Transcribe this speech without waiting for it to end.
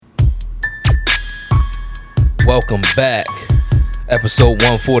Welcome back. Episode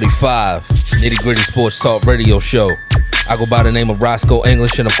 145, Nitty Gritty Sports Talk Radio Show. I go by the name of Roscoe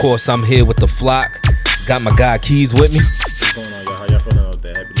English, and of course, I'm here with the flock. Got my guy Keys with me. What's going on, y'all? How y'all feeling out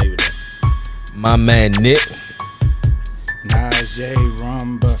there? Happy Labor Day. My man Nick. Najee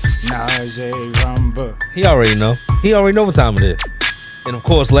Rumba. He already know. He already know what time it is. And of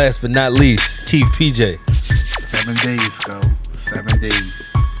course, last but not least, Keith PJ. 7 days, go. 7 days.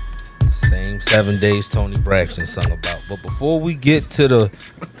 Same 7 days Tony Braxton sung about. But before we get to the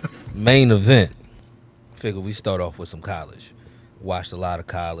main event, I figure we start off with some college. Watched a lot of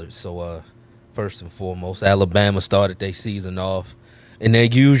college. So first and foremost, Alabama started their season off in their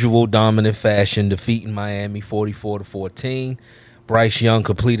usual dominant fashion, defeating Miami 44-14. Bryce Young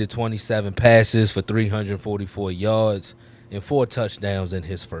completed 27 passes for 344 yards and 4 touchdowns in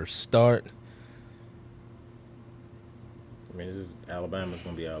his first start. I mean, it's just Alabama's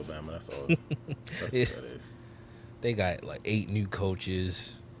going to be Alabama. That's all. That's what that is. They got like 8 new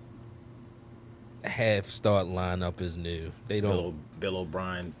coaches. Half start lineup is new. They don't. Bill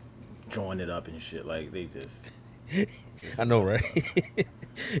O'Brien joined it up and shit. Like, they just. I know, right?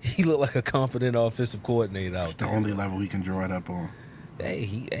 He looked like a competent offensive coordinator out It's the only level we can draw it up on.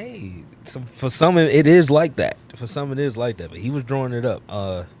 For some it is like that. For some it is like that. But he was drawing it up.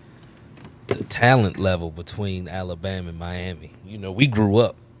 The talent level between Alabama and Miami. You know, we grew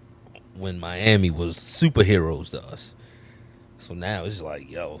up when Miami was superheroes to us. So now it's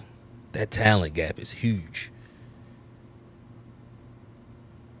like, yo, that talent gap is huge.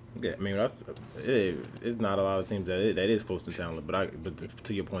 Yeah, I mean, it's not a lot of teams that is close to talent, but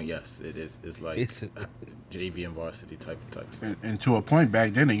to your point, yes, it is. It's like JV and varsity type. And to a point,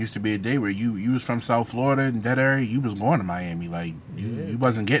 back then, it used to be a day where you was from South Florida and that area, you was going to Miami. Like, you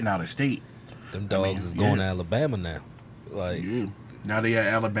wasn't getting out of state. Them dogs is going to Alabama now. Like, now they at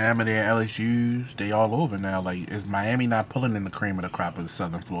Alabama, they at LSU's, they all over now. Like, is Miami not pulling in the cream of the crop of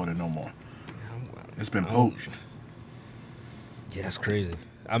Southern Florida no more? It's been poached. Yeah, it's crazy.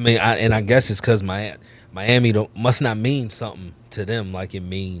 I mean, I guess it's because Miami must not mean something to them like it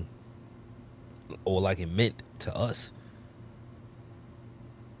meant to us.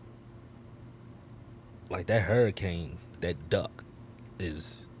 Like that hurricane, that duck,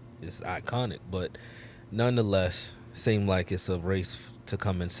 is iconic, but nonetheless, seemed like it's a race to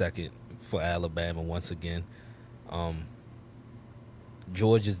come in second for Alabama once again.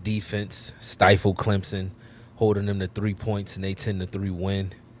 Georgia's defense stifled Clemson, holding them to 3 points, and they 10-3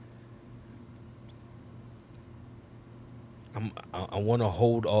 win. I want to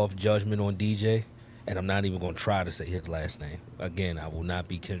hold off judgment on DJ, and I'm not even going to try to say his last name. Again, I will not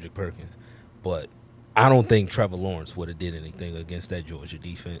be Kendrick Perkins, but I don't think Trevor Lawrence would have did anything against that Georgia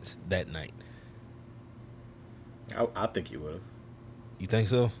defense that night. I think he would have. You think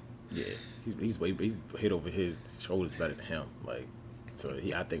so? Yeah, he's hit over his shoulders better than him. Like, so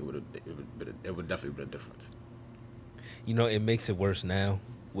I think it would definitely be a difference. You know, it makes it worse now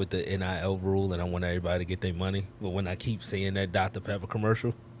with the NIL rule, and I want everybody to get their money. But when I keep seeing that Dr. Pepper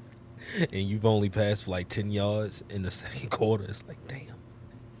commercial, and you've only passed for like 10 yards in the second quarter, it's like,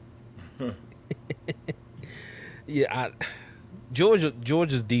 damn. Yeah,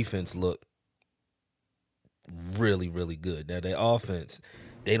 Georgia's defense looked really, really good. Now, their offense,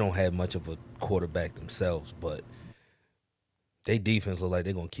 they don't have much of a quarterback themselves, but their defense look like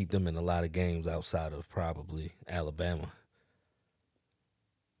they're going to keep them in a lot of games outside of probably Alabama.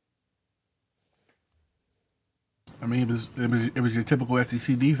 I mean, it was your typical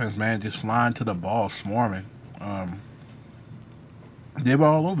SEC defense, man, just flying to the ball, swarming. They were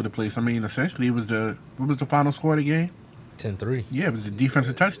all over the place. I mean, essentially, what was the final score of the game? 10-3. Yeah, it was the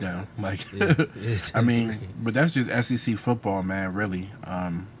defensive touchdown. Like, I mean, but that's just SEC football, man, really.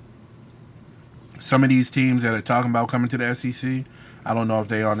 Some of these teams that are talking about coming to the SEC, I don't know if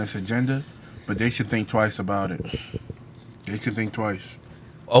they're on this agenda, but they should think twice about it. They should think twice.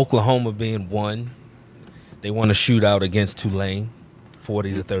 Oklahoma being one. They won a shootout against Tulane,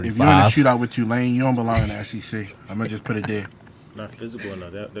 40-35. If you're in a shootout with Tulane, you don't belong in the SEC. I'm going to just put it there. Not physical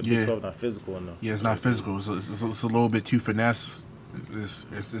enough. That Big 12 not physical enough. Yeah, it's not physical. It's a little bit too finesse.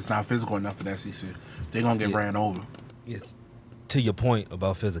 It's not physical enough for the SEC. They're going to get ran over. It's, to your point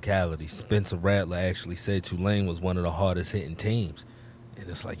about physicality, Spencer Rattler actually said Tulane was one of the hardest hitting teams. And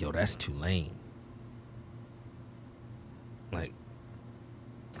it's like, yo, that's Tulane. Like,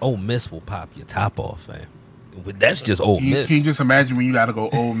 Ole Miss will pop your top off, fam. But that's just Ole Miss. Can you just imagine when you got to go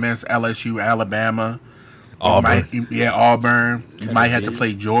Ole Miss, LSU, Alabama, Auburn? Auburn. Tennessee. You might have to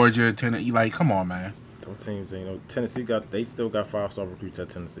play Georgia, Tennessee. Like, come on, man. Some teams, Tennessee they still got 5-star recruits at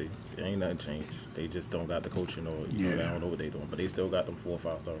Tennessee. There ain't nothing changed. They just don't got the coaching or they don't know what they doing. But they still got them 4 or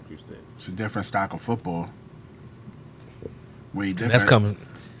 5-star recruits there. It's a different stock of football. Way different. And that's coming.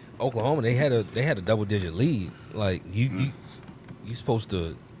 Oklahoma, they had a double-digit lead. Like you supposed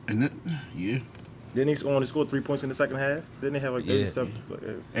to. Yeah. Didn't he only score 3 points in the second half? Didn't they have like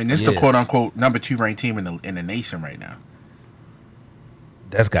 37? And this the quote unquote number 2 ranked team in the nation right now.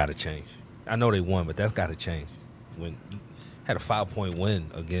 That's got to change. I know they won, but that's got to change. When you had a 5-point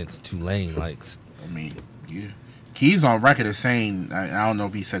win against Tulane, like I mean, yeah. Key's on record as saying, I don't know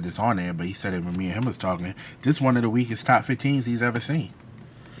if he said this on there, but he said it when me and him was talking. This is one of the weakest top 15s he's ever seen.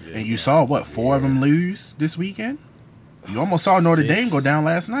 Yeah, and you saw what 4 of them lose this weekend. You almost saw Notre Dame go down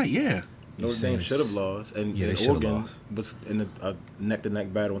last night. Yeah. Notre Dame should have lost, and Oregon was in a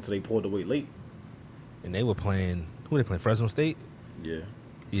neck-to-neck battle until they pulled away late. And they were playing. Who they playing? Fresno State.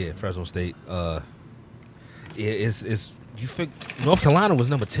 Yeah, Fresno State. It's you think North Carolina was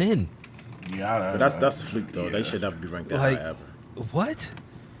number 10. Yeah, but that's a fluke though. They should never be ranked that high ever. What?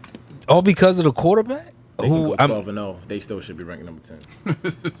 All because of the quarterback? They can go 12-0. They still should be ranked number 10.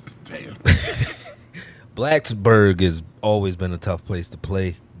 Damn. Blacksburg has always been a tough place to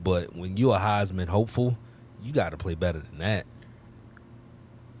play. But when you're a Heisman hopeful, you got to play better than that.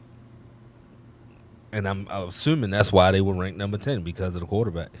 And I'm assuming that's why they were ranked number 10 because of the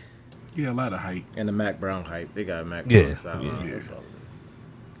quarterback. Yeah, a lot of hype. And the Mac Brown hype. They got Mac Brown style. Yeah.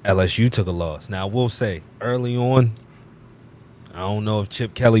 LSU took a loss. Now, I will say, early on, I don't know if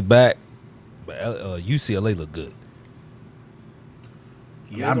Chip Kelly back, but UCLA looked good.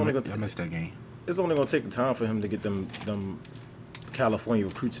 Yeah, I missed that game. It's only going to take time for him to get them California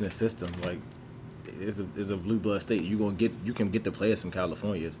recruits in the system. Like, it's a blue blood state. You can get the players from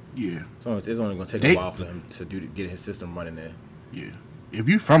California. Yeah. So it's only going to take a while for him to get his system running there. Yeah. If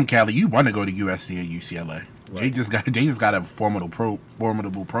you from Cali, you want to go to USC or UCLA. Right. They just got a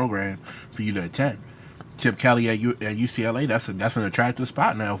formidable program for you to attend. Chip Kelly at UCLA, that's an attractive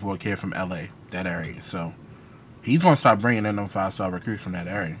spot now for a kid from LA, that area. So he's going to start bringing in them 5-star recruits from that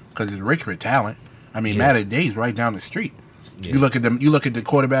area because it's rich with talent. I mean, Matter Day's right down the street. Yeah. You look at the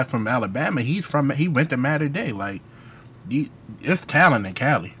quarterback from Alabama. He went to Matter Day. Like, it's talent in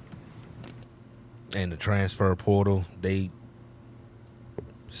Cali. And the transfer portal, they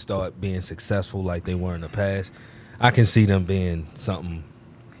start being successful like they were in the past. I can see them being something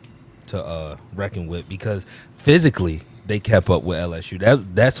to reckon with because physically they kept up with LSU.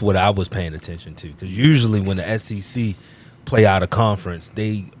 That's what I was paying attention to because usually when the SEC play out of conference,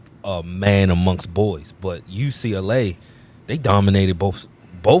 they are man amongst boys. But UCLA, they dominated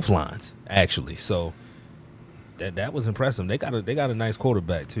both lines actually. So that was impressive. They got a nice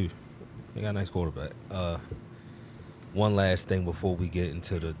quarterback too. They got a nice quarterback. One last thing before we get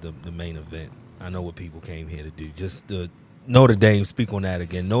into the main event. I know what people came here to do. Just Notre Dame, speak on that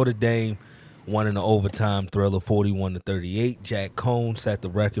again. Notre Dame won in the overtime thriller 41-38. Jack Cohn set the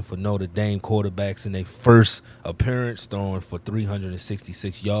record for Notre Dame quarterbacks in their first appearance, throwing for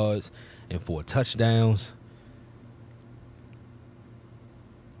 366 yards and 4 touchdowns.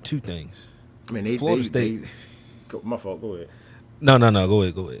 2 things. I mean, Florida State. My fault. Go ahead. No. Go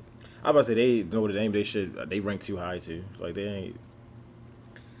ahead. I was about to say Notre Dame. They rank too high too. Like they ain't.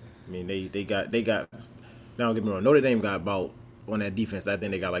 I mean they got. Now don't get me wrong. Notre Dame got about on that defense. I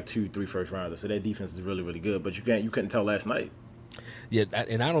think they got like 2-3 first rounders. So that defense is really really good. But you couldn't tell last night. Yeah,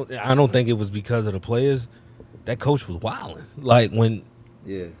 and I don't think it was because of the players. That coach was wilding. Like when.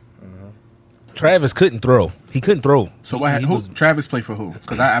 Yeah. Travis couldn't throw. He couldn't throw. So Travis played for who?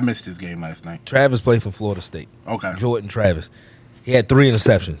 Because I missed his game last night. Travis played for Florida State. Okay. Jordan Travis. He had 3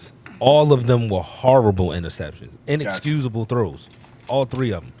 interceptions. All of them were horrible interceptions. Inexcusable throws. All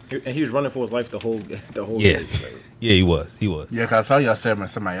 3 of them. And he was running for his life the whole yeah. game. Yeah, he was. Yeah, because I saw y'all said when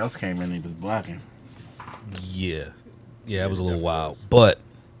somebody else came in, he was blocking. Yeah. Yeah, that was a little wild. But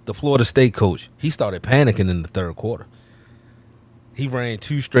the Florida State coach, he started panicking in the third quarter. He ran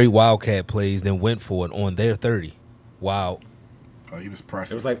 2 straight Wildcat plays, then went for it on their 30. Wow. Oh, he was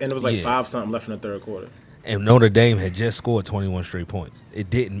pressing. It was like 5-something left in the third quarter. And Notre Dame had just scored 21 straight points. It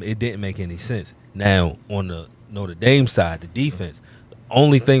didn't make any sense. Now, on the Notre Dame side, the defense, the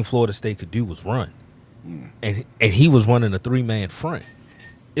only thing Florida State could do was run. And he was running a 3-man front.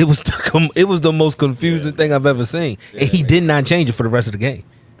 It was the most confusing thing I've ever seen. And he did not change it for the rest of the game.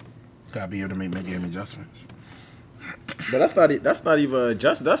 Gotta be able to make game adjustments. But that's not even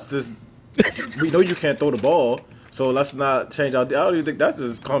adjustment. That's just we know you can't throw the ball. So let's not change our. I don't even think that's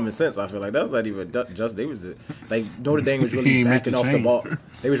just common sense. I feel like that's not even just. They was like Notre Dame was really backing off the ball.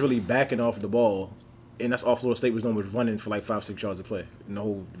 They was really backing off the ball, and that's all Florida State was doing was running for like 5-6 yards a play in the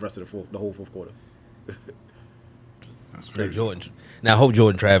whole rest of the whole fourth quarter. That's crazy. Now I hope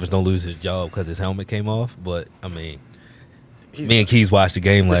Jordan Travis don't lose his job because his helmet came off. But I mean, Me and Keys watched the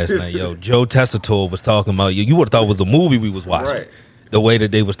game last night. Yo, Joe Tessitore was talking about you. You would have thought it was a movie we was watching. Right. The way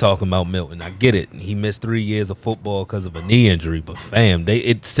that they was talking about Milton. I get it. He missed 3 years of football because of a knee injury, but fam,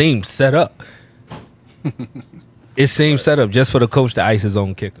 it seemed set up. It seemed set up just for the coach to ice his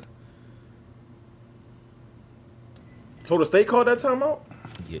own kicker. Florida State called that timeout?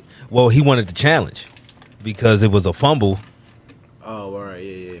 Yeah. Well, he wanted the challenge because it was a fumble. Oh, all right,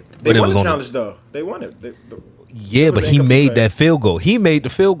 yeah. But They it won was the on challenge, though. They won it. Yeah, It was but he incomplete made pass. that field goal. He made the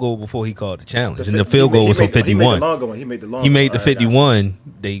field goal before he called the challenge, and the He field goal was made on the- He made 51. the longer one. He made the long He made the one. All right, gotcha. 51.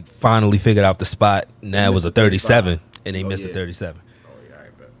 They finally figured out the spot. Now it was a 37, and they Oh, missed the yeah. 37. Oh, yeah, all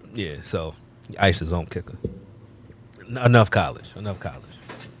right, bet. Yeah, so he iced his own kicker. Enough college.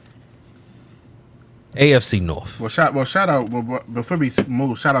 AFC North. Shout out. Well, before we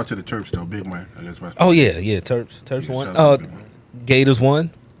move, shout out to the Terps though, big man against West. Oh yeah, Terps Yeah, won. shout out to the big man. Gators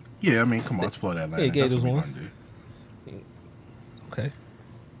won. Yeah, I mean, come on, it's Florida Atlantic. Yeah, That's Gators what we won. gonna do. Okay.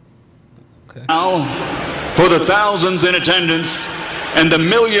 Now, for the thousands in attendance and the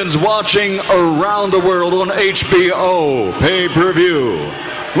millions watching around the world on HBO pay-per-view,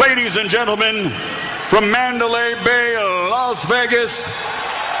 ladies and gentlemen, from Mandalay Bay, Las Vegas,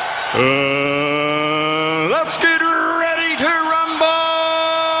 let's get ready to rumble!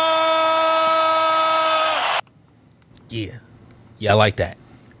 Yeah, I like that.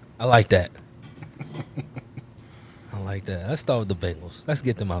 I like that. Let's start with the Bengals. Let's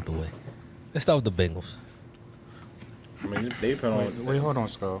get them out the way. Let's start with the Bengals. I mean, they put on. Wait, hold on,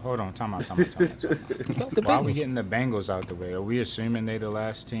 Skull. Hold on. Time out. Start with the Why are we Bengals. getting the Bengals out the way? Are we assuming they the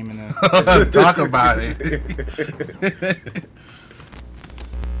last team in the? Talk about it.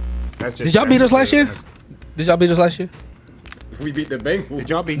 That's just Did y'all beat us last year? that's- Did y'all beat us last year? We beat the Bengals. Did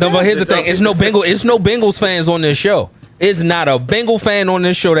y'all beat? No, them? but here's the Did y'all thing. It's no Bengals fans on this show. It's not a Bengal fan on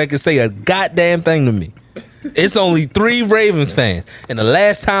this show that can say a goddamn thing to me. It's only 3 Ravens fans. And the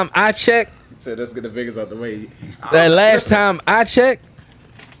last time I checked, Said let's get the Bengals out the way. I checked,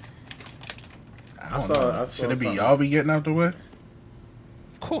 I saw Should it be something. y'all be getting out the way?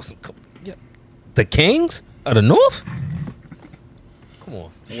 of course, yeah. The Kings of the North? Come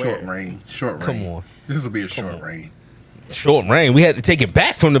on. Short rain. Come on. This will be a short rain. Short rain. We had to take it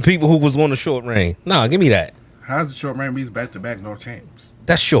back from the people who was on the short rain. Nah, give me that. How's the short rain? These back to back North champs.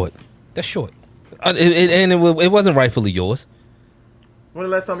 That's short. It wasn't rightfully yours. When the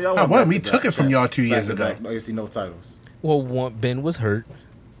last time y'all Oh, won? what? back We to took back it from champ? y'all 2 years Back to ago. back. No, you see no titles. Well, Ben was hurt.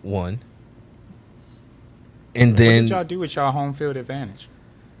 One. And then What did y'all do with y'all home field advantage?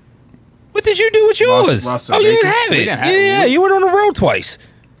 what did you do with yours? Lost to Oh, you didn't Lakers? have We it. didn't have Yeah, it. you went on the road twice.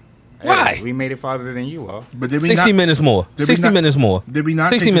 Hey, Why? we made it farther than you all. But did we 60 not, minutes more. did we 60 not- minutes more. Did we not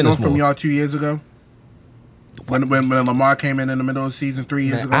 60 take the minutes North from more. y'all 2 years ago? When Lamar came in the middle of the season 3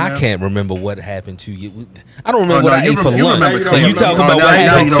 years Man, ago? I now? can't remember what happened to you. I don't remember Oh, what no, I you ate for remember- you lunch. remember So you clearly. talking Oh, about now what you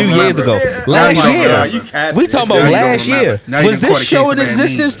happened don't 2 years remember. ago. Yeah, Last now you year. don't You cat- We talking Now about you don't last remember. year. Now you Was done caught this a show case in of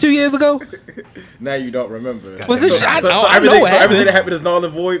existence amnesia. 2 years ago? Now you don't remember. Was this? So, I so know everything, what so everything happened. that happened is null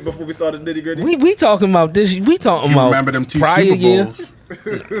and void before we started nitty gritty. We talking about this. We talking You about remember them 2 prior Super year. Bowls?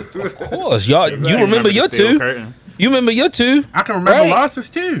 Of course, y'all. You remember your the steel 2? curtain? You remember your 2? I can remember Right. losses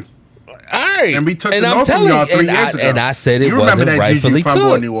too. All right. And we took and the I'm North from telling y'all you, 3 and years ago. and I said it you remember wasn't that rightfully Juju fumble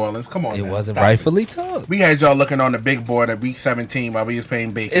in took. New Orleans? Come on, It man. wasn't Stop it. rightfully took. We had y'all looking on the big board at week 17 while we was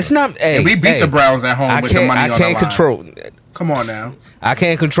playing Baker. It's not. Hey, And we beat hey, the Browns at home I with the can't. money I on the can't line. control. Come on now. I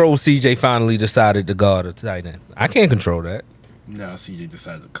can't control. CJ finally decided to guard a tight end. I can't control that. No, CJ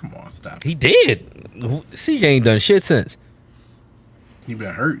decided. Come on, stop. He did. CJ ain't done shit since. He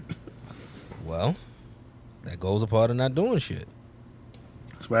been hurt. Well, that goes a part of not doing shit.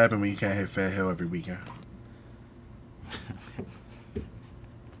 That's what happened when you can't hit Fat Hill every weekend.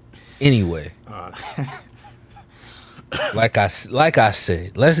 Anyway, like I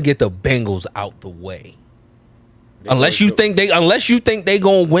said, let's get the Bengals out the way. Unless you think they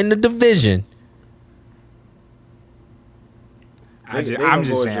gonna win the division. I'm gonna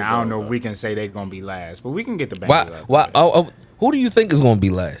just go saying, with I don't know Joe if we can say they're gonna be last, but we can get the Bengals. Why? out the Why? way. Oh, who do you think is gonna be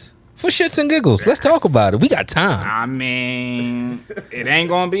last? For shits and giggles, let's talk about it. We got time. I mean, it ain't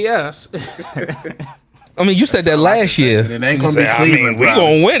gonna be us. I mean, you said that last year. And it ain't You gonna be said, Cleveland. we probably.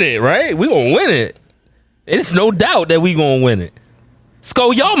 gonna win it, right? We gonna win it. It's no doubt that we gonna win it.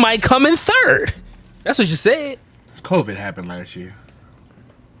 Sko, y'all might come in third. That's what you said. COVID happened last year.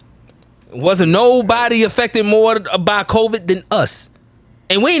 Wasn't nobody affected more by COVID than us,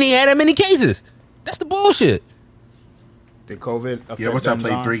 and we ain't even had that many cases. That's the bullshit. Did COVID affect Yeah, what y'all them,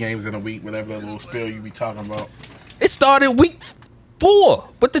 play John? 3 games in a week, whatever that little spill you be talking about. It started week 4,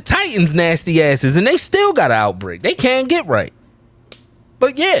 but the Titans nasty asses, and they still got an outbreak. They can't get right.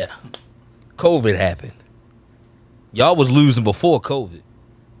 But yeah, COVID happened. Y'all was losing before COVID.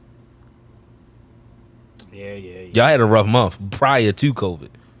 Yeah. Y'all had a rough month prior to COVID.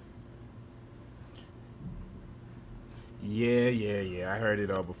 Yeah. I heard it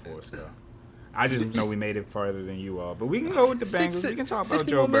all before, so. I just know we made it farther than you all. But we can go with the Bengals. We can talk about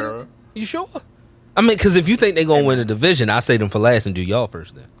 60 Joe more Burrow. minutes? You sure? I mean, because if you think they're going to win the division, I say them for last and do y'all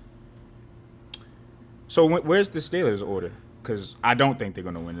first then. So where's the Steelers' order? Because I don't think they're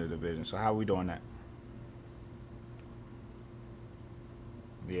going to win the division. So how are we doing that?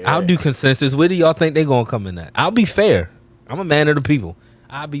 Yeah. I'll do consensus. Where do y'all think they're going to come in at? I'll be fair. I'm a man of the people.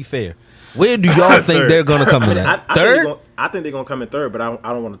 I'll be fair. Where do y'all think they're going to come in at? Third? I think they're gonna come in third, but I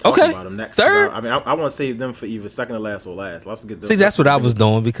don't want to talk about them next. Third? I want to save them for either second to last or last. Let's get them. See, that's what I was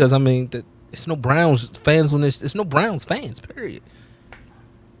doing because I mean, it's no Browns fans on this. It's no Browns fans. Period.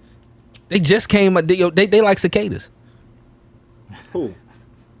 They just came. They like cicadas. Who?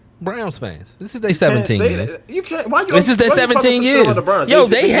 Browns fans. This is their 17 years. You can't. Why you? This is their 17 years.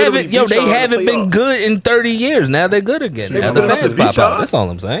 They haven't been good in 30 years. Now they're good again. Now the fans pop out. That's all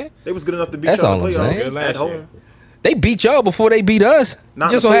I'm saying. They was good enough to beat That's y'all all I'm saying. at home. They beat y'all before they beat us.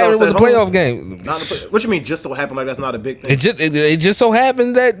 Just so happened it was a playoff game. What you mean? Just so happened like that's not a big thing. It just so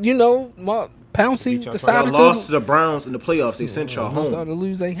happened that Pouncey decided to lost to the Browns in the playoffs. They sent y'all home. Started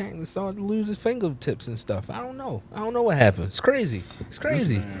to lose his fingertips and stuff. I don't know what happened. It's crazy. It's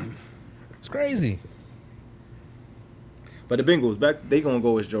crazy. But the Bengals they gonna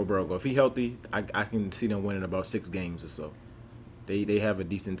go as Joe Burrow. If he healthy, I can see them winning about 6 games or so. They have a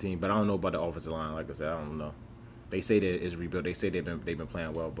decent team, but I don't know about the offensive line. Like I said, I don't know. They say that it's rebuilt. They say they've been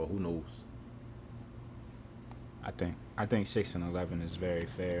playing well, but who knows? I think 6-11 is very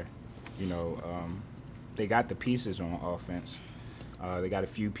fair. They got the pieces on offense. They got a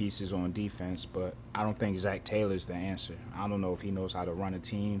few pieces on defense, but I don't think Zach Taylor's the answer. I don't know if he knows how to run a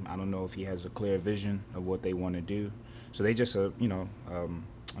team. I don't know if he has a clear vision of what they want to do. So they just an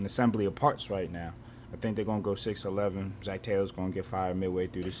assembly of parts right now. I think they're going to go 6-11. Zach Taylor's going to get fired midway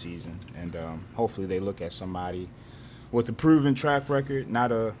through the season, and hopefully they look at somebody with a proven track record,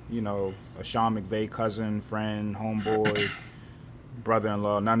 not a Sean McVay cousin, friend, homeboy,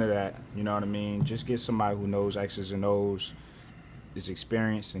 brother-in-law, none of that. You know what I mean? Just get somebody who knows X's and O's, is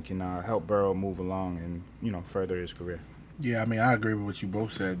experienced, and can help Burrow move along and further his career. Yeah, I mean, I agree with what you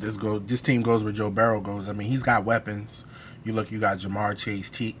both said. This team goes where Joe Burrow goes. I mean, he's got weapons. You got Jamar Chase,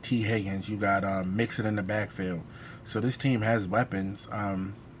 T. Higgins. You got Mixon in the backfield. So this team has weapons.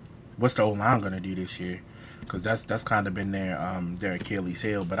 What's the O-line going to do this year? Because that's kind of been their Achilles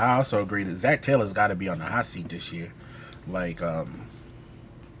heel. But I also agree that Zach Taylor's got to be on the hot seat this year. Like,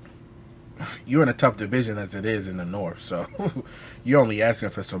 you're in a tough division as it is in the North, so you're only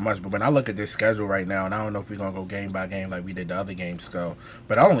asking for so much. But when I look at this schedule right now, and I don't know if we're going to go game by game like we did the other games go,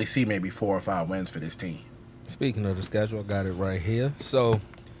 but I only see maybe 4 or 5 wins for this team. Speaking of the schedule, I got it right here. So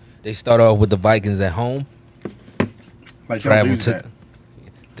they start off with the Vikings at home. Like, travel to that.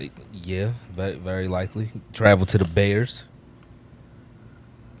 Yeah, very, very likely. Travel to the Bears.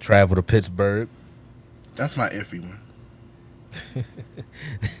 Travel to Pittsburgh. That's my iffy one.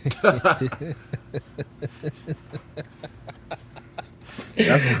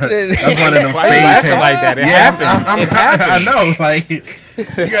 That's one of them space like that. It happened. I know. Like, you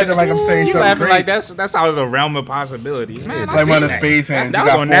acting like I'm saying you something crazy. Like that's out of the realm of possibilities. Man, like one of the space hands. You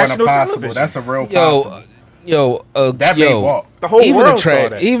got 4 in a possible. That's a real possible. That big walk. The whole world saw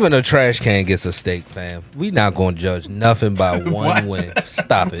that. Even a trash can gets a steak, fam. We not gonna judge nothing by one win.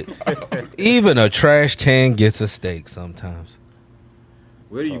 Stop it. Even a trash can gets a steak sometimes.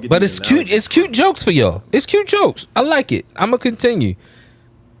 Where do you get? But it's cute. It's cute jokes for y'all. It's cute jokes. I like it. I'm gonna continue.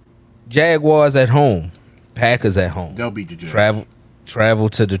 Jaguars at home. Packers at home. They'll beat the Jags. Travel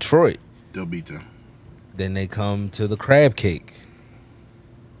to Detroit. They'll beat them. Then they come to the Crab Cake.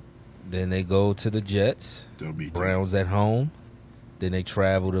 Then they go to the Jets. They'll beat Browns at home. Then they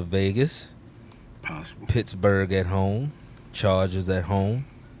travel to Vegas. Possible. Pittsburgh at home. Chargers at home.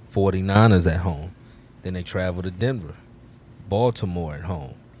 49ers at home. Then they travel to Denver. Baltimore at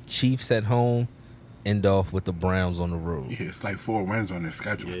home. Chiefs at home. End off with the Browns on the road. Yeah, it's like 4 wins on this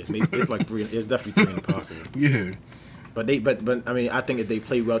schedule. Yeah, maybe it's like 3. It's definitely 3 impossible. Yeah. But I mean, I think if they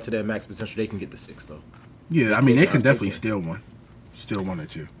play well to their max potential, they can get the 6 though. Yeah, I mean, they can definitely steal one. Still 1 or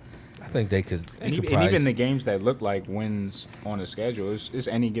 2. I think they could. And even the games that look like wins on the schedule, it's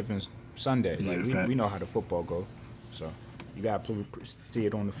any given Sunday. Yeah, like we know how the football go, so you got to see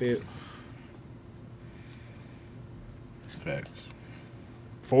it on the field. Facts.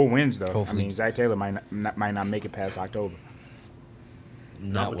 4 wins though. Hopefully. I mean, Zach Taylor might not make it past October.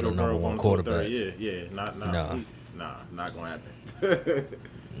 Not with a number 1 quarterback. Yeah, not nah, not gonna happen.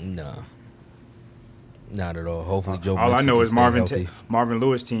 Nah. Not at all. Hopefully, Joe. All I Mixon know can is stay healthy. Marvin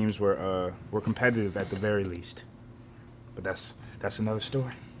Lewis teams were competitive at the very least. But that's another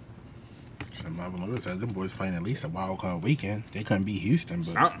story. And Marvin Lewis had them boys playing at least a wild card weekend. They couldn't beat Houston,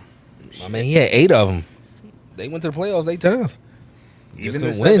 but Something. I mean, he had 8 of them. They went to the playoffs 8 times. Even the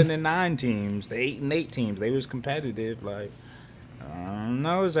 7-9 teams, the 8-8 teams, they was competitive. Like, I don't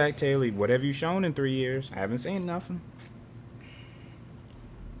know, Zach Taylor. What have you shown in 3 years? I haven't seen nothing.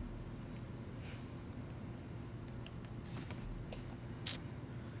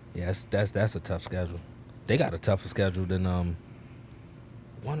 Yeah, that's a tough schedule. They got a tougher schedule than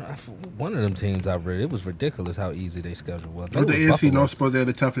one of them teams I read. It was ridiculous how easy their schedule was. don't the AFC North supposed to have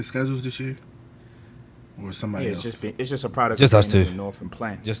the toughest schedules this year? Or somebody Yeah, else? it's just a product Just of us being two. in the North and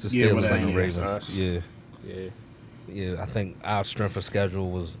playing. Just the Yeah, Steelers whatever, and the yeah, Ravens. us. Yeah, Yeah, yeah. I think our strength of schedule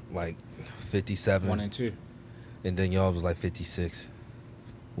was like 57, 1 and 2. and then y'all was like 56.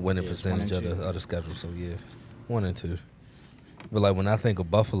 Winning Yeah, it's 1 percentage and of 2. the other schedule. So yeah, 1 and 2. But like when I think of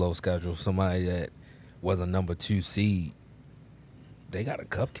Buffalo's schedule, somebody that was a number 2 seed, they got a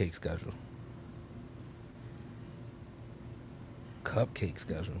cupcake schedule. Cupcake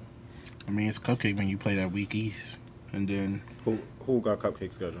schedule. I mean, it's cupcake when you play that week East, and then Who got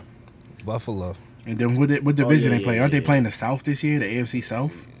cupcake schedule? Buffalo. what division yeah, they play? yeah, Aren't they yeah. playing the South this year? The AFC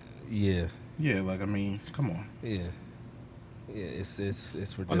South? Yeah, Yeah, like I mean, come on. yeah, yeah. It's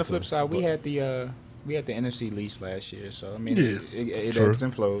ridiculous. On the flip side, we But- had the NFC least last year, so I mean, Yeah. it True. ebbs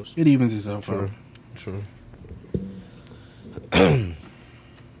and flows. It evens itself out. True.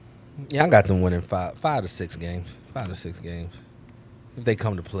 Yeah, I got them winning 5 to 6 games. 5 to 6 games. If they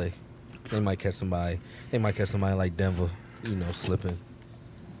come to play, they might catch somebody. They might catch somebody like Denver, slipping.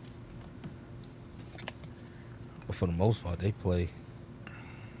 But for the most part, they play.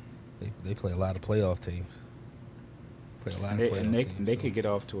 They play a lot of playoff teams. Play a lot of playoff And they teams. they so- could get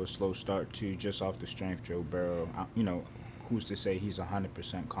off to a slow start too, just off the strength. Joe Burrow, who's to say he's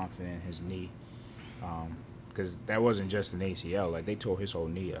 100% confident in his knee? Because that wasn't just an ACL; like they tore his whole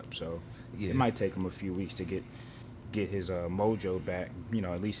knee up. So Yeah. it might take him a few weeks to get his mojo back.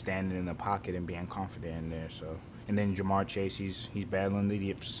 At least standing in the pocket and being confident in there. So and then Jamar Chase, he's battling the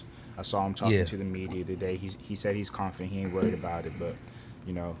yips. I saw him talking Yeah. to the media today. He said he's confident. He ain't worried about it, but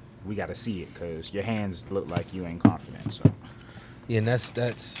we got to see it because your hands look like you ain't confident. So. Yeah, and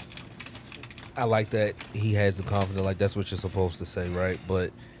that's. I like that he has the confidence. Like that's what you're supposed to say, right?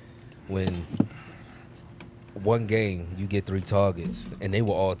 But when one game you get 3 targets and they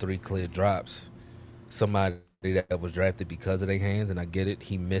were all 3 clear drops, somebody that was drafted because of their hands, and I get it.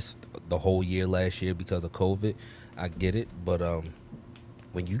 He missed the whole year last year because of COVID. I get it, but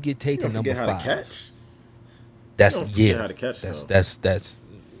when you get You taken don't number forget 5, how to catch. that's You don't forget yeah, how to catch, that's though.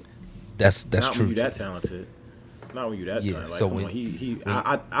 that's Not true. when you that talented. Not when you that Yeah, talented. Like, so come when- on,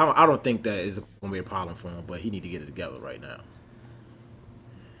 I don't think that is gonna be a problem for him, but he need to get it together right now.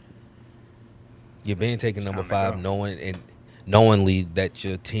 You're being taken number Time to 5, go. knowingly that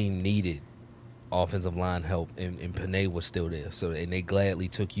your team needed offensive line help, and Panay was still there. So and they gladly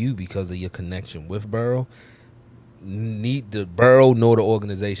took you because of your connection with Burrow. The Burrow nor the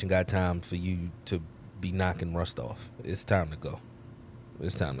organization got time for you to be knocking rust off. It's time to go.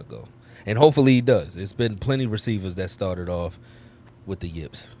 It's time to go. And hopefully he does. It's been plenty of receivers that started off with the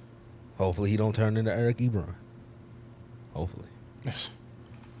yips. Hopefully he don't turn into Eric Ebron. Hopefully.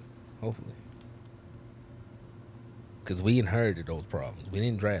 Hopefully. Because we inherited those problems. We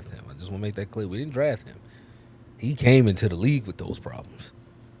didn't draft him. I just want to make that clear. We didn't draft him. He came into the league with those problems.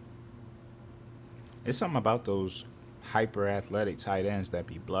 It's something about those hyper athletic tight ends that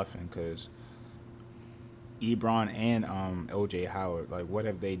be bluffing because Ebron and OJ Howard, like, what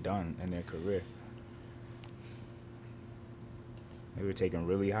have they done in their career? They were taken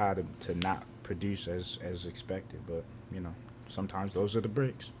really high to not produce as expected, but sometimes those are the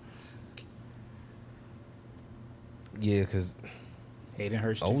breaks. Yeah, because Hayden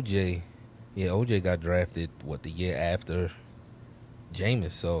Hurst, too. OJ got drafted, the year after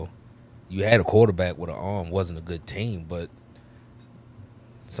Jameis. So you had a quarterback with an arm. Wasn't a good team, but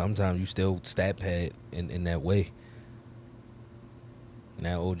sometimes you still stat pad in that way.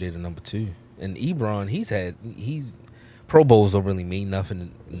 Now OJ the number 2. And Ebron, he's Pro Bowls don't really mean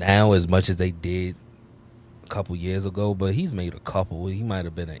nothing now as much as they did a couple years ago, but he's made a couple. He might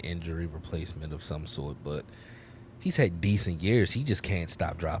have been an injury replacement of some sort, but he's had decent years. He just can't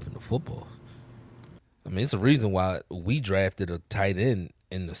stop dropping the football. I mean, it's a reason why we drafted a tight end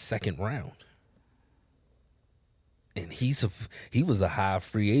in the 2nd round. And he was a high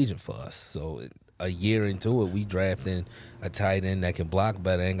free agent for us. So a year into it, we drafting a tight end that can block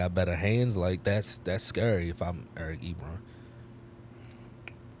better and got better hands. Like that's scary if I'm Eric Ebron.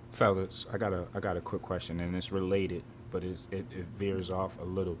 Fellas, I got a quick question, and it's related, but it veers off a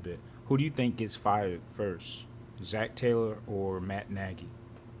little bit. Who do you think gets fired first, Zach Taylor or Matt Nagy?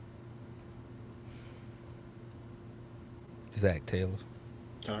 Zach Taylor.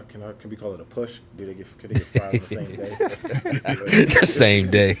 Can we call it a push? Can they get fired on the The same same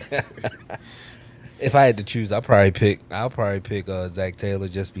day? day. If I had to choose, I'll probably pick Zach Taylor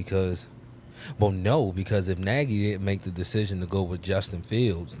just because. Well, no, because if Nagy didn't make the decision to go with Justin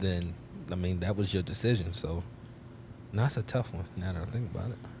Fields, then I mean that was your decision. So, that's a tough one. Now that I think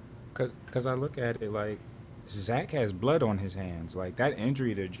about it, Because I look at it like Zach has blood on his hands. Like that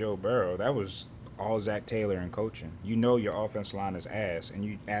injury to Joe Burrow, that was all Zach Taylor and coaching. You know your offense line is ass, and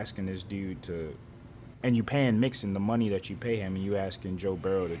you asking this dude to, and you paying Mixon the money that you pay him, and you asking Joe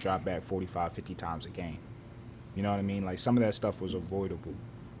Burrow to drop back 45, 50 times a game. You know what I mean? Like some of that stuff was avoidable,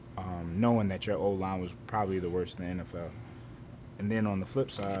 knowing that your O-line was probably the worst in the NFL. And then on the flip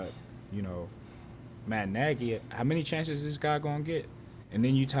side, you know, Matt Nagy, how many chances is this guy going to get? And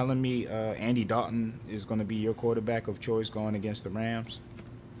then you telling me Andy Dalton is going to be your quarterback of choice going against the Rams?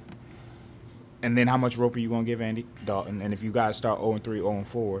 And then how much rope are you going to give Andy Dalton? And if you guys start 0-3,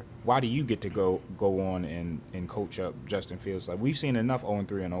 0-4, why do you get to go on and coach up Justin Fields? Like we've seen enough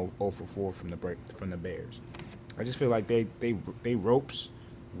 0-3 and 0-4 from the Bears. I just feel like they ropes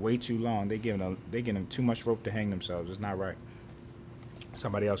way too long. They giving them too much rope to hang themselves. It's not right.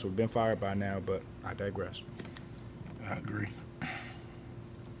 Somebody else would have been fired by now, but I digress. I agree.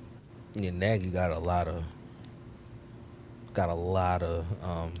 yeah, Nagy got a lot of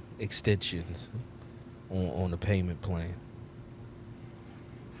extensions on the payment plan.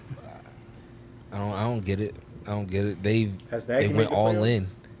 I don't get it. They Nagy made went the all playoffs?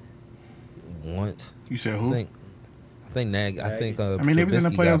 in once. You said who? I think Nagy. I think. I mean, they was in the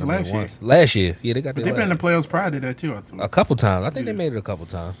Trubisky got playoffs them last year. once. Last year, yeah, they got. But their they've been in the last playoffs prior to that too, I thought. a couple times. I think they made it a couple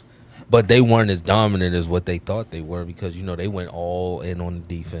times, but they weren't as dominant as what they thought they were because they went all in on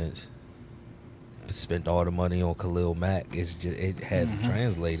the defense. Spent all the money on Khalil Mack. It hasn't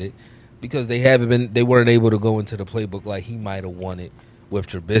translated because they weren't able to go into the playbook like he might have wanted with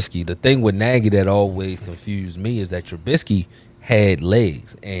Trubisky. The thing with Nagy that always confused me is that Trubisky had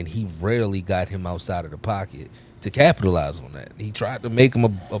legs and he rarely got him outside of the pocket to capitalize on that. He tried to make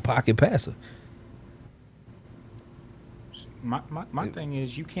him a pocket passer. My thing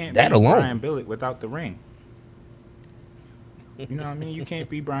is you can't That be alone. Brian Billett without the ring. You know what I mean? You can't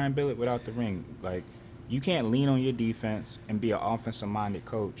be Brian Billett without the ring. Like, you can't lean on your defense and be an offensive-minded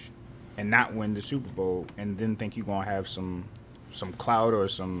coach and not win the Super Bowl and then think you're going to have some clout or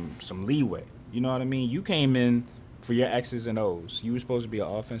some leeway. You know what I mean? You came in for your X's and O's. You were supposed to be an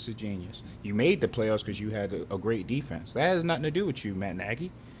offensive genius. You made the playoffs because you had a great defense. That has nothing to do with you, Matt Nagy.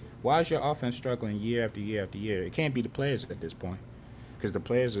 Why is your offense struggling year after year after year? It can't be the players at this point because the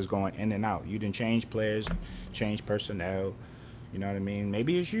players is going in and out. You didn't change players, change personnel. You know what I mean?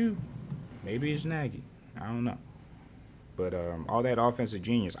 Maybe it's you. Maybe it's Nagy. I don't know. But all that offensive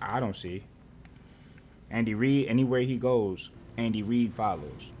genius, I don't see. Andy Reid, anywhere he goes, Andy Reid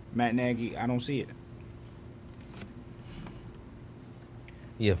follows. Matt Nagy, I don't see it.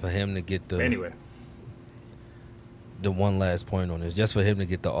 Yeah, for him to get Anyway. the one last point on this, just for him to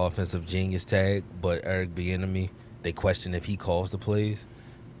get the offensive genius tag, but Eric Bieniemy, they question if he calls the plays.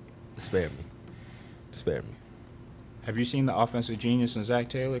 Spare me. Have you seen the offensive genius in Zach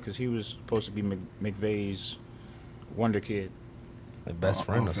Taylor? Because he was supposed to be McVay's wonder kid. Like best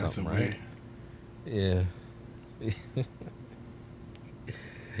friend or something, right? Yeah.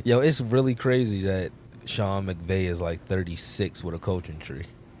 Yo, it's really crazy that Sean McVay is like 36 with a coaching tree.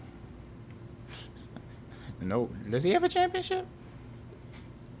 No. Does he have a championship?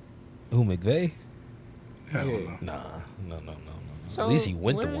 Who, McVay? I don't know. Nah, no. So At least he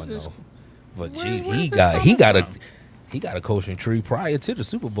went to where is one this- though. But where- gee, where's he this got coming from? he got a coaching tree prior to the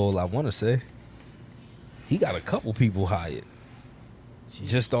Super Bowl. I want to say he got a couple people hired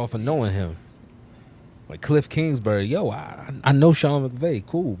just off of knowing him, like Cliff Kingsbury. Yo, I know Sean McVay.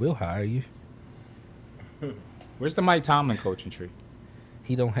 Cool, we'll hire you. Where's the Mike Tomlin coaching tree?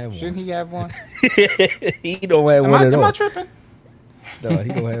 He don't have Shouldn't one. he have one? He don't have one at Am all. I tripping? No, he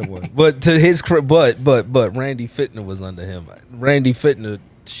don't have one. But to his but Randy Fittner was under him. Randy Fittner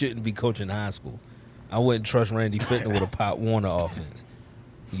shouldn't be coaching high school. I wouldn't trust Randy Fittner with a Pop Warner offense.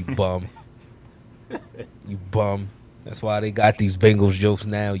 You bum. You bum. That's why they got these Bengals jokes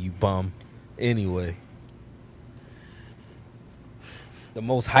now, you bum. Anyway. The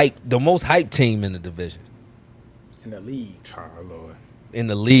most hype team in the division. In the league. Oh, Lord. In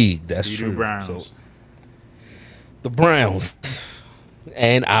the league, that's You true. do Browns. So, the Browns.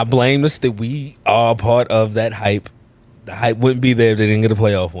 And I blame us that we are part of that hype The hype wouldn't be there if they didn't get a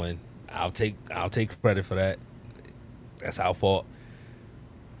playoff win. I'll take credit for that. That's our fault.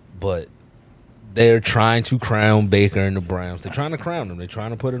 But they're trying to crown Baker and the Browns. They're trying to crown them. They're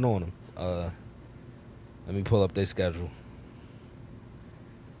trying to put it on them. Let me pull up their schedule.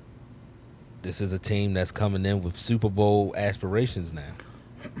 This is a team that's coming in with Super Bowl aspirations now.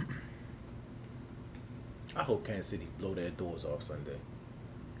 I hope Kansas City blow their doors off Sunday.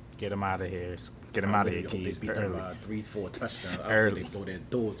 Get them out of here. Get them out of here, Keys. Keys. They beat them Early. by 3-4 touchdowns. I Early. hope they blow their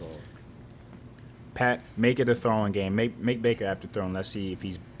doors off. Pat, make it a throwing game. Make Baker after throwing. Let's see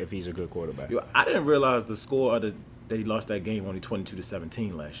if he's a good quarterback. Yo, I didn't realize the score of they lost that game only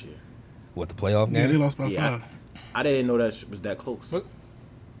 22-17 last year. What, the playoff Yeah, game? they lost by Yeah, 5. I didn't know that was that close. What?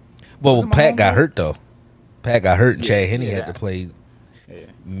 Well, Was it Pat Mahomes? got hurt, though. Pat got hurt, and Chad Henne yeah. had to play Yeah.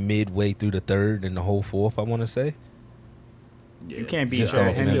 midway through the third and the whole fourth, I want to say. Yeah, You can't beat Just Chad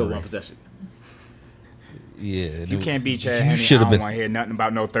off Henne. Still memory. one possession. Yeah. You can't beat Chad You Henne. should I have don't been. want to hear nothing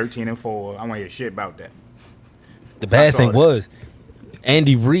about no 13-4. I want to hear shit about that. The bad saw thing that. was,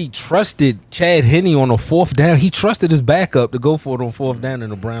 Andy Reid trusted Chad Henne on a fourth down. He trusted his backup to go for it on fourth down,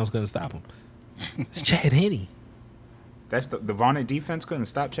 and the Browns couldn't stop him. It's Chad Henne. That's the Vonnet defense couldn't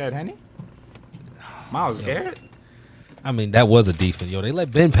stop Chad Henne? Myles Garrett? I mean, that was a defense. Yo, they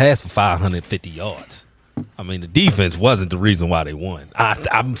let Ben pass for 550 yards. I mean, the defense wasn't the reason why they won.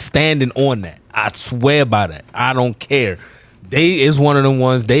 I'm standing on that. I swear by that. I don't care. They is one of the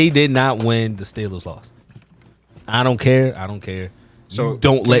ones, they did not win. The Steelers lost. I don't care. I don't care. So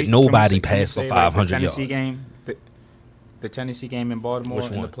don't let nobody pass for 500 yards. Game, the Tennessee game in Baltimore Which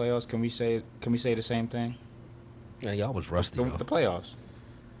in the one? playoffs. Can we say the same thing? Yeah, y'all was rusty. The, though. the playoffs.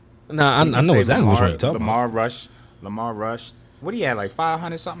 Nah, I know exactly what you're talking about. Lamar rushed. What he had, like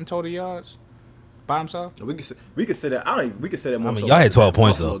 500 something total yards by himself? We could say that. We could say that more. I mean, so y'all had about 12 the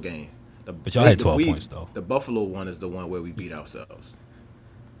points, Buffalo though. Game. But y'all had 12 points, though. The Buffalo one is the one where we beat ourselves.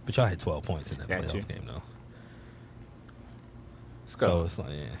 But y'all had 12 points in that That playoff too. game, though. So Scott. it's like,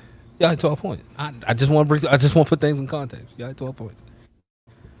 yeah, y'all had 12 points. I just want to put things in context. Y'all had 12 points.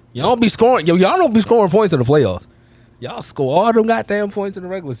 Y'all don't be scoring. Y'all don't be scoring points in the playoffs. Y'all score all them goddamn points in the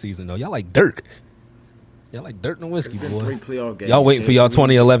regular season, though. Y'all like Dirk. Y'all like Dirk and whiskey, It's been boy. 3 playoff games. Y'all waiting for y'all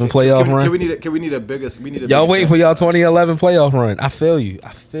 2011 playoff run? Can we need a bigger? Y'all waiting for y'all 2011 playoff run? I feel you.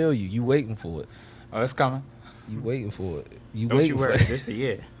 You waiting for it. Oh, it's coming. You waiting for it. You Don't waiting you worry. for it. This the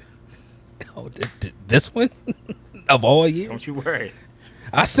year. Oh, this one of all years. Don't you worry.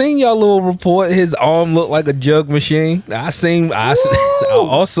 I seen y'all little report. His arm looked like a jug machine. I seen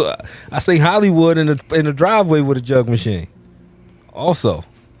Hollywood in the driveway with a jug machine. Also,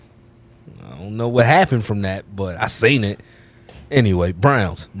 I don't know what happened from that, but I seen it. Anyway,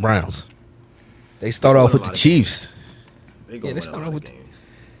 Browns. They start off with the Chiefs. They start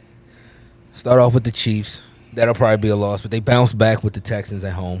off with the Chiefs. That'll probably be a loss, but they bounce back with the Texans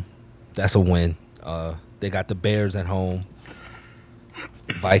at home. That's a win. They got the Bears at home.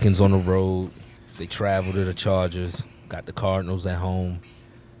 Vikings on the road. They travel to the Chargers. Got the Cardinals at home.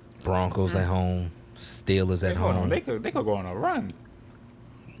 Broncos at home. Steelers at Hold on. home. They could go on a run.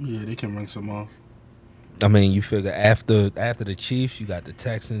 Yeah, they can run some off. I mean, you figure after the Chiefs, you got the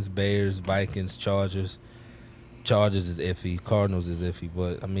Texans, Bears, Vikings, Chargers. Chargers is iffy. Cardinals is iffy.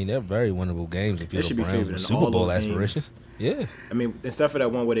 But, I mean, they're very winnable games if you're the should be Browns favored with in Super all Bowl those games. aspirations. Yeah. I mean, except for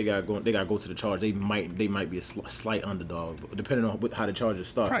that one where they got to go to the Chargers. They might be a slight underdog, depending on how the Chargers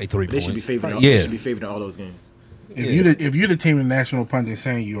start. Probably 3 They should be points. favored. Probably- yeah. They should be favored in all those games. If you're the team the national pundit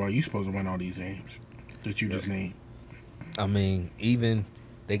saying you are, you supposed to win all these games that you just named. I mean, even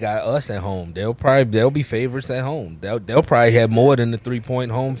they got us at home. They'll be favorites at home. They'll probably have more than the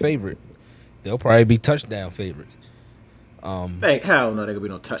 3-point home favorite. They'll probably be touchdown favorites. Hell no, they're gonna be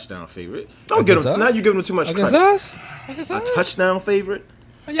no touchdown favorite. Don't get Against them. us? Now you giving them too much Against credit. us? Against A us? touchdown favorite.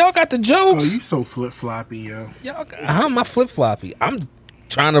 Y'all got the Oh, jokes. you so flip floppy, yo. How am I flip floppy? I'm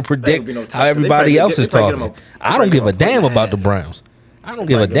trying to predict be no how touchdown. everybody They else probably is get them talking. a- I don't give a they probably damn get them a about the point Browns. I don't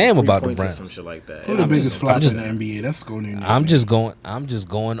give a damn about the Browns. Some shit like that. Who the biggest flop just- in the NBA? That's going in. I'm just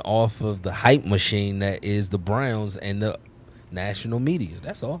going off of the hype machine that is the Browns and the national media.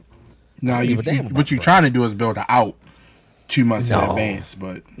 That's all. No, I don't give a damn about what you're the trying to do is build an out 2 months in No. advance.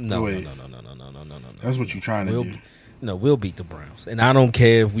 But No. go ahead. No. That's what you're trying to do. We'll beat the Browns, and I don't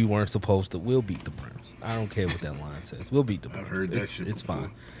care if we weren't supposed to. We'll beat the Browns. I don't care what that line says. We'll beat the Browns. I've heard that it's, shit It's before.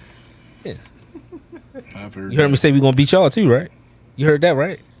 fine. Yeah, I've heard. you heard me say we're gonna beat y'all too, right? You heard that,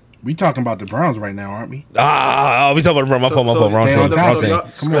 right? We talking about the Browns right now, aren't we? We talking about the Browns. My fault. Wrong stay team. on top. Wrong So team. y'all-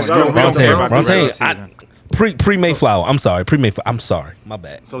 come on, So y'all- y'all- Wrong team. Browns Wrong beat y'all team. that season. Pre Mayflower. I'm sorry. Pre Mayflower. I'm sorry. My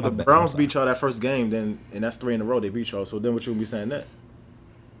bad. So My the bad. Browns I'm sorry. beat y'all that first game, then and that's 3 in a row they beat y'all. So then what you gonna be saying that?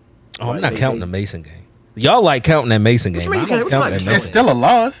 Oh, I'm Like, not they- counting they- the Mason game. Y'all like counting that Mason game. you mean I you don't can't- count what that you Mason. It's still a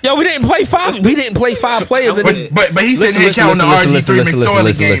loss. Yo, we didn't play five. We didn't play five players. In the, But he's sitting here counting the RG3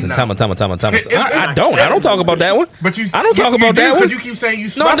 McSorley game now. Time. I don't talk about that one. But you, I don't talk about that one. Because you keep saying you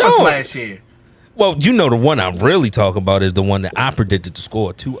No, I swept us don't. last year. Well, you know the one I really talk about is the one that I predicted to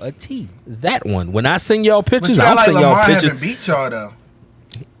score to a T. That one. When I send y'all But pictures, you I'll like send y'all Lamar pictures. haven't beat y'all though.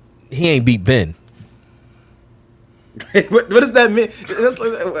 He ain't beat Ben. what does that mean?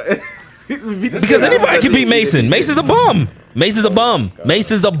 Because anybody can beat Mason. Mason's a bum. Mason's a bum.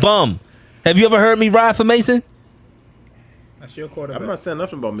 Mason's a bum. Have you ever heard me ride for Mason? That's your quarterback. I'm not saying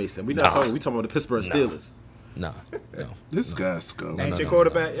nothing about Mason. We not talking. We talking about the Pittsburgh Steelers. No. This guy's go. Ain't your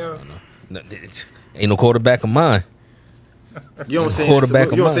quarterback, yo? No, ain't no quarterback of mine. You don't say Quarterback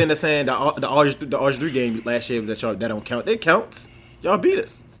you of don't mine. saying the saying the RG3 game last year that y'all that don't count. It counts. Y'all beat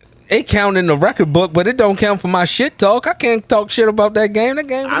us. It count in the record book, but it don't count for my shit talk. I can't talk shit about that game. That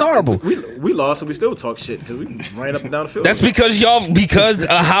game was horrible. We lost and we still talk shit because we ran up and down the field. That's because because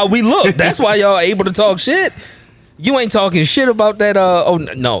of how we look. That's why y'all able to talk shit. You ain't talking shit about that.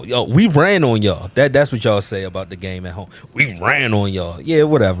 We ran on y'all. That's what y'all say about the game at home. We ran on y'all. Yeah,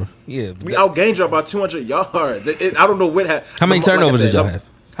 whatever. Yeah. we outgained y'all by 200 yards. I don't know what happened. How many turnovers did y'all have?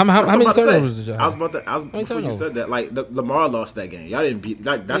 How many turnovers did y'all I was have? about to. I was before you turnovers? said that. Like Lamar lost that game. Y'all didn't beat.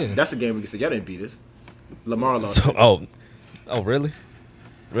 Like that's a game we can say y'all didn't beat us. Lamar lost. Oh, really?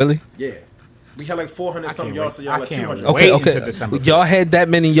 Really? Yeah. We had like 400 something can't yards, wait. so y'all I like can't 200. wait. Okay, until okay. December Y'all had that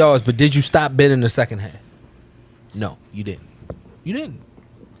many yards, but did you stop betting in the second half? No, you didn't. You didn't.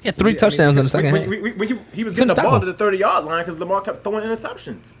 He had three touchdowns in the second half. He was Couldn't getting the stop ball him. to the 30-yard line because Lamar kept throwing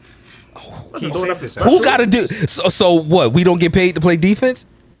interceptions. Wasn't Keep throwing safe up for this special. Who got to do? So what? We don't get paid to play defense?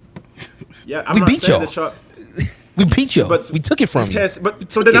 Yeah, I'm We not beat saying y'all. that y'all. We beat y'all. But We took it from you. Yes, but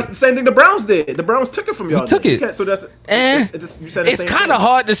so then that's the same thing the Browns did. The Browns took it from y'all. took then. it. You can't- So that's you said the It's same kind of thing.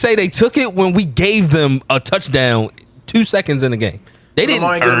 hard to say they took it when we gave them a touchdown 2 seconds in the game. They didn't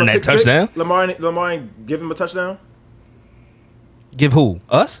Lamar ain't give him earn a that pick six? touchdown. Lamar ain't give him a touchdown. Give who?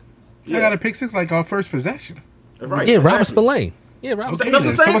 Us? I got a pick six like our first possession. Right. Yeah, Robert exactly. Spillane. Yeah, Robert Okay. Spillane. That's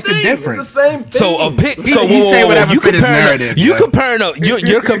the So same what's the thing. difference? It's the same thing. So a pick. He- So he say whatever you fit his comparing narrative, you yeah. comparing a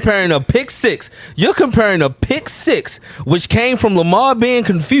you're comparing a pick six. You're comparing a pick six, which came from Lamar being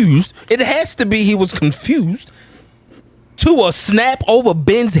confused. It has to be he was confused. To a snap over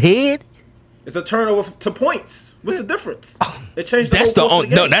Ben's head. It's a turnover to points. What's the difference? It changed the That's the whole course only of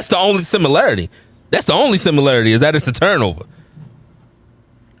the game. that's the only similarity. That's the only similarity is that it's a turnover.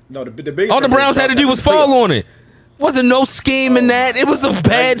 No, the biggest. All the Browns had to do was fall on it. Wasn't no scheme in that. It was a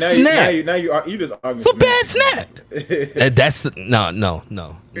bad snap. Now you just arguing. It's a bad snap. That's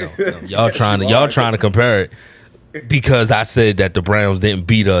no. Y'all trying to compare it because I said that the Browns didn't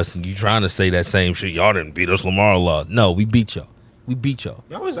beat us, and you trying to say that same shit. Y'all didn't beat us. Lamar lost. No, we beat y'all. We beat y'all.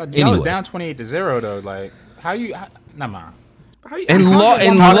 Y'all was Anyway. down 28-0 though. Like how you? Nah, man. How you? And how law you-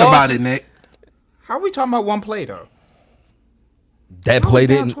 and Talk lost- about it, Nick. How we talking about one play though? That Y'all play was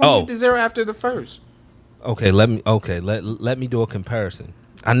down didn't. Oh, 28-0 after the first. okay. Let me do a comparison.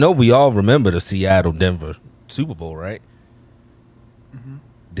 I know we all remember the Seattle Denver Super Bowl, right? Mm-hmm.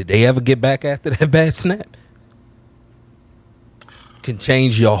 Did they ever get back after that bad snap? Can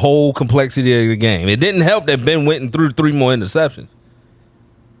change your whole complexity of the game. It didn't help that Ben went and threw 3 more interceptions.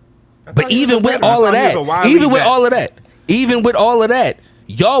 But even with all of that, even with all of that,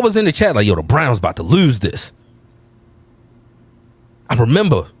 y'all was in the chat like, yo, the Browns about to lose this. I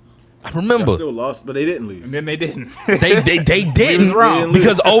remember. Y'all still lost, but they didn't lose. And then they didn't. They didn't wrong.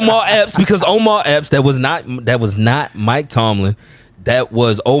 because Omar Epps that was not Mike Tomlin, that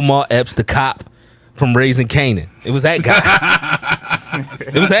was Omar Epps the cop from Raising Canaan. It was that guy.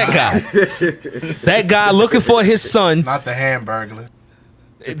 It was that guy. That guy looking for his son. Not the Hamburglar.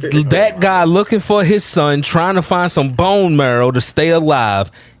 That guy looking for his son, trying to find some bone marrow to stay alive.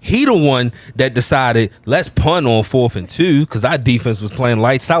 He the one that decided, let's punt on 4th and 2 because our defense was playing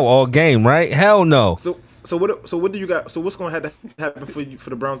lights out all game, right? Hell no. So what do you got? So what's going to have to happen for you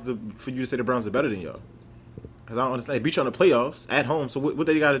to say the Browns are better than y'all? Because I don't understand. They beat you in the playoffs at home. So what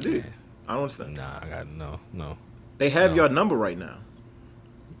they got to do? I don't understand. Nah, I got no. They have your number right now.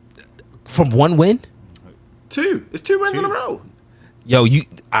 From one win? 2. It's 2 wins in a row. Yo,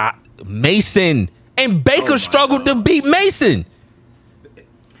 Mason and Baker struggled to beat Mason.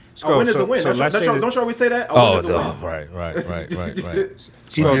 A win is a win. So let's say Don't you always say that? A win is a win. Right.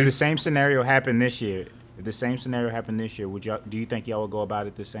 So if the same scenario happened this year, do you think y'all would go about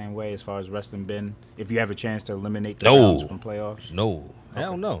it the same way as far as resting Ben? If you have a chance to eliminate the Browns from playoffs? No.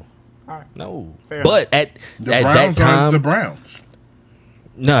 Hell no. All right. No. Fair But at The that Browns are time, the Browns.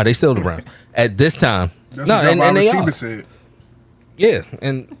 no, they still the Browns. At this time, That's no, what and wide they receiver are. said. Yeah,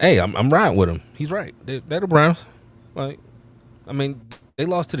 and hey, I'm riding with him. He's right. They're the Browns. Like, I mean, they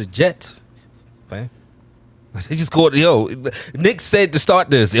lost to the Jets, fam. They just scored. Nick said to start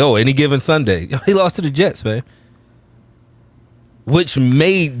this. Any given Sunday, he lost to the Jets, man, which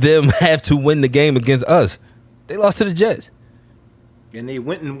made them have to win the game against us. They lost to the Jets. And they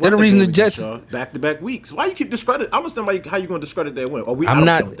went and won They're the reason the against Jets- y'all back-to-back weeks. Why you keep discrediting? I don't understand how you going to discredit that win. I I'm don't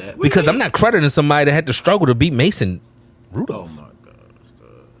not count that. because I'm not crediting somebody that had to struggle to beat Mason Rudolph. Oh my god!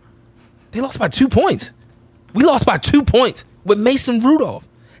 They lost by 2 points. We lost by 2 points with Mason Rudolph.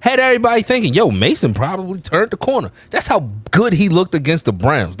 Had everybody thinking, Mason probably turned the corner. That's how good he looked against the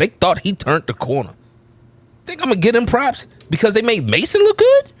Browns. They thought he turned the corner. Think I'm gonna get him props because they made Mason look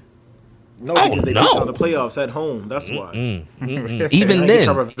good? No, Oh, because they no. beat you in the playoffs at home. That's why.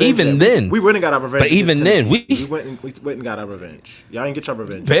 Even then, we went and got our revenge. But even against then, Tennessee. we went and got our revenge. Y'all ain't get your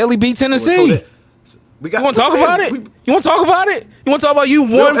revenge. barely beat So Tennessee. we got. You want to talk about it? You want to talk about it? You want to talk about you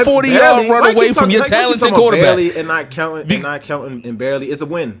No, 140-yard barely. run Why you away keep from talking- your why you keep talented talking about quarterback? barely and not counting and barely. It's a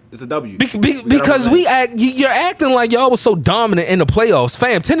win. It's a W. Because you're acting like y'all was so dominant in the playoffs,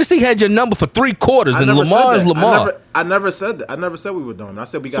 fam. Tennessee had your number for 3 quarters, and Lamar's Lamar. I never said that. I never said we were dominant. I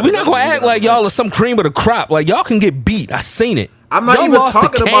said we got. So we're not gonna act like y'all are some cream of the crop. Like y'all can get beat. I seen it. I'm not y'all even lost to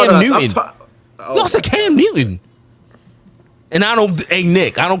talking Cam about us. Newton. Lost to Cam Newton. And I don't. Hey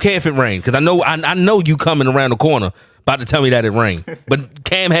Nick, I don't care if it rained because I know you coming around the corner about to tell me that it rained. But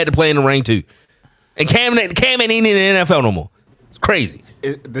Cam had to play in the rain too, and Cam ain't in the NFL no more. It's crazy.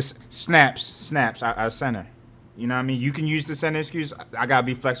 This snaps. I center. You know what I mean? You can use the center excuse. I gotta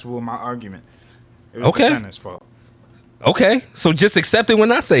be flexible with my argument. It was Okay. the center's fault. Okay, so just accept it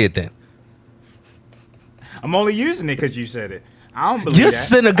when I say it then. I'm only using it because you said it. I don't believe Your that.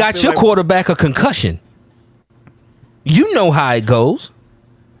 center I got feel your like- quarterback a concussion. You know how it goes.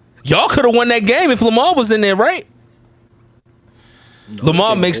 Y'all could have won that game if Lamar was in there, right?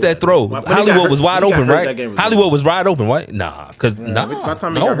 Lamar makes that throw. When he got Hollywood hurt- was wide when he got open, hurt, right? that game was Hollywood was wide open, right? Nah, because By the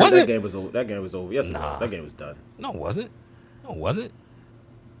time he no, got it hurt, wasn't. that game was over. That game was over. Yes, it was. That game was done. No, it wasn't. No, it wasn't.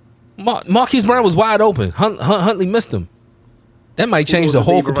 Marquise Brown was wide open. Huntley missed him. That might change the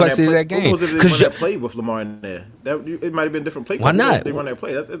whole complexity of that game. Who knows if they run that play with Lamar in there? It might have been a different play. Why Who knows not? if they run that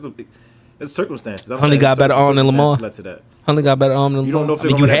play. It's circumstances. I'm Huntley saying got better arm than Lamar. circumstances led to that. Huntley got better arm than You don't know Lamar. if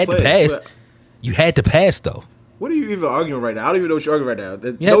they're you gonna had run to that play. pass. You had to pass though. What are you even arguing right now? I don't even know what you're arguing right now.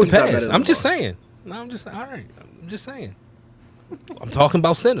 You had to he's not better pass. than I'm just Lamar. saying. No, I'm just all right. I'm just saying. I'm talking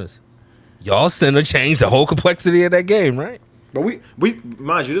about centers. Y'all center changed the whole complexity of that game, right? But we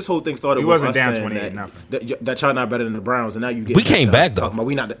mind you, this whole thing started. We with wasn't us down saying 28-0. that y'all not better than the Browns, and now you get. We came back, though. But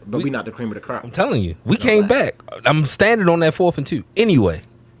we not the cream of the crop. I'm telling you, we came back. I'm standing on that 4th and 2. Anyway,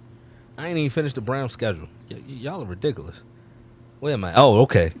 I ain't even finished the Browns schedule. Y'all are ridiculous. Where am I? Oh,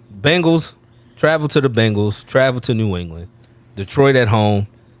 okay. Bengals, travel to the Bengals, travel to New England. Detroit at home.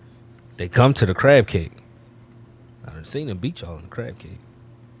 They come to the crab cake. I done seen them beat y'all in the crab cake.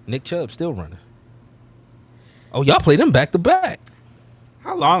 Nick Chubb still running. Oh, y'all played them back to back.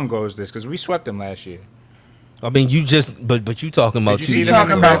 How long ago is this? Because we swept them last year. I mean, you just, but you talking about Did you two see years them in talking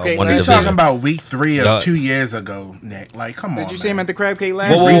the ago, about crab cake won the you division. talking about week 3 of Y'all- 2 years ago, Nick. Like, come on. Did you see man. him at the crab cake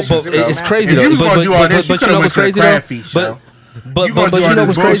last Whoa, whoa, week? whoa, but It was it's massive. crazy If though. you was gonna do all this, you But could you know have went what's to the crazy crab though? feast show. But You gonna do you all know this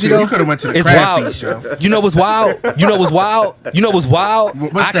what's crazy bullshit, though? you coulda went to the It's crab wild. feast show. You know what's wild? You know what's wild? You know what's wild?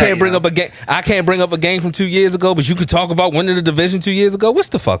 What's I that, can't bring yo? up a game. I can't bring up a game from 2 years ago, but you could talk about winning the division 2 years ago. What's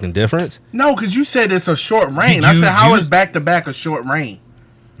the fucking difference? No, because you said it's a short rain. I said, how is back to back a short rain?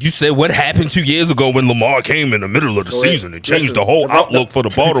 You said what happened 2 years ago when Lamar came in the middle of the Go ahead. season and changed Listen, the whole the route- outlook for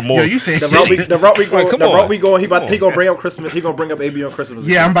the Baltimore. Yo, you said The shit. route we going. Come The on. route we going. He Come gonna on. bring up Christmas. He gonna bring up AB on Christmas.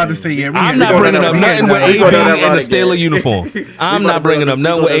 Yeah, I'm about to say, yeah. I'm not bringing up nothing with We AB going down that in the route Steeler again. uniform. I'm We not bringing up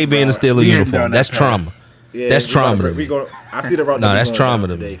nothing with AB in the Steeler We ain't uniform. doing That's that trauma. Yeah, That's we about trauma to to bring- me. we gonna- I see the route. No, that we that's going trauma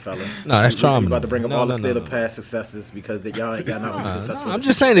down to me. today, fellas. No, that's trauma We to about to me. bring up No, all no, the no, Steeler no. past successes because y'all not been successful. I'm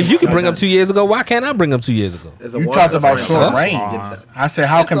just saying, if you can bring up 2 years ago, why can't I bring up 2 years ago? It's a You one talked for about franchise. short That's rain. all. I said,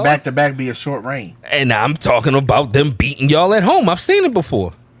 how That's can all. back to back be a short rain? And I'm talking about them beating y'all at home. I've seen it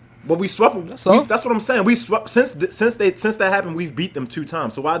before. But we swept them. That's, all. that's what I'm saying. We swept since that happened. We've beat them 2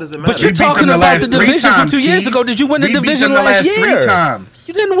 times. So why does it matter? But you're beat them talking the about last the 3 division from times, 2 years Keith. ago. Did you win the We beat division them the last last 3 year? times.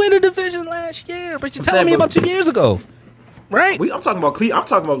 You didn't win the division last year, but you're I'm telling saying, me about but- 2 years ago, right? I'm talking about I'm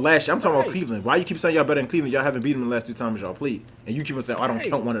talking about last year. I'm talking about Cleveland. Why you keep saying y'all better than Cleveland? Y'all haven't beaten them the last 2 times y'all played, and you keep on saying, "I don't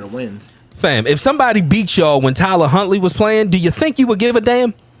count one of the wins." Fam, if somebody beat y'all when Tyler Huntley was playing, do you think you would give a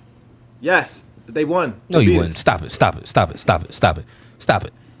damn? Yes, they won. No, They you beat wouldn't. us. Stop it. Stop it. Stop it. Stop it. Stop it. Stop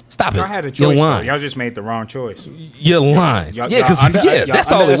it. Stop it. Y'all had a You're choice. though. lying. Y'all just made the wrong choice. You're lying. Y'all, Yeah, because y'all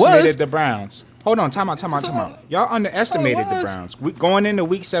that's all it underestimated was. the Browns. Hold on, time out. Y'all underestimated the was. Browns. Going into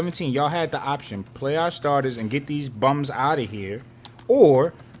week 17, y'all had the option play our starters and get these bums out of here,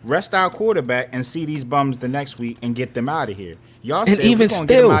 or rest our quarterback and see these bums the next week and get them out of here. Y'all said even we're gonna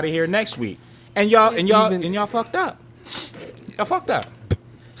get still- them out of here next week, and y'all fucked up. Y'all fucked up.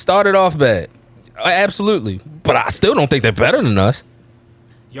 Started off bad. Absolutely. But I still don't think they're better than us.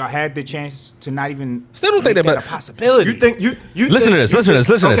 Y'all had the chance to not even Still don't think make they're that better. a possibility. You think you Listen to this. Listen to this.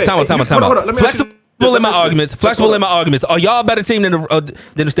 Listen to this. Time out. Hold on, let me ask you- Flexible in my let me ask you- arguments. Flexible in my arguments. Are y'all a better team than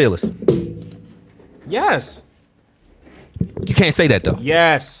the Steelers? Yes. You can't say that though.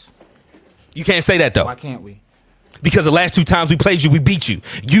 Yes. You can't say that though. Why can't we? Because the last 2 times we played you, we beat you.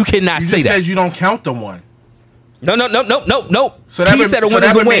 You cannot You say just that. said you don't count the one. No. So that Keys would- said a so win that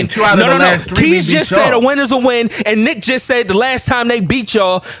is a would win. mean 2 out of the last 3 we Keys beat just said y'all. a win is a win, and Nick just said the last time they beat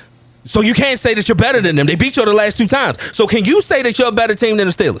y'all. So you can't say that you're better than them. They beat y'all the last 2 times. So can you say that you're a better team than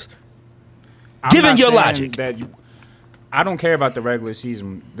the Steelers? I'm Given not your saying logic. that I don't care about the regular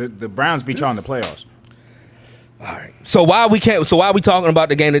season. The Browns beat y'all in the playoffs. All right. So why we talking about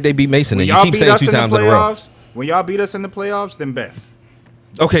the game that they beat Mason? When And you y'all keep beat saying us 2 in the times in a row. playoffs, when y'all beat us in the playoffs, then bet.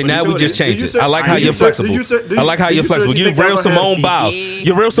 Okay, now we you just said- changed did you it. say- I like how did you you're say- flexible. did you say- did I like how you- you're did you say flexible. you You're think real y'all gonna Simone have- Biles.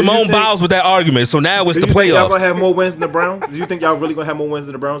 You're real you Simone think- Biles with that argument. So now it's Do the you think y'all gonna playoffs. have more wins than the Browns? Do you think y'all really gonna have more wins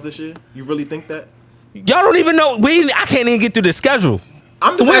than the Browns this year? You really think that? Y'all don't even know. I can't even get through the schedule.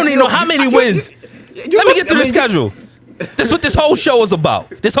 I'm So just we don't asking even know you- how many you- wins. you Let me get through the I mean, schedule. That's what this whole show is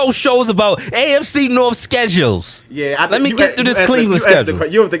about. This whole show is about AFC North schedules. Yeah, Let me you get a- through you this answered- Cleveland you answered the schedule.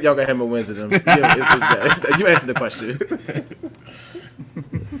 que- You don't think y'all gonna have more wins than them? You answered the question.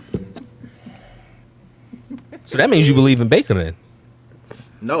 So that means you believe in Baker then.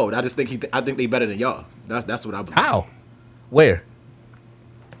 No, I just think I think they better than y'all. That's what I believe. How? Where?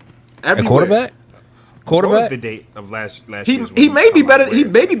 At Everywhere. quarterback? What was Quarterback? the date of last He year's he win? may be Come better. on, He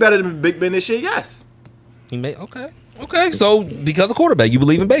where? may be better than Big Ben this year. Yes. He may. Okay. So because of quarterback, you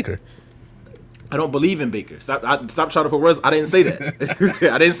believe in Baker. I don't believe in Baker. Stop trying to put words. I didn't say that.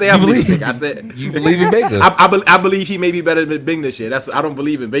 I didn't say I believe in Baker. I said You believe in Baker. I believe he may be better than Bing this year. I don't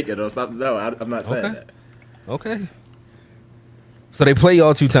believe in Baker though. Stop. No, I'm not saying Okay. that. Okay. So they play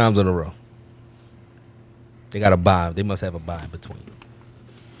y'all 2 times in a row. They got a bye. They must have a bye in between.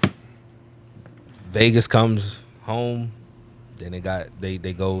 Vegas comes home. Then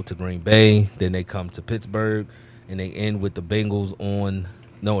they go to Green Bay. Then they come to Pittsburgh, and they end with the Bengals on.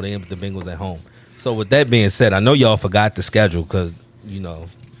 No, they end with the Bengals at home. So with that being said, I know y'all forgot the schedule because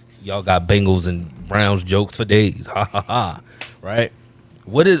y'all got Bengals and Browns jokes for days. Ha ha ha. Right.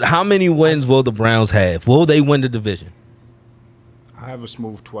 How many wins will the Browns have? Will they win the division? I have a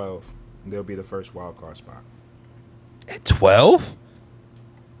smooth 12. They'll be the first wild card spot. At 12?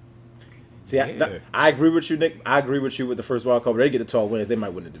 See, Yeah. I agree with you, Nick. I agree with you with the first wild card. But they get the 12 wins, they might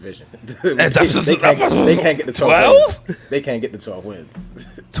win the division. they can't get the 12 wins. They can't get the 12 wins.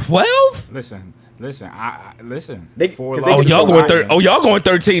 12? Listen. I listen. They- 4 'cause they- losses Y'all on going Iron. y'all going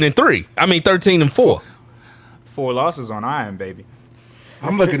 13-3. I mean 13-4. 4 losses on Iron, baby.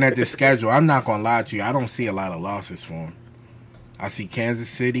 I'm looking at this schedule. I'm not gonna lie to you. I don't see a lot of losses for them. I see Kansas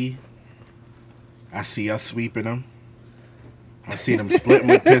City. I see us sweeping them. I see them splitting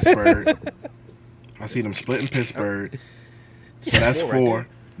with Pittsburgh. So that's 4.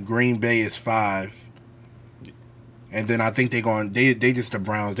 Green Bay is 5. And then I think they just the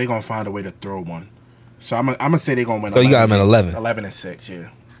Browns. They're gonna find a way to throw one. So I'm gonna say they're gonna win. So you got them at 11. 11-6, yeah.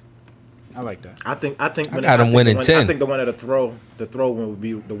 I like that. I think got them winning 10. I think the one at the throw one would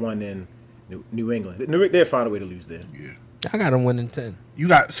be the one in New England. They'll find a way to lose there. Yeah. I got them winning 10. You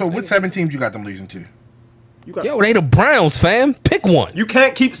got what 7 teams you got them losing to? You got. Yo, they the Browns, fam. Pick one. You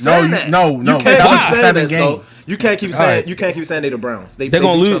can't keep saying you- that. no, You no, can't that keep was saying 7 that, Skull. games. You can't keep All saying. right. You can't keep saying they the Browns. They gonna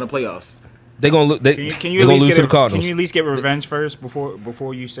beat you lose. in the playoffs. They gonna lose. They Can you gonna at least lose get to the Can Cardinals. you at least get revenge first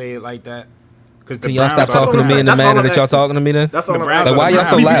before you say it like that? Because Can y'all stop talking to me in the That's all manner I'm that y'all asking. talking to me then? That's all The I'm Browns asking. Like, why y'all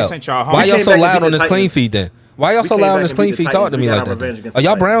so We loud? sent y'all home. Why We y'all came so back and loud beat on the this clean Titans. feed then? Why y'all We so came loud on back this and clean beat the feed talking to Titans. me We got like our that? revenge against Are the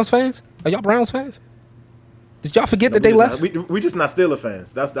y'all Titans. Browns fans? Are y'all Browns fans? Did y'all forget that they left? We just not Steelers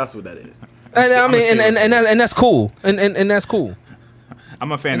fans. That's what that is. And I I'm a mean, Steelers fan. and that's cool. And that's cool.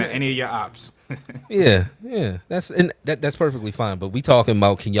 I'm a fan of any of your ops. Yeah. That's perfectly fine. But we talking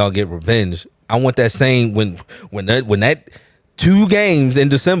about can y'all get revenge? I want that same when that 2 games in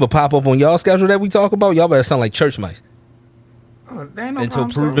December pop up on y'all schedule that we talk about. Y'all better sound like church mice There ain't no Until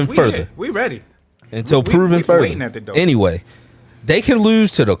problem, proven bro. further. Here. We ready. until We proven further. waiting at the door. Anyway, they can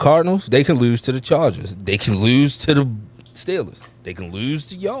lose to the Cardinals. They can lose to the Chargers. They can lose to the Steelers. They can lose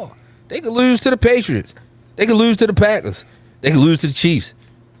to y'all. They can lose to the Patriots. They can lose to the Packers. They can lose to the Chiefs.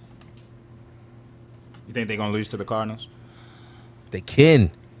 You think they're gonna lose to the Cardinals? They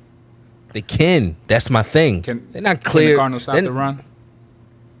can. They can. That's my thing. They're not clear. Can the Cardinals stop They're- the run?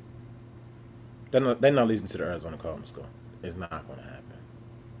 They're not losing to the Arizona Cardinals. Go. It's not going to happen.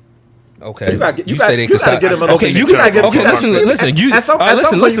 Okay. You gotta say they can gotta stop. get him a Okay, little you bit. can. Get him- Okay, listen. You At some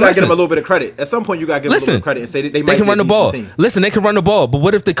point, you gotta give them a little bit of credit. At some point, you gotta give them a little bit of credit and say that they might can be a run the decent ball. team. Listen, they can run the ball. But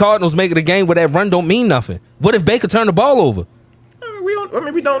what if the Cardinals make it a game where that run don't mean nothing? What if Baker turn the ball over? We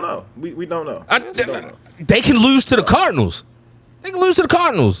don't know. We don't know. They can lose to the Cardinals. They can lose to the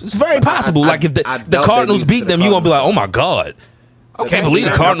Cardinals. It's very possible. Like if the doubt Cardinals they lose beat to them, the you're gonna be like, Cardinals. oh my god, I can't Okay. believe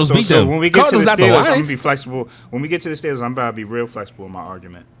the Cardinals beat them. When we get Cardinals to not the the Steelers, I'm Lions. gonna be flexible. When we get to the Steelers, I'm about to be real flexible in my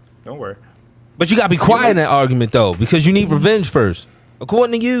argument. Don't worry. But you gotta be quiet in that argument though, because you need revenge first.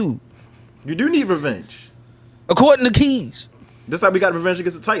 According to you, You do need revenge. according to Keys, Just like we got revenge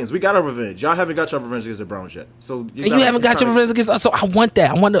against the Titans. We got our revenge. Y'all haven't got your revenge against the Browns yet. So and you haven't got your revenge against us. So I want that.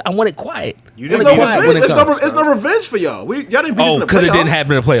 I want it quiet. You It's didn't no get it. revenge. It's no revenge for y'all. Y'all didn't beat us Oh, in the because it didn't playoffs.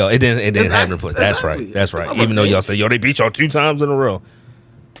 happen in the playoff. It didn't happen in the playoff. That's Exactly. right. That's It's right. not Even though y'all revenge. say, yo, they beat y'all 2 times in a row.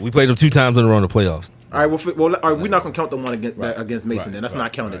 We played them 2 times in a row in the playoffs. All right, all right, we're not gonna count the one against Mason. Then that's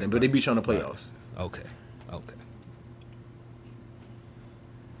not counted. Then, but they beat you in the playoffs. Okay.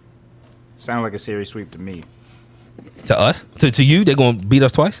 Sound like a series sweep to me. To us? To you? They're going to beat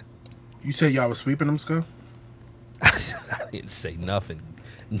us twice? You said y'all was sweeping them, Skull? I didn't say nothing.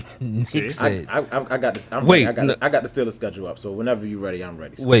 Nick See? said. I got this. Wait, I got the Steelers schedule up. So whenever you're ready, I'm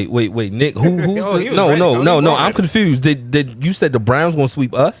ready. So. Wait, Nick. Who's Oh, he was no, ready. no, Oh, no, he no. was I'm ready. confused. Did you said the Browns going to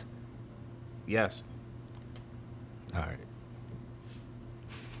sweep us? Yes. All right.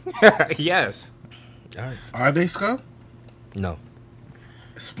 Yes. All right. Are they, Skull? No.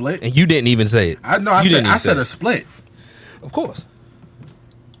 Split? And you didn't even say it. I know. You didn't even I say said it. a split. Of course.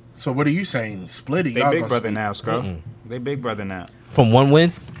 So what are you saying? Split? Or They y'all big gonna brother sweep? now, Skull. They big brother now. From one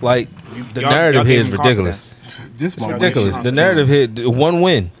win? Like, the Y'all- narrative y'all here gave is him ridiculous. confidence. This Y'all moment. gave him Ridiculous. The narrative here, one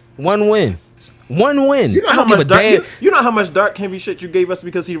win. One win. One win. You know I how don't give a much dark, damn. you know how much Dark Henry shit you gave us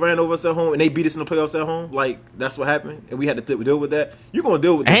because he ran over us at home and they beat us in the playoffs at home. Like that's what happened, and we had to deal with that. You gonna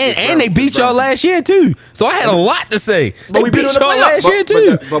deal with this, And they beat y'all last year too. So I had a lot to say. They we beat in the y'all playoffs. last year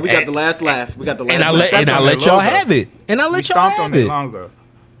too. But we got the last laugh. We got the last. And I laugh. let on y'all their logo. have it. And I We let y'all stomped on have it it. long ago.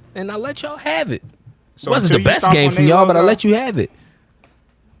 And I let y'all have it. So It wasn't until the you best stomp game on for their y'all, but I logo- let you have it.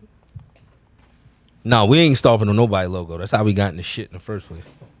 No, we ain't stomping on nobody logo. That's how we got in the shit in the first place.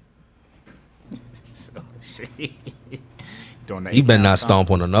 So, see. Doing the He better eight-count not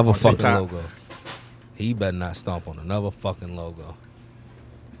stomp on another on fucking TikTok. logo. He better not stomp on another fucking logo.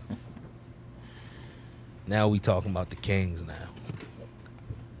 Now we talking about the Kings now.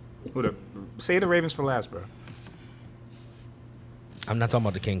 Say the Ravens for last, bro. I'm not talking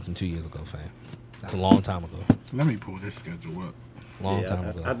about the Kings from 2 years ago, fam. That's a long time ago. Let me pull this schedule up. Long Yeah, time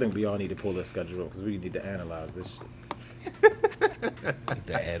ago. I think we all need to pull their schedule up because we need to analyze this shit.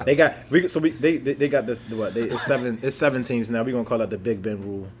 The ad- They got they got this. What? It's 7 teams now. We gonna call that the Big Ben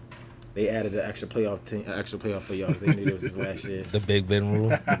rule. They added an extra playoff team, an extra playoff for y'all. 'Cause they knew it was his last year. the Big Ben rule.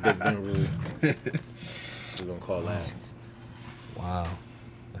 The Big Ben rule. We gonna call that. Wow.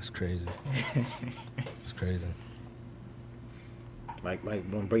 That's crazy. It's crazy. Like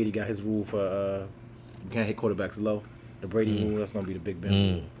when Brady got his rule for you can't hit quarterbacks low. The Brady rule. That's gonna be the Big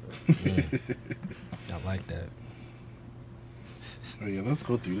Ben rule. I like that. So yeah, let's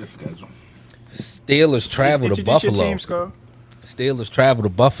go through this schedule. Steelers travel to Introduce your Buffalo. team, Skull. Steelers travel to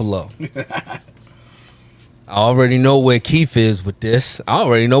Buffalo. I already know where Keith is with this. I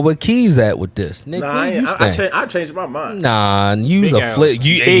already know where Key's at with this. Nick, Nah, where you stand? I changed my mind. Nah, use Big a flip. L's.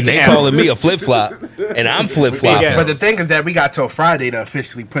 You Big they L's. calling me a flip flop, and I'm flip flopping. L's. But the thing is that we got till Friday to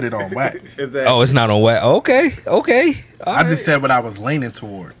officially put it on wax. Oh, it's not on wet. Okay. All I just right. said what I was leaning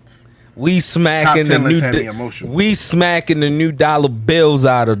towards. We smacking Top the 10 list new. heavy emotional. We smacking the new dollar bills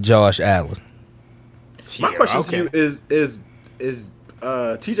out of Josh Allen. My question to you is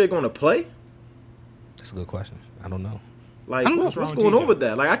TJ going to play? That's a good question. I don't know. Like, I don't know what's what's wrong going with on TJ. with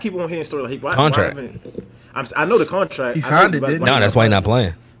that? Like, I keep on hearing stories like, why Contract. I know the contract. He I signed know, it, but didn't No, that's why he's not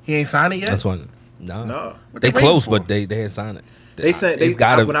playing. He ain't signed it yet. That's why. No. No. What They they close, waiting but they didn't sign it. They said they It's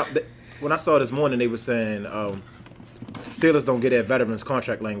gotta. when I saw this morning, they were saying Steelers don't get that veterans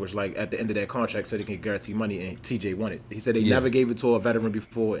contract language like at the end of that contract, so they can guarantee money. And TJ won it. He said they Yeah. never gave it to a veteran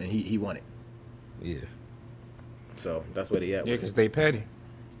before, and he won it. Yeah. So that's where they at. Yeah, with because it. they petty.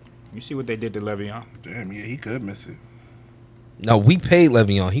 You see what they did to Le'Veon. Damn, yeah, he could miss it. No, we paid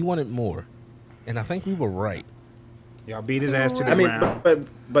Le'Veon. He wanted more, and I think we were right. Y'all beat his ass to the I mean, ground.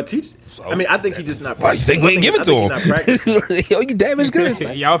 but TJ. I mean, I think he just not. Why you think we ain't give it to I think he not practicing. him? Yo, you damaged goods,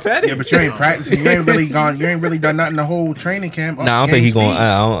 man. Y'all petty. Yeah, but you ain't practicing. You ain't really gone. You ain't really done nothing the whole training camp. Nah, I don't think Game he going.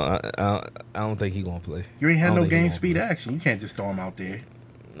 speed. I don't think he gonna play. You ain't I had don't no think he game gonna speed play. action. You can't just throw him out there.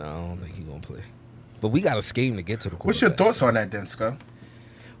 No, I don't think he gonna play. But we got a scheme to get to the quarterback. What's your thoughts on that, then, Skull?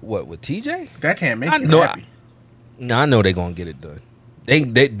 What with TJ? That can't make I you know- happy. No, I know they're gonna get it done.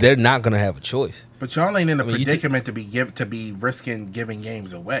 They're not gonna have a choice. But y'all ain't in a I mean, predicament to be risking giving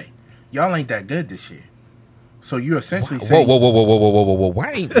games away. Y'all ain't that good this year. So you essentially saying, Whoa!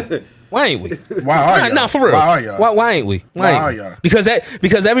 Why ain't we? Why ain't we? Why are y'all? No, for real. Why are y'all? Why ain't we? Why are ain't we? y'all?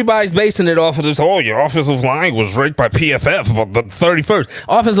 Because everybody's basing it off of this. Oh, your offensive line was ranked by PFF about the 31st.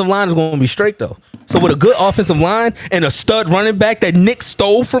 Offensive line is going to be straight though. So with a good offensive line and a stud running back that Nick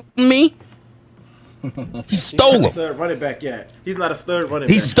stole from me, he stole him. Stud running back yet? He's not a stud running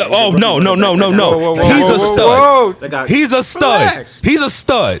He's back. stud. Oh no! He's a stud. He's a stud. Relax. He's a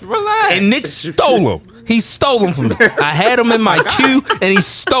stud. Relax. And Nick stole him. He stole him from me. I had him in my queue, and he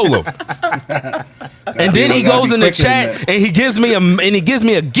stole him. And then he goes in the chat, and he gives me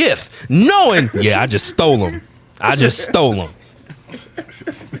a gift, knowing, I just stole him.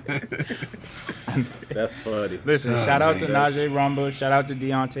 That's funny. Listen, shout out to Najee Rumba. Shout out to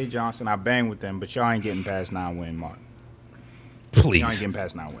Deontay Johnson. I bang with them, but y'all ain't getting past 9-win mark. Y'all ain't Please. getting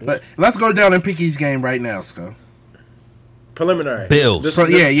past 9 wins. But let's go down and pick each game right now, Sco. Preliminary. Bills. This, So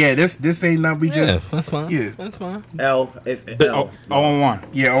this, this ain't not we Yeah, just that's fine. Yeah. That's fine. L. Oh, 0-1.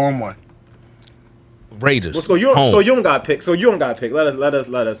 yeah 0-1. Raiders. Well, you home. don't got pick. So you don't got pick. Let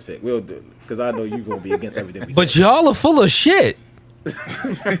us pick. We'll do it because I know you gonna be against everything we But say. y'all are full of shit.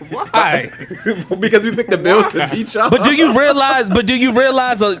 Why? Because we picked the Bills to beat y'all. But do you realize?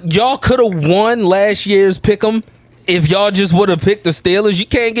 Y'all could have won last year's pick'em if y'all just would have picked the Steelers? You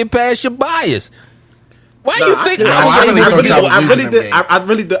can't get past your bias. Why you think? I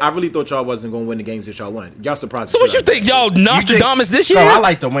really thought y'all wasn't gonna win the games that y'all won. Y'all surprised. So what you think? Y'all Nostradamus this year? No, I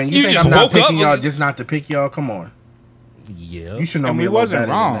like to win. You think just I'm not woke picking up- y'all just not to pick y'all? Come on. Yeah. You should know And me we a little wasn't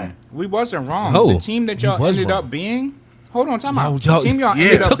better than wrong. that. We wasn't wrong. No, The team that you y'all was ended wrong. up being. Hold on, time out. Y'all- The team y'all yeah,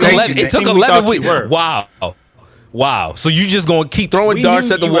 ended it up took being. 11, is the it took team we 11 thought you weeks. were. Wow. So you just gonna keep throwing We darts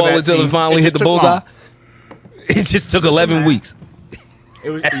knew at the you were wall that until team. it finally It hit just the took bullseye? long. It just took 11 man. weeks.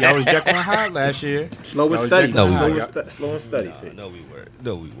 Y'all was Jekyll and Hyde last year. Slow and Y'all was steady. Jekyll and No, we Hyde. Slow and steady. Pick. No, we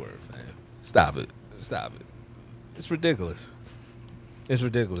weren't, fam. Stop it. It's ridiculous.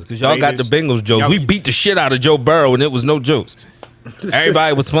 Because y'all got the Raiders- Bengals jokes. y'all- We beat the shit out of Joe Burrow, and it was no jokes.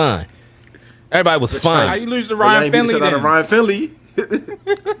 Everybody was fine. Everybody was How fine. you lose to Well, y'all Ryan ain't beat Finley the shit out of then? Ryan Finley.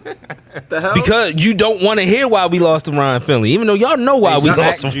 The hell? Because you don't want to hear why we lost to Ryan Finley, even though y'all know why we smacked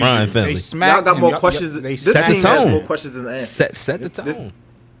lost to Juju. Ryan They Finley. smacked y'all got him. more Y'all- questions. They This set the team has tone. more questions than answers. Set the tone.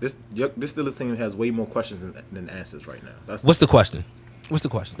 This Steelers team has way more questions than answers right now. That's What's the question?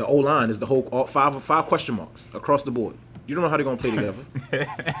 the O line is the whole all five question marks across the board. You don't know how they're gonna play together.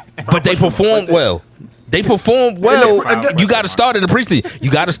 But they performed well. They performed well. Again- You got to start in the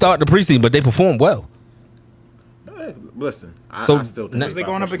preseason. But they performed well. Hey, listen, So, I still think now- it's They five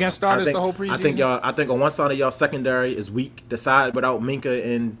going up question against marks. starters I think- the whole preseason? I think on one side of y'all secondary is weak. The side without Minka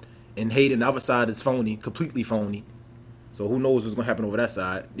and Hayden, the other side is phony, completely phony. So who knows what's gonna happen over that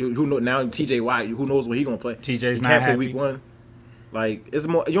side? Who know now? TJ Watt, who knows when he gonna play? TJ's He not can't play happy. week one. Like, it's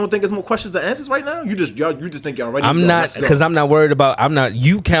more. You don't think it's more questions than answers right now? You just think y'all ready. I'm to go. not Let's go. because I'm not worried about. I'm not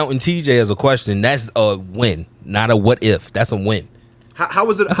you counting TJ as a question. That's a win, not a what if. That's a win. How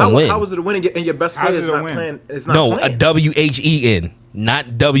was it? That's a win. How was it a win and your best How's player is it a not win? playing? It's not No, playing. a WHEN, not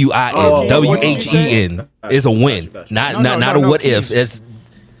WIN. Oh, WHEN is a win, Gotcha. not No, not a no, what Keith. if. It's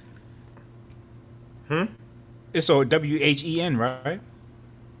It's a WHEN, right?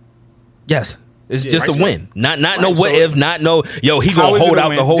 yes. It's Yeah, just right, a win, not no Right, what so- if, not no. Yo, he How gonna is it hold a out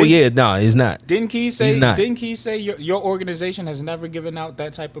win? the whole Didn't- year. No, he's not. Didn't Key say? He's not. Didn't Key say your organization has never given out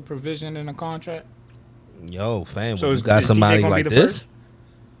that type of provision in a contract? Yo, fam, So when is- you got is TJ somebody gonna be like the this.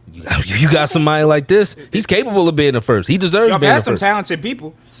 You got somebody like this. He's capable of being the first. He deserves Y'all being had the some first. talented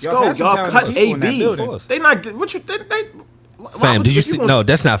people. Y'all, had some y'all talented cut people in that AB. building. They not what you think they. why Fam, would- did you if see? gonna- No,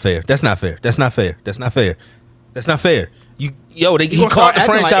 that's not fair. That's not fair. That's not fair. That's not fair. That's not fair. He gonna caught start the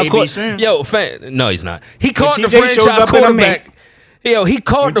acting like franchise AB quarterback. soon. Yo, fam, no, he's not. He caught the TJ shows franchise up in a quarterback. mink- Yo, he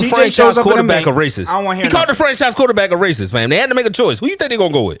caught When the TJ franchise shows up in a quarterback of mink, racist. I don't wanna hear He caught the nothing. franchise quarterback of racist, fam. They had to make a choice. Who you think they're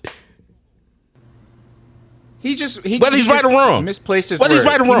gonna go with? He Whether he's right or wrong. misplaced his Whether he's word.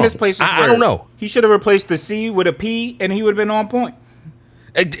 right or He wrong. misplaced his I word. don't know. He should have replaced the C with a P, and he would have been on point.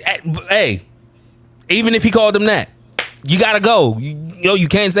 Hey, even if he called them that, you gotta go. You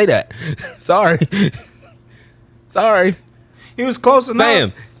can't say that. Sorry. Sorry. He was close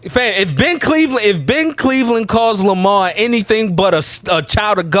enough. Fam, if Ben Cleveland calls Lamar anything but a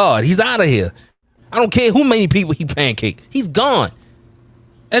child of God, he's out of here. I don't care who many people he pancake. He's gone.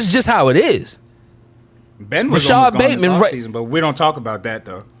 That's just how it is. Ben was Rashad almost gone Bateman, this right- offseason, but we don't talk about that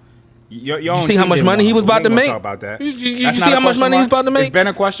though. Your You own see how team much didn't money want he was him, but about to we ain't make? gonna talk about that. You That's see not how a much question money he was mark? about to make? Is Ben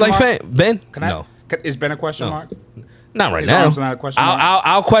a question like, mark? Fam, Ben? Can I? No. Is Ben a question mark? Not right His now. arm's not a question mark?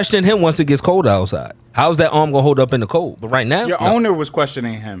 I'll question him once it gets cold outside. How's that arm gonna hold up in the cold? But right now, Your no. owner was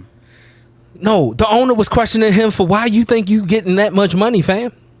questioning him. No, the owner was questioning him for why you think you getting that much money,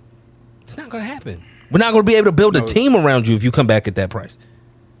 fam. It's not gonna happen. We're not gonna be able to build a No. team around you if you come back at that price.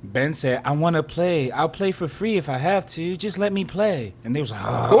 Ben said, I want to play. I'll play for free if I have to. Just let me play. And they was like,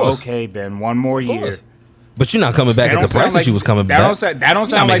 oh, course. okay, Ben, one more year. course. But you're not coming back That at don't the sound price like- that you was coming that back. Don't sound, that don't You're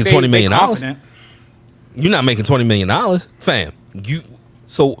sound not like making $20 million. they confident. You're not making $20 million, fam. You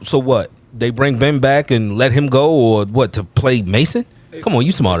so what? They bring Ben back and let him go, or what? To play Mason? Come on,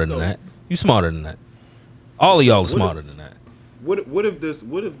 you smarter than that. You smarter than that. All of y'all are smarter than that. What if this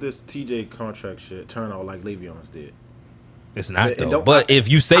TJ contract shit turn out like Le'Veon's did? It's not And though. don't- But if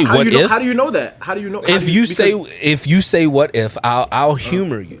you say How what do you know, if, how do you know that? How do you know? if you say what if, I'll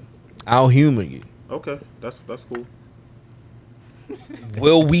humor you. I'll humor you. okay, that's cool.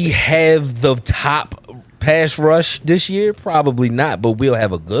 Will we have the top pass rush this year? Probably not, but we'll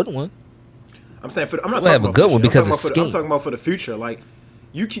have a good one. I'm saying I'm not We'll have talking a about good for one this year. because I'm it's talking about scheme. I'm talking about for the future. Like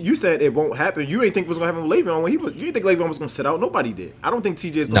you said it won't happen. You ain't think it was gonna happen with Le'Veon when he was. You didn't think Le'Veon was gonna sit out. Nobody did. I don't think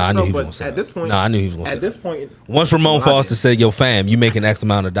TJ is Nah, I gonna knew he sit out. was But gonna sit at out. this point, Nah, I knew he was gonna At sit this out. point, Once Ramon Well, I Foster did. said, "Yo, fam, you making X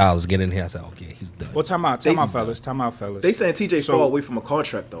amount of dollars, get in here," I said, "Okay, he's done." Well, time out, fellas. Time out, fellas. they saying TJ So- far away from a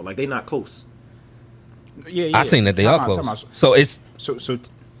contract though. Like they not close. yeah. I seen that they Time are out, time close. out. So it's So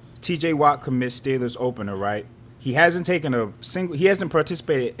TJ Watt commits Steelers opener, right? He hasn't taken a single. He hasn't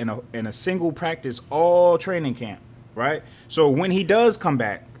participated in a single practice all training camp, right? So when he does come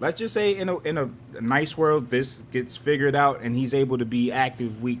back, let's just say in a nice world, this gets figured out and he's able to be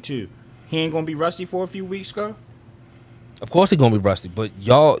active week 2. He ain't gonna be rusty for a few weeks, go. of course he's gonna be rusty, but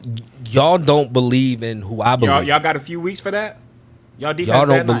y'all don't believe in who I believe. Y'all got a few weeks for that. Y'all defense Y'all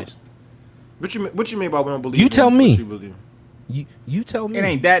don't that believe- nice. What you mean by we don't believe? You in tell what me. you believe? You tell me. It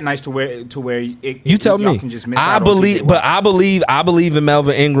ain't that nice to where You tell y'all me. Can just miss I out on believe, TJ but Watt. I believe in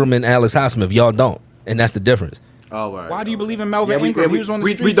Melvin Ingram and Alex Highsmith. Y'all don't, and that's the difference. Oh, all right. Why do you believe in Yeah, Melvin Ingram? He was on the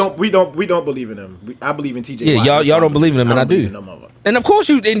we streets. don't believe in him. I believe in TJ. Yeah, Watt. y'all That's why don't believe in him, and I don't believe do. in them of us. And of course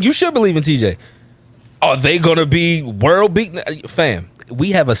you should believe in TJ. Are they gonna be world beaten? Fam,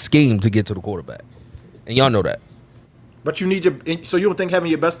 we have a scheme to get to the quarterback, and y'all know that. But you need so you don't think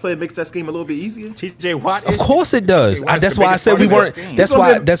having your best player makes that scheme a little bit easier? TJ Watt. Of course it does. TJ Watt's That's the why I biggest said we part of weren't. this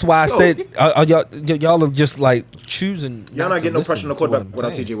game. That's why I So- said y'all are just like choosing. Y'all not not to getting no listen pressure on the to what quarterback I'm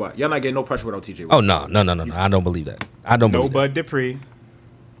without saying. TJ Watt. Y'all not getting no pressure without TJ Watt. Oh no! I don't believe that. I don't No believe that. Bud Dupree.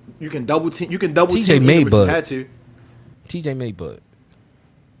 You can double team. You can double TJ team made Ingram if Bud. you had to. TJ made Bud,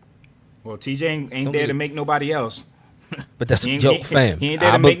 Well, TJ ain't Don't there get to it. make nobody else. but that's He ain't, yo fam. he ain't there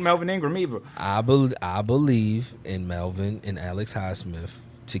I to be- make Melvin Ingram either. I believe in Melvin and Alex Highsmith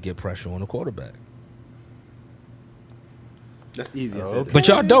to get pressure on the quarterback. That's easy. Okay. Okay. But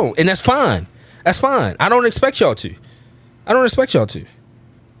y'all don't, and that's fine. That's fine. I don't expect y'all to.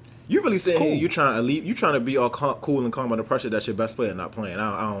 You really saying cool. here, you trying to be all cool and calm under pressure that your best player not playing.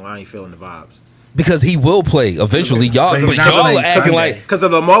 I ain't feeling the vibes. Because he will play eventually. Y'all, But he's but not y'all playing are acting Sunday. like Because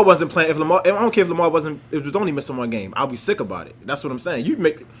if Lamar wasn't playing, I don't care if Lamar wasn't. It was only missing one game. I'll be sick about it. That's what I'm saying.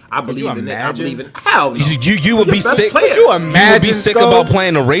 I believe in it. I imagine? believe in. Hell no. you would Your be best sick. player. You would be imagine, sick Skull? about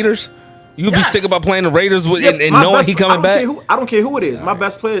playing the Raiders. You would be Yes. sick about playing the Raiders with, Yeah, and my knowing best- he coming back. I don't care who it is. My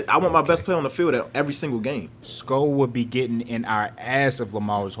best player. I want my best player on the field at every single game. Skull would be getting in our ass if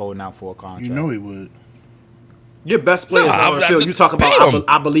Lamar was holding out for a contract. You know he would. Your best player is No, not on the I'm- field. You talking pay about him.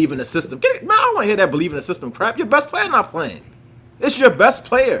 I believe in the system. Man, I don't want to hear that believe in the system crap. Your best player not playing. It's your best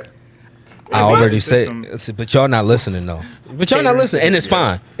player. I already the said, system- but y'all not listening though. But y'all not listening, and it's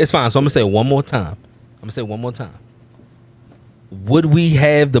fine. It's fine. So I'm gonna say it one more time. Would we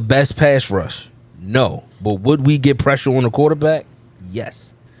have the best pass rush? No. But would we get pressure on the quarterback?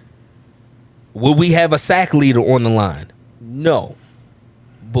 Yes. Would we have a sack leader on the line? No.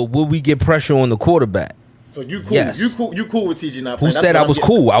 But would we get pressure on the quarterback? So you cool? Yes. You cool with TJ not Who playing? That's said what I I'm was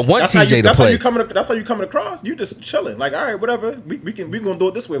getting- cool? I want That's how TJ you- to that's how play. you coming. That's how you coming across. You just chilling. Like, all right, whatever. We gonna do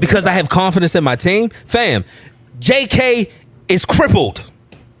it this way. Because I have confidence in my team. Fam, JK is crippled.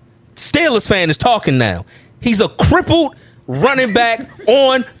 Steelers fan is talking now. He's a crippled running back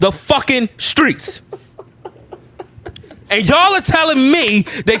on the fucking streets. And y'all are telling me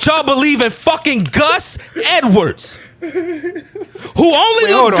that y'all believe in fucking Gus Edwards, who only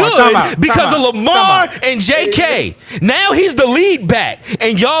Wait, hold looked on. Time good out. because Time of out. Lamar Time out. and JK. Now he's the lead back.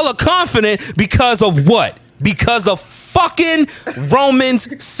 And y'all are confident because of what? Because of fucking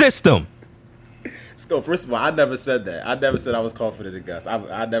Roman's system. So first of all, I never said that. I never said I was confident in Gus.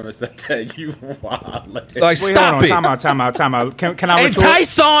 I never said that. You wild. Like, Wait, stop hold it. on. Time out. Can I And retort?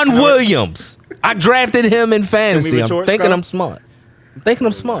 Tyson Williams. I drafted him in fantasy. I'm retort, thinking Scott? I'm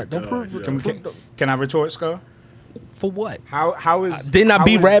smart. Don't prove it. Can I retort, Skull? For what? How is Didn't I how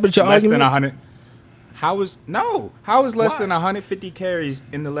beat is Rabbit your less argument? than 100? How is less Why? than 150 carries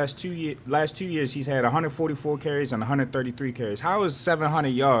in the last 2 years? He's had 144 carries and 133 carries. How is 700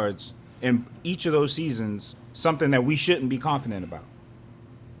 yards in each of those seasons something that we shouldn't be confident about?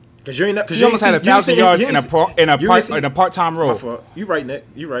 Because you ain't because He almost had 1,000 yards in a part-time role. You right, Nick.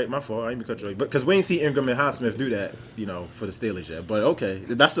 You right. My fault. I ain't be cut you. But because we ain't see Ingram and Highsmith do that, for the Steelers yet. But okay,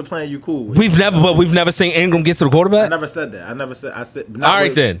 that's the plan. You cool with? We've never seen Ingram get to the I quarterback. never said that. I said. All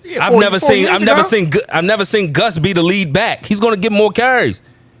right then. Yeah, I've 4 never seen Gus be the lead back. He's gonna get more carries.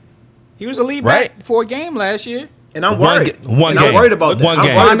 He was a lead Right. back for a game last year. And I'm One worried. ga- one and game. I'm worried about that. One I'm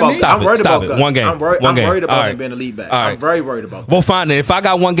game. worried about. Stop I'm it. worried Stop about it. Gus. One game. I'm worried One game. about All him right. being the lead back. All I'm right. very worried about that. Well, fine then. If I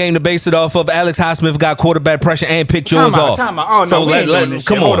got one game to base it off of, Alex Highsmith got quarterback pressure and picked yours off. Time out. Oh no, we ain't doing this shit.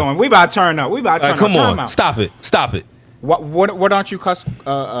 come on. Hold on. We about to turn up. Come Time on. out. Stop it. What aren't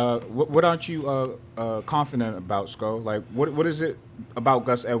you confident about, Skull? Like what is it about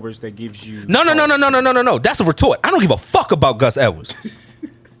Gus Edwards that gives you No. That's a retort. I don't give a fuck about Gus Edwards.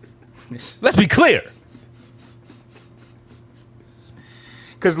 Let's be clear.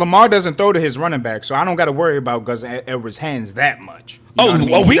 Because Lamar doesn't throw to his running back, so I don't got to worry about Gus Edwards' hands that much. You know what I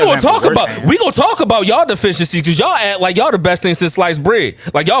mean? We He gonna doesn't have talk the worst about hands. y'all deficiencies because y'all act like y'all the best thing since sliced bread.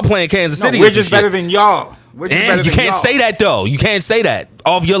 Like y'all playing Kansas No, City. we're or some just better shit. than y'all. We're just better You than can't y'all. say that though. You can't say that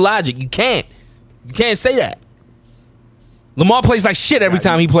off your logic. You can't say that. Lamar plays like shit every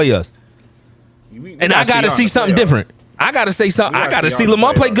time he play us, We and I gotta see something different. I gotta say something. We I gotta gotta see see y'all in the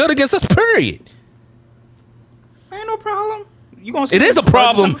Lamar play playoffs. good against us. Period. Ain't no problem. You gonna see It is a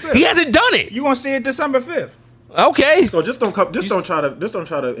problem. December 5th. He hasn't done it. You gonna see it December 5th. Okay. So just don't try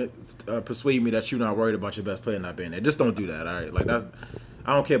to persuade me that you're not worried about your best player not being there. Just don't do that. All right, like that's.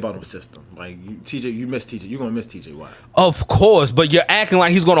 I don't care about no system. Like you miss TJ. You're gonna miss TJ Watt. Of course, but you're acting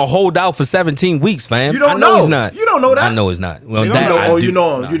like he's gonna hold out for 17 weeks, fam. You don't I know know. he's not. You don't know that. I know he's not. Well, You that don't know, I or do. you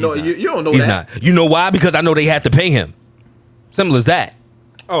know him. No, You know he's not. you don't know He's that. not. You know why? Because I know they have to pay him. Simple as that.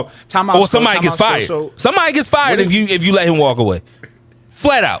 Oh, time out. Or somebody gets fired. So Somebody gets fired What if you let him walk away.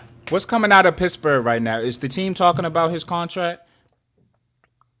 Flat out. what's coming out of Pittsburgh right now? Is the team talking about his contract?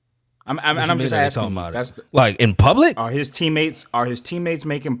 I'm just asking. That's, Like in public? are his teammates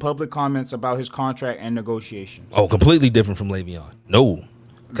making public comments about his contract and negotiations? Oh, completely different from Le'Veon. No.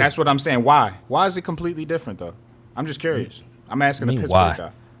 That's what I'm saying. Why? Why is it completely different though? I'm just curious. I'm asking a mean, Pittsburgh why?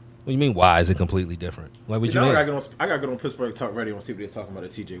 guy. What do you mean? Why is it completely different? Like what See, you now mean? I gotta get on Pittsburgh Talk Radio and see what they're talking about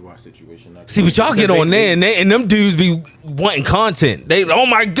the TJ Watt situation. See, but y'all Because get on they- there and them dudes be wanting content. They, oh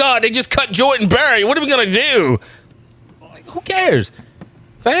my God, they just cut Jordan Berry. What are we gonna do? Like, who cares,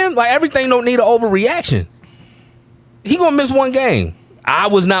 fam? Like everything don't need an overreaction. He gonna miss one game. I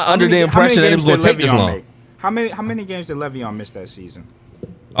was not under the impression that it was gonna take this long. How many games did Le'Veon miss that season?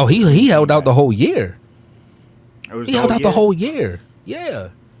 Oh, he held out the whole year. It was He held out the year? whole year. Yeah,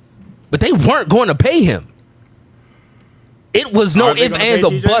 but they weren't going to pay him. It was no Are they ifs, gonna ands, pay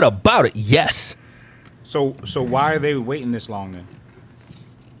or TJ? but about it. Yes. So why are they waiting this long then?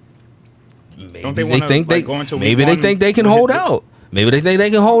 Maybe Don't they they wanna, think like, they go into week maybe they one think they can when hold it- out. Maybe they think they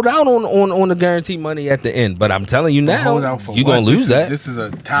can hold out on the guaranteed money at the end. But I'm telling you Hold now, out for you're what? gonna lose that. This is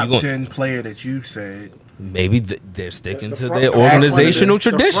a top You gonna- 10 player that you said. Maybe they're sticking The to front- their the front organizational runner- the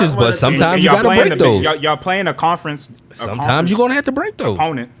traditions, front but runner- sometimes you Y'all gotta playing break the- those. Y'all playing a conference. Sometimes you're gonna have to break those.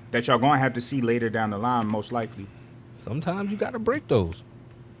 opponent that y'all gonna have to see later down the line, most likely. Sometimes you gotta break those.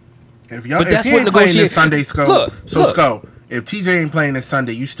 If y'all, But if that's he what ain't playing negotiate- this Sunday, Sco, Look. Sco, if TJ ain't playing this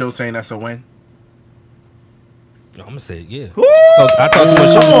Sunday, you still saying that's a win? I'm gonna say it, yeah. So I talked too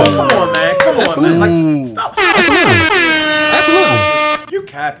much shit to say it. Come on, man. Come on, man. Like, stop. Absolutely. You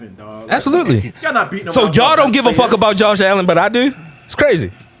capping, dog. Absolutely. Y'all not beating them. So out y'all by don't best give a fuck player. about Josh Allen, but I do. It's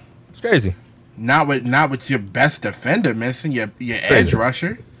crazy. It's crazy. Not with your best defender missing, your edge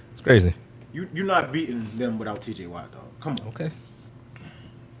rusher. It's crazy. You're not beating them without TJ Watt, dog. Come on. Okay.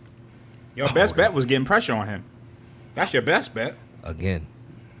 Your best bet was getting pressure on him. That's your best bet. Again,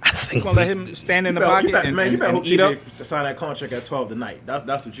 I You think gonna let him stand in the pocket You better and hope eat up? TJ sign that contract at 12 tonight.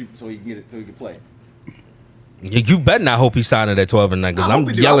 That's what you so he can get it so he can play. you better not hope he's signing at 12 and 9 because I I'm hope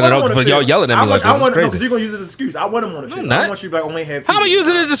he do. yelling I it want out him for on the y'all field. yelling at me like I this. want It's because crazy. you're gonna use it as an excuse. I want him on the field. I not. don't want you to be like only have. How am I TJ.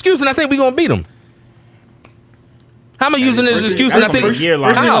 using it as an excuse and I think we're gonna beat him? How am I using it as an excuse and I that's think the first year line.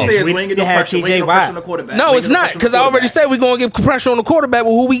 First thing how? you say is We- we ain't we get no had pressure. We TJ ain't no Watt. pressure on the quarterback. No, We it's ain't no not pressure on because the I already quarterback. said we're gonna get pressure on the quarterback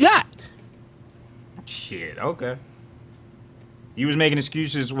with who we got. Shit, okay. You was making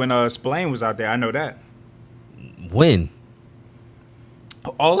excuses when Spillane was out there. I know that. When?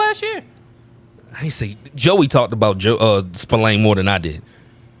 All last year. I ain't say Joey talked about Spillane more than I did.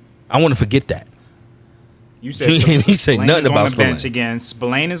 I want to forget that. You said He said Spillane nothing is about on the bench Spillane. again.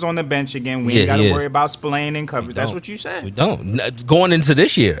 Spillane is on the bench again. We Yeah, ain't got he to is. worry about Spillane in coverage. That's don't. what you said. We don't. Going into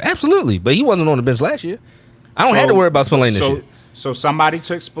this year, absolutely. But he wasn't on the bench last year. I don't have to worry about Spillane this year. So somebody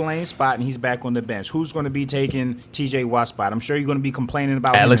took Spillane's spot and he's back on the bench. Who's going to be taking T.J. Watt's spot? I'm sure you're going to be complaining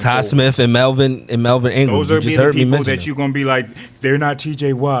about Alex him in full. Highsmith and Melvin Ingram. Those You are just be the heard me people mention that you're going to be like, they're not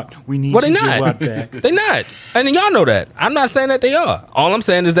T.J. Watt. We need Well, they T.J. not. Watt back. They not. And y'all know that. I'm not saying that they are. All I'm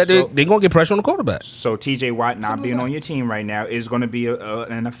saying is that So- they're going to get pressure on the quarterback. So T.J. Watt not being on your team right now is going to be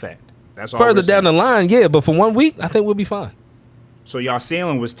an effect. That's all. Further we're saying. down the line, yeah, but for 1 week, I think we'll be fine. So y'all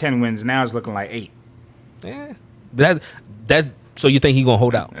ceiling was 10 wins. Now it's looking like 8. Yeah. That. So you think he's going to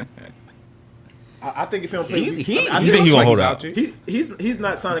hold out? I think if he don't play, He You think he gonna hold out? He's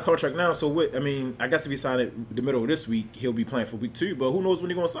not signed a contract now. So what? I mean, I guess if he signed it the middle of this week, he'll be playing for week 2. But who knows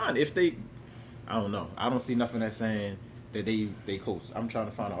when he's gonna sign? If they, I don't know. I don't see nothing that's saying that they close. I'm trying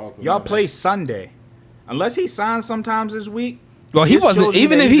to find an article. Y'all play Sunday. Unless he signs sometimes this week. Well, he this wasn't. shows me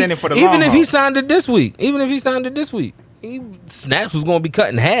Even that if he's in it for the long even if he haul. signed it this week, snaps was going to be cut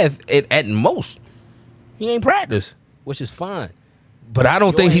in half at most. He ain't practice, which is fine. But I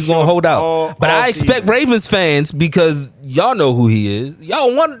don't think ain't he's going to sure hold out. all I expect season. Ravens fans, because y'all know who he is,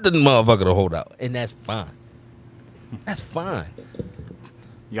 y'all want the motherfucker to hold out, and that's fine. That's fine.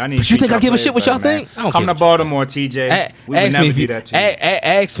 Y'all need But you to think treat I give a y'all shit what players y'all better, think? man. I don't Come care to what y'all Baltimore, TJ. We would ask never me if do you, that to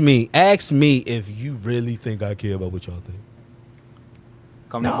you. ask me if you really think I care about what y'all think.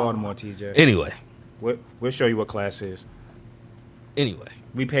 Come to Baltimore, TJ. Anyway, We'll show you what class is. anyway,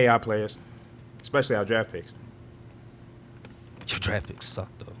 We pay our players, especially our draft picks. your draft picks suck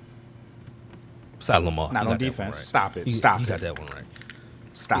though. Besides Lamar, Not you on got that one defense. right. Stop it. You Stop got it. that one right.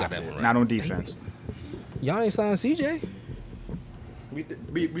 Stop got that it. one right. Not on defense. Y'all ain't signed CJ. We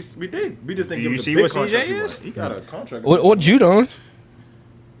did. We just didn't Do give him you the see big what contract CJ he is? wanted. He got a contract. What Judon?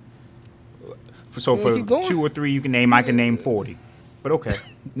 So Yeah, for keep going. 2 or 3 you can name, I can name 40. But okay.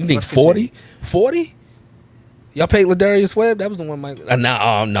 You need Let's continue. 40? Y'all paid Ladarius Webb? That was the one. No,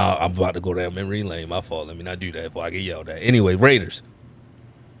 I'm about to go down memory lane. My fault. Let me not do that before I get yelled at. Anyway, Raiders.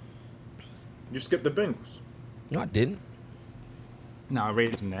 You skipped the Bengals. No, I didn't. Nah,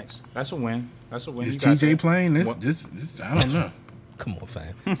 Raiders next. That's a win. Is You got TJ that. playing? What? This I don't know. Come on,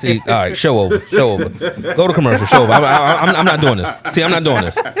 fam. See, all right, show over. Go to commercial. Show over. I'm not doing this. See, I'm not doing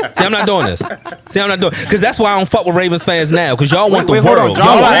this. Because that's why I don't fuck with Ravens fans now. Because y'all want the wait, hold on, world. John.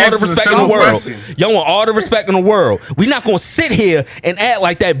 Y'all want I all the asked a respect in the simple world. question. Y'all want all the respect in the world. We're not going to sit here and act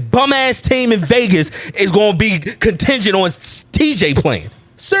like that bum ass team in Vegas is going to be contingent on TJ playing.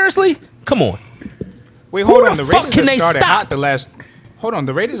 Seriously? Come on. Wait, Who hold the on. The fuck Raiders can have they started stop? hot the last. Hold on.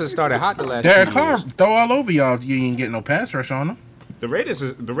 The Raiders have started hot the last. Derek 2 Carr years. throw all over y'all if you ain't getting no pass rush on him. The Raiders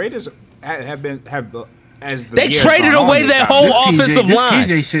have as the They years traded gone on, away they've their gotten whole offensive this line.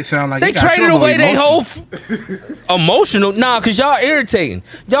 TJ shit sound like They you got traded trouble away their whole emotional. emotional. Nah, because y'all irritating.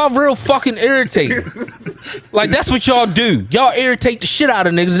 Y'all real fucking irritating. Like, that's what y'all do. Y'all irritate the shit out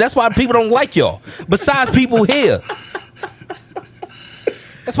of niggas. And that's why people don't like y'all. Besides people here.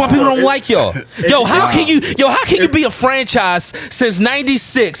 That's why people don't like y'all. Yo, how can you be a franchise since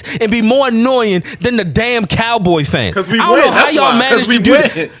 '96 and be more annoying than the damn Cowboy fans? 'Cause we I don't win, know how that's y'all why. managed 'Cause we to do win.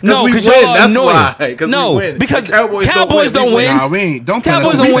 that. 'Cause No, we because win, y'all are that's annoying. why. 'Cause we No, win. because The Cowboys Cowboys don't don't win. win. Nah, we ain't. Don't tell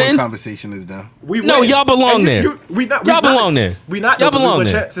Cowboys us don't the win. conversation is done. We No, win. y'all belong And there. Y'all belong there. We not. Y'all no, 'cause belong we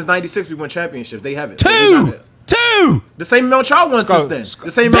won there. since '96, we won championships. They haven't. So we not it. Two. The same amount y'all won Scott- since then.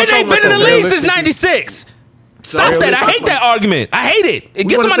 The same Ben amount y'all ain't won been in the since league then. since '96. Stop So- that. I hate that argument. I hate it. It We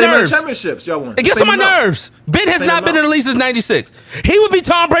gets won on the my same amount of nerves. championships y'all won. It The gets same on my amount. nerves. Ben has Same not been in amount. the league since '96. He would be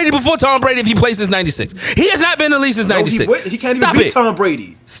Tom Brady before Tom Brady if he plays since '96. He has not been in the league since No, '96. he can't Stop even beat it. Tom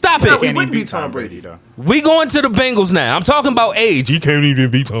Brady. Stop No, it. we Can't even wouldn't beat beat Tom Brady. though. We going to the Bengals now. I'm talking about age. He can't even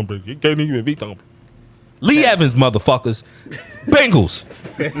beat Tom Brady. He can't even beat Tom Brady. Lee Evans, motherfuckers. Bengals.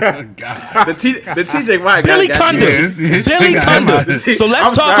 The TJ Watt Billy got Cundiff. Yeah, it's- Billy got him out. Cundiff. So let's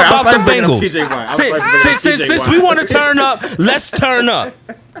I'm talk sorry, I'm about sorry the for bringing up Bengals. TJ Watt. I'm sorry for bringing up Since TJ we Watt. want to turn up, let's turn up.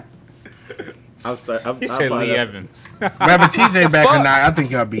 I'm sorry. He said Lee Evans. Rather TJ back Fuck. or not, I think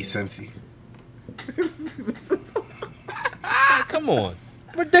y'all beat Cincy. Come on.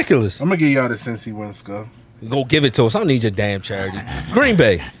 Ridiculous. I'm gonna give y'all the Cincy win score. Go give it to us. I don't need your damn charity. Green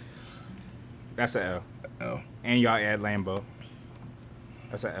Bay. That's an L. Oh. And y'all add Lambeau.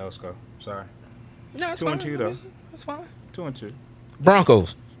 That's an L score. Sorry. No, it's 2 and 2 though. That's fine. 2 and 2.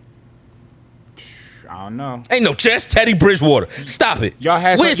 Broncos. I don't know. Ain't no chance. Teddy Bridgewater. Stop it. Y'all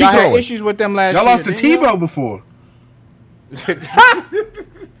had Where's some, he y'all had throwing? issues with them last Y'all year. lost to didn't y'all? Tebow before.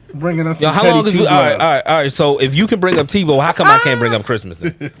 Bringing us Yo, some how Teddy long is we? Tebow. All right. So if you can bring up Tebow, how come I can't bring up Christmas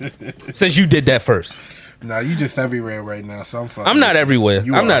then? Since you did that first. Nah, you just everywhere right now. So I'm fucking. I'm not everywhere.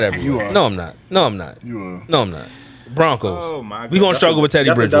 You I'm are. not You everywhere. are. No, I'm not. No, I'm not. You are. No, I'm not. Broncos. Oh, my We God. gonna struggle with Teddy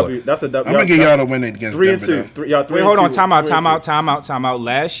That's a Bridgewater. W. That's a W. I'm gonna get y'all to win it against 3 and Denver, 2. though. 3, y'all 3 Wait, and hold 2. on. Time out. 3 and 2. Time out.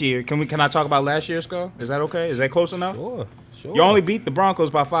 Last year, can I talk about last year's score? Is that okay? Is that close enough? Sure. You only beat the Broncos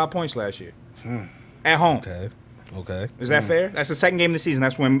by 5 points last year. At home. Okay. Is that fair? That's the second game of the season.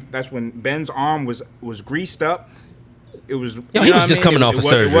 That's when Ben's arm was greased up. It was. Yo, he was just coming off of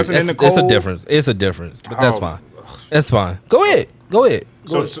surgery. It wasn't in the cold. It's a difference. It's a difference. But that's Oh. fine. That's fine. Go ahead.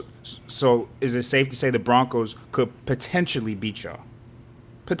 So is it safe to say the Broncos could potentially beat y'all?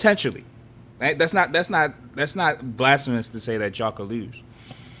 Potentially. That's not blasphemous to say that y'all could lose.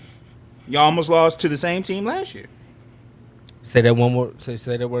 Y'all almost lost to the same team last year. Say that one more. Say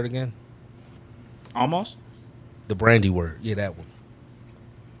that word again. Almost. The brandy word. Yeah, that one.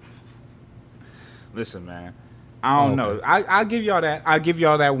 Listen, man. I don't know. I'll give y'all that. I'll give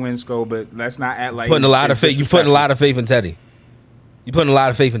y'all that win score, but let's not act like Putting a lot of it's faith. You putting a lot of faith in Teddy. You putting a lot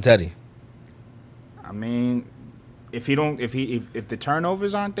of faith in Teddy. I mean, if the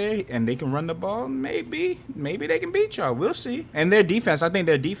turnovers aren't there and they can run the ball, maybe they can beat y'all. We'll see. And their defense, I think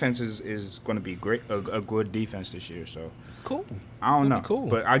their defense is going to be great, a good defense this year. So Cool. I don't know. Cool.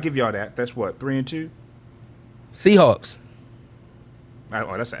 But I'll give y'all that. That's what, 3 and 2. Seahawks.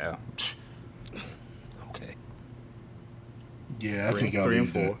 Oh, that's an L. Okay. Yeah, I think y'all 3 and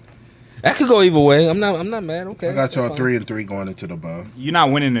lose that. 4. That could go either way. I'm not mad. Okay. I got y'all That's fine. 3 and 3 going into the ball. You're not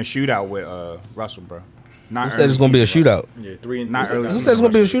winning a shootout with Russell, bro. Not Who said it's gonna be a shootout? Yeah, 3 and Not 3. early Who said it's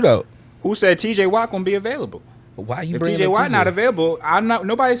gonna be a shootout? Who said T.J. Watt gonna be available? Why are you If bringing T.J. up Watt TJ? not available, I'm not.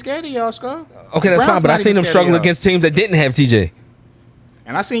 Nobody's scared of y'all, Skull. Okay, that's fine. Brown's But I not seen even them scared of struggle y'all. against teams that didn't have TJ.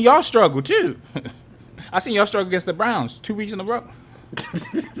 And I seen y'all struggle too. I seen y'all struggle against the Browns 2 weeks in a row.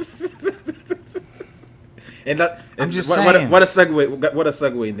 And I'm just what saying. a segue. What a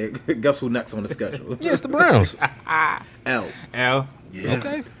segue, Nick. Guess who next on the schedule? Yeah, it's the Browns. L. L. Yeah.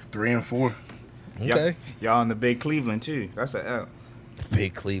 Okay. 3 and 4. Okay. Y'all in the big Cleveland too. That's an L.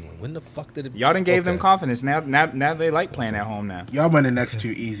 Big Cleveland. When the fuck did it? Y'all done gave them Okay. confidence. Now they like playing at home now. Y'all win the next 2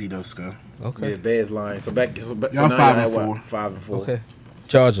 easy though, Scott. Okay. Yeah, Bears line. So now Y'all 5 y'all and at what? 4. 5 and 4. Okay.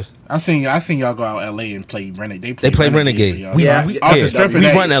 Chargers. I seen y'all go out LA and play Renegade. They play Renegade. for y'all. We, Yeah, we, off the yeah, strength of we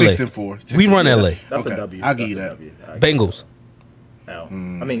that, run 6 LA. and 4. We run LA. That's Okay, a W. I'll give That's you a that. W. Bengals. L. I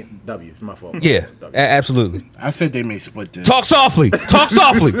mean W. It's my fault. Yeah, W. absolutely. I said they may split this. Talk softly. Talk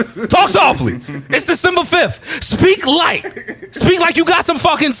softly. Talk softly. It's December 5th. Speak light. Speak like you got some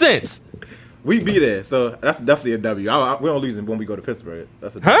fucking sense. We be there, so that's definitely a W. We don't lose when we go to Pittsburgh.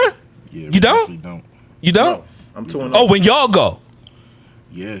 That's a W. Huh? Yeah, You don't? we don't. You don't? No, I'm 2-0. Oh, when y'all go.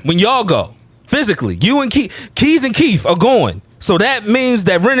 Yeah. When y'all go. Physically. You and Keys and Keith are going. So that means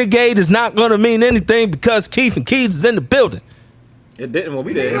that Renegade is not going to mean anything because Keith and Keys is in the building. It didn't when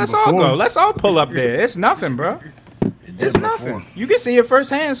we there. Let's all go. Let's all pull up there. It's nothing, bro. It's nothing. You can see it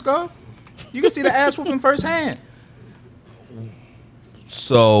firsthand, Skull. You can see the ass whooping firsthand.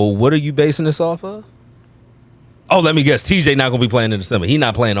 So what are you basing this off of? Oh, let me guess. TJ not gonna be playing in December. He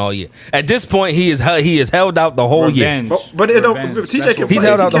not playing all year. At this point, he is held out the whole year. Revenge. But it don't. Revenge. But TJ That's can what play. He's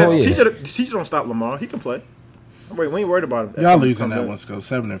held out the He whole can't- year. TJ don't stop Lamar. He can play. We ain't worried about him. Y'all losing that one, Scott.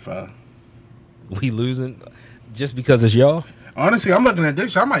 7 and 5. We losing just because it's y'all. Honestly, I'm looking at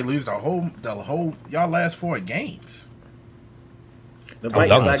this. Y'all might lose the whole y'all last 4 games. The y'all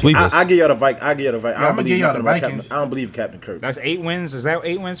Vikings. gonna sweep us. I give y'all the Vikings. I Yeah, I'ma give y'all the Vikings. I don't believe Captain Kirk. That's 8 wins. Is that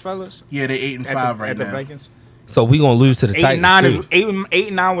 8 wins, fellas? Yeah, they 8 and At 5 the, right at the now. Vikings. So we gonna lose to the 8 and 9. Titans. Too. 8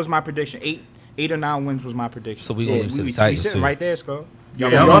 and 9 was my prediction. 8 or 9 wins was my prediction. So we gonna lose to the we Titans, sitting too. right there, Skull. Yeah,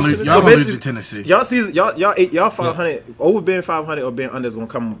 So y'all y'all gonna see- lose- so y'all gonna lose basically, to Tennessee. Y'all season, y'all 500 over being 500 or being under is gonna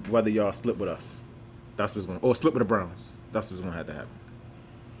come whether y'all split with us. That's what's going or split with the Browns. That's what's gonna have to happen.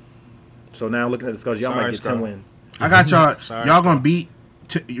 So now looking at the schedule, y'all Sorry, might get Scott. 10 wins. I got y'all. Sorry, Y'all gonna beat.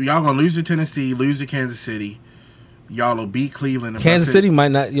 Y'all gonna lose to Tennessee, lose to Kansas City. Y'all will beat Cleveland. and Kansas that's City it.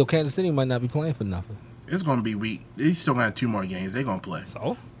 might not. Kansas City might not be playing for nothing. It's gonna be weak. They still got 2 more games. They gonna play.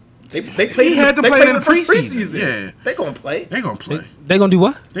 So They played. He had to they play played in the first preseason. Yeah. they gonna play. They gonna play. they gonna do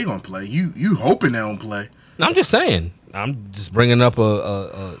what? They gonna play. You hoping they don't play? I'm just saying. I'm just bringing up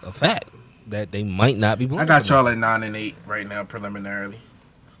a fact that they might not be playing. I got for y'all at 9 and 8 right now preliminarily,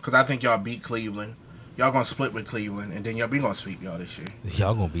 because I think y'all beat Cleveland. Y'all gonna split with Cleveland, and then we gonna sweep y'all this year. nothing.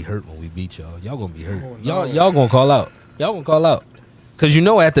 Y'all gonna be hurt when we beat y'all. Y'all gonna be hurt. Y'all gonna call out. Y'all gonna call out. Cause you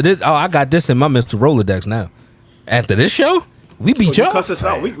know after this, I got this in my Mr. Rolodex now. After this show, we beat You y'all. cuss us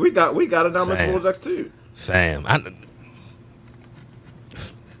out. We got it down Mr. Fam. Rolodex too.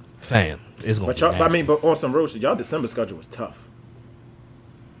 Fam, it's gonna. But be y'all, nasty. I mean, but on some real shit, y'all December schedule was tough.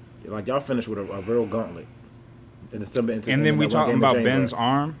 Like y'all finished with a real gauntlet in December. And then we talking about Ben's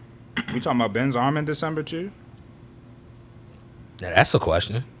arm. We talking about Ben's arm in December too? Now, that's a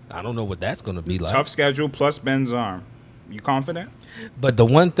question. I don't know what that's going to be like. Tough schedule plus Ben's arm. You confident? But the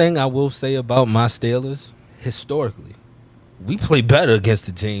one thing I will say about my Steelers, historically, we play better against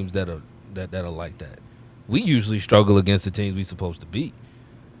the teams that are like that. We usually struggle against the teams we supposed to beat.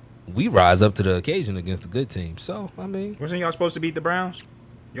 We rise up to the occasion against the good teams. So, I mean, Wasn't y'all supposed to beat the Browns?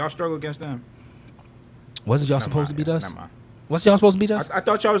 Y'all struggle against them. wasn't y'all Never supposed to mind, beat us? never mind. Wasn't y'all supposed to beat us? I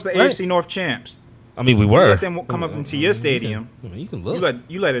thought y'all was the Right. AFC North champs. I mean, we You were. let them come up into your stadium. I mean, you can You look.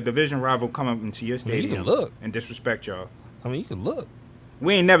 let a division rival come up into your I mean, you stadium can look. and disrespect y'all. I mean, you can look.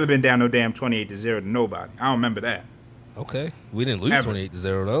 We ain't never been down no damn 28-0 to nobody. I don't remember that. Okay, we didn't lose Ever.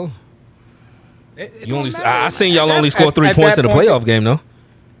 28-0 though. It You don't only, matter. I seen y'all At only that- score 3 at points that in the point- playoff game though.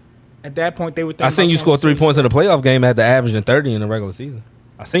 At that point, they were. I seen you score 3 points in the playoff game after averaging 30 in the regular season.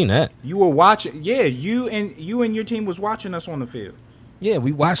 I seen that. You were watching. Yeah, you and your team was watching us on the field. Yeah,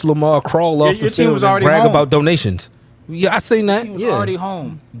 we watched Lamar crawl Your- off your the team field was and already brag home. about donations. Yeah, I seen that. He was Yeah, already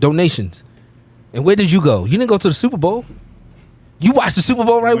home. donations. And where did you go? You didn't go to the Super Bowl. You watched the Super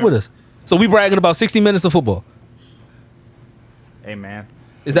Bowl right with us. So we bragging about 60 minutes of football. Hey man,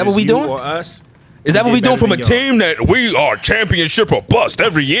 Is that what It's we you doing? Or us? Is that what did we doing better from a than y'all. team that we are championship or bust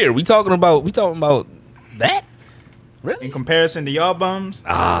every year? We talking about that? Really? In comparison to y'all bums,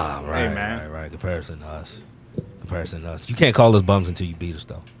 Ah, right, Hey, man. right. Comparison to us. Comparison to us. You can't call us bums until you beat us,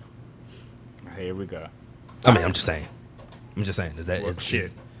 though. here we go. I mean, I'm just saying. Is that Well, is- shit.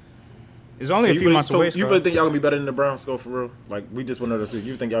 is- It's only a You few really, months so away. you really think y'all gonna be better than the Browns? Go for real. Like we just went over this week.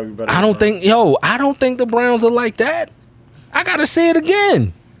 You think y'all be better? I than don't the Browns? think, I don't think the Browns are like that. I gotta say it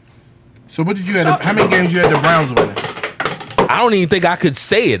again. So what did you have? How many games you had the Browns winning? I don't even think I could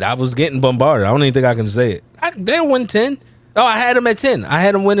say it. I was getting bombarded. I don't even think I can say it. They win 10. Oh, I had them at 10. I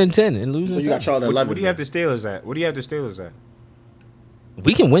had them winning 10 and losing So you got 7. Charlotte at 11. What do you have the Steelers at? What do you have the Steelers at?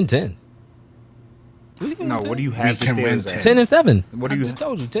 We can win 10. We can No, win what do 10. you have the can win Steelers at? 10 and 7. What do I you- just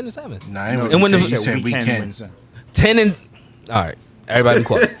told you 10 and 7. Nah, And when the- you said we can. win some. 10 and all right. Everybody be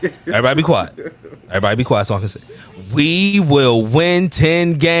quiet. Everybody be quiet. Everybody be quiet so I can say. We will win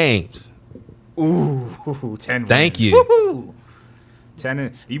 10 games. Ooh, 10 Thank wins. you. Woo-hoo. 10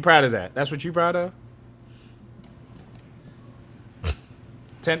 and, you proud of that? That's what you proud of?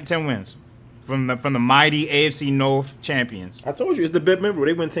 10 wins from the mighty AFC North champions. I told you it's the Big Ben. When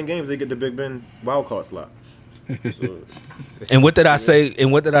they win 10 games, they get the Big Ben wild card slot. So, And what did I say?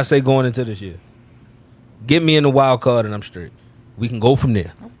 And what did I say going into this year? Get me in the wild card and I'm straight. We can go from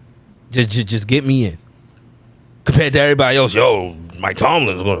there. Just get me in. Compared to everybody else, yo, Mike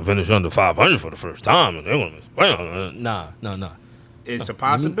Tomlin's going to finish under 500 for the first time, and they're going to well, nah. It's a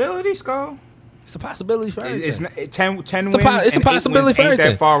possibility, Skull. It's a possibility for everything. It's not, 10 It's a wins. it's a and 8 possibility wins for ain't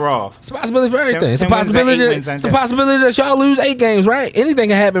everything. that far off. It's a possibility for everything. It's a 10 wins and 8 possibility. wins ain't It's a that- possibility that y'all lose 8 games, right? Anything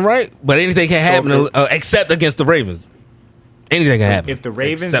can happen, right? But anything can happen if except against the Ravens. Anything can happen. If the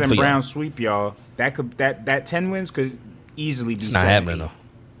Ravens except and for y'all. Browns sweep y'all, that 10 wins could easily be It's not 70. happening though.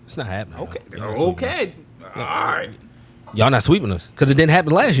 It's not happening. Okay, though. Y'all not sweeping us. okay, all right. Y'all not sweeping us because it didn't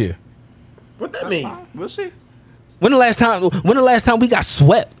happen last year. what that mean? Fine. We'll see. When the last time we got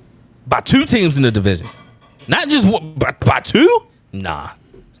swept by 2 teams in the division? Not just one, but by 2? Nah,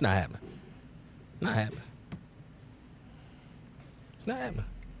 it's not happening. Not happening. It's not happening.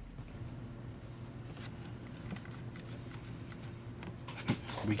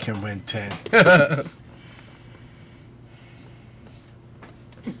 We can win 10.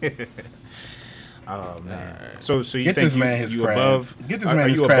 Oh man. So you Get think this man his you crabs. above? Get this are man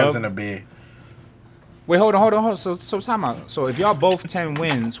his you crabs above? in a bed. Wait, hold on. So time out. So if y'all both 10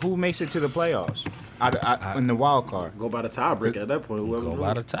 wins, who makes it to the playoffs? In the wild card. Go by the tiebreaker at that point. Whoever Go wins.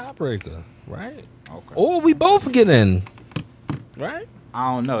 by the tiebreaker, right? Okay. Or we both get in, right?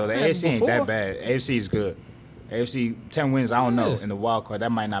 I don't know. The Happened AFC ain't before. that bad. AFC is good. AFC 10 wins. I don't know. Yes. In the wild card,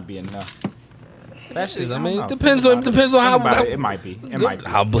 that might not be enough. That's I don't mean, know. it depends Think on about depends on Think how, about how it. It might be. It might be.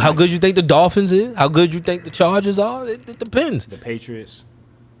 how good you think the Dolphins is, how good you think the Chargers are. It depends. The Patriots.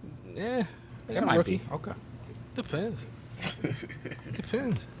 Yeah, they It got a might rookie. be. Okay. Depends.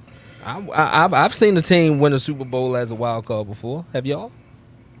 Depends. I've seen a team win a Super Bowl as a wild card before. Have y'all?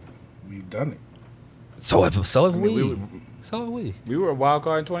 We've done it. So have mean, we. we- So have we. We were a wild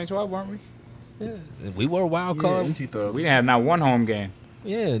card in 2012, weren't we? Yeah, we were a wild Yeah, card. in 2000. We didn't have not one home game.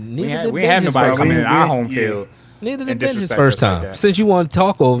 Yeah, neither We did ain't Ben have his nobody first coming time. in our We- home yeah. field. Neither did and Ben his disrespect first us like time. that. Since you want to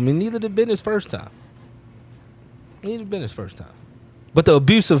talk over me, neither did Ben his first time. Neither did Ben his first time. But the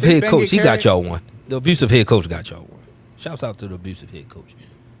abusive Did head Ben coach, get he got carried? y'all one. The abusive head coach got y'all one. Shouts out to the abusive head coach.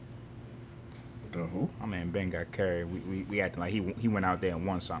 The who? I mean, Ben got carried. We acting like he went out there and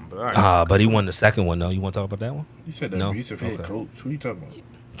won something. But all right. But he won the second one though. You want to talk about that one? You said the No? abusive head Okay. coach. Who you talking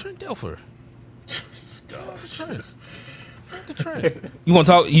about? Trent Dilfer. The Trent. You want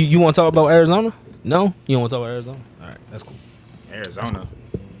to talk? You want to talk about Arizona? No, you don't want to talk about Arizona. All right, that's cool. Arizona.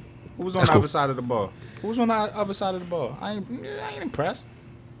 Who was on the other side of the ball? Who was on the other side of the ball? I ain't impressed.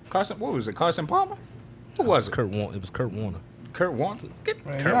 Carson, what was it? Carson Palmer? Who was it? It was Kurt Warner. Kurt Warner. Get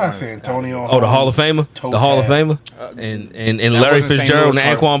Man, Kurt y'all Warner. saying Antonio. Oh, the Hall of Famer. Toe The Hall of tap. Famer. And That Larry wasn't St. Fitzgerald and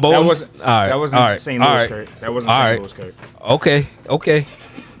Louis Kurt. Anquan Bolden. That wasn't. All right. That wasn't all right, St. all Louis right, Kurt. That wasn't all St. right. Louis Kurt.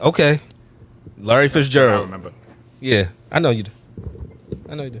 Okay. Larry I Fitzgerald. remember. Yeah, I know you do.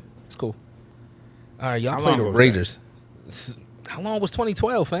 It's cool. All right, y'all How play long the ago was Raiders. How long was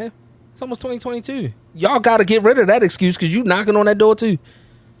 2012, fam? It's almost 2022. Y'all got to get rid of that excuse because you knocking on that door too.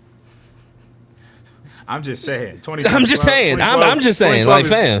 I'm just saying. I'm just saying. I'm just saying. Like, 2012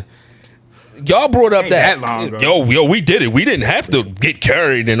 fam, y'all brought up Ain't that. that long ago. Yo, we did it. We didn't have to get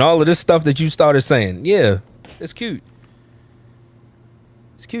carried and all of this stuff that you started saying. Yeah, it's cute.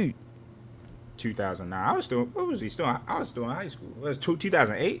 It's cute. 2009. I was still. What was he still? I was still in high school. It was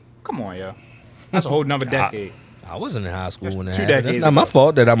 2008. Come on, yo. That's a whole nother decade. I wasn't in high school That's when that 2 happened. That's decades not my ago.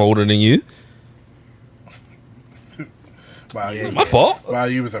 fault that I'm older than you. While you was My fault. While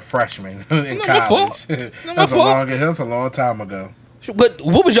you was a freshman in Not my college. fault. Not my That's fault. that was a long time ago. But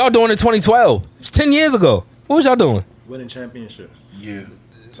what was y'all doing in 2012? It's 10 years ago. What was y'all doing? Winning championships. Yeah.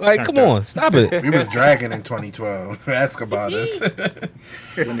 Like, come on, stop it. We was dragging in 2012. Ask about us.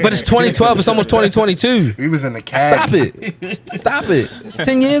 But it's 2012. It's almost 2022. We was in the Stop caddy. it. Stop it. It's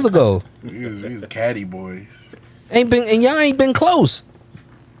 10 years ago. We was caddy boys. And y'all ain't been close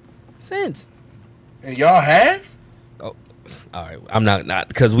since. And y'all have? Oh, all right. I'm not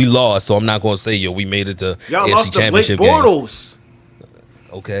because we lost, so I'm not going to say we made it to Y'all AFC lost to Blake championship game. Bortles.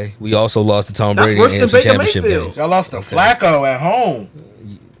 Okay, we also lost to Tom That's Brady worse in than AFC Baker championship Mayfield. games. Y'all lost to Flacco at home.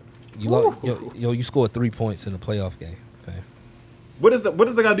 You scored 3 points in the playoff game. Okay. What does that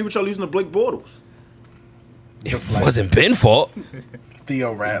got to do with y'all losing to Blake Bortles? It wasn't Ben's fault.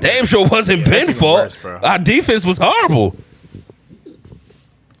 Theo Rattler. Damn sure wasn't Ben's even fault. worse, bro. Our defense was horrible.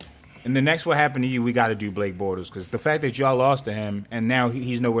 And the next what happened to you, we got to do Blake Bortles because the fact that y'all lost to him and now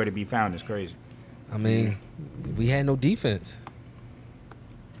he's nowhere to be found is crazy. I mean, we had no defense.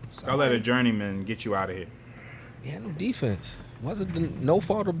 I'll let a journeyman get you out of here. We had no defense. Wasn't no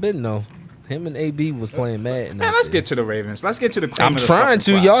fault of Ben though. Him and AB was playing mad. Man, let's get to the Ravens. Let's get to the cream I'm of the trying fucking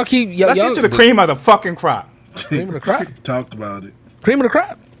to. crop. Y'all keep. Let's y'all, get to the cream of the fucking crop. cream of the crop. Talked about it. Cream of the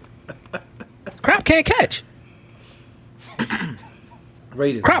crop. Crop can't catch.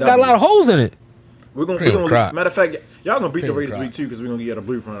 Raiders. Crop got a lot of holes in it. We're gonna Cream of crop. matter of fact, y'all gonna beat Cream the Raiders crop. week 2 because we're gonna get a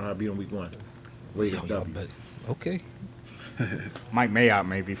blueprint on how to beat them week 1. Raiders Y'all W. bet. Okay. Mike Mayock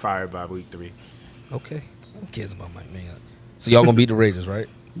may be fired by week 3. Okay. Who cares about Mike Mayock? So y'all gonna beat the Raiders, right?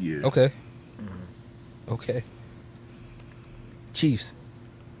 Yeah. Okay. Okay. Chiefs.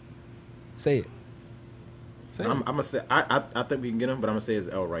 Say it. Say I'm it. gonna say I think we can get them, but I'm gonna say it's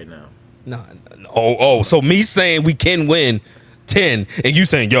L right now. No. So me saying we can win 10, and you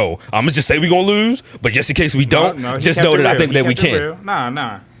saying, yo, I'm gonna just say we gonna lose, but just in case we don't, No, he just kept know it that I real. think He that we kept it can.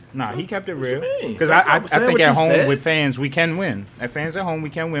 real. Nah, he kept it real. mean? Because That's I not saying think what at you home said. with fans we can win. At fans at home we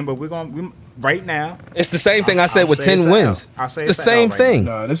can win, but we right now. It's the same thing I said I'll with say it's 10 a wins. L. I'll say It's the it's a L same right thing.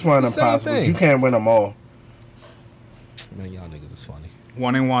 No, this one It's the same impossible. thing. You can't win them all. Man, y'all niggas is funny.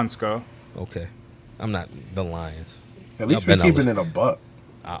 1-1, Skull. Okay. I'm not the Lions. At least Y'all we're better keeping not it a buck.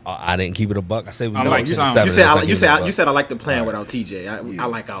 I didn't keep it a buck. I said we I'm know like it's some. 7. You said Let's not keep it a buck. you said I like the plan without TJ. I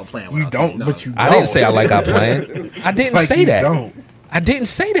like our plan You without don't, TJ. No. but you I don't. didn't say I like our plan. I didn't Like say you that. don't. I didn't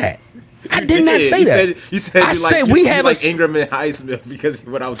say that. I You did not did. say You that. You said I you like, said you, we you have like a Ingram and Highsmith because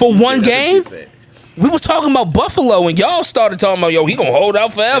without for TJ, one that's what you game. said. We was talking about Buffalo, and y'all started talking about, yo, he gonna hold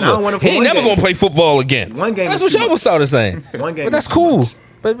out And I forever. don't want him for He ain't one never game. gonna play football again. One game That's is what too y'all much. started saying. One game But that's is too cool. much.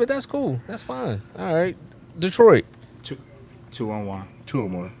 But that's cool. That's fine. All right. Detroit 2-1,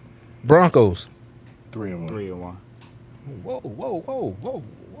 2-1, Broncos. 3-1. 3-1.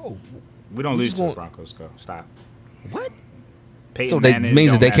 Whoa. We don't We lose just to the want- Broncos, Skull. Stop. What? Peyton So that Manning,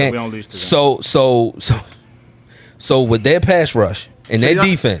 means that don't they matter. can't. We don't lose to them. So with their pass rush and their y'all-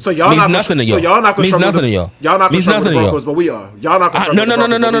 defense, so y'all means not gonna- nothing to so y'all. y'all not gonna means struggle nothing with to the- y'all. Y'all not gonna means struggle nothing with to the y'all. Broncos, but we are. Y'all not gonna No, struggle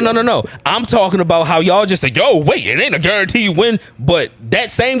with the Broncos, but we are. no. I'm talking about how y'all just say, yo, wait, it ain't a guarantee you win, but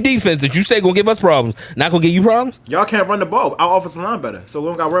that same defense that you say gonna give us problems, not gonna give you problems. Y'all can't run the ball. Our offensive line better, so we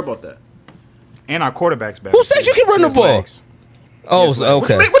don't got to worry about that. And our quarterback's better. Who said you can run He the has ball? legs. Oh, so, What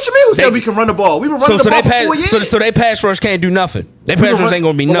you okay. mean? What you mean? Who They- said we can run the ball? We were running the So ball they for 4 years. pass. So they pass rush can't do nothing. Their We pass been rush run- ain't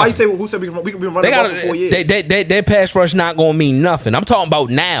gonna mean but why you nothing. say who said we can run They the ball for got 4 years? their pass rush not gonna mean nothing. I'm talking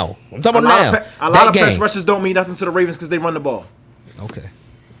about now. I'm talking about now. A lot That of pass game. rushes don't mean nothing to the Ravens because they run the ball. Okay.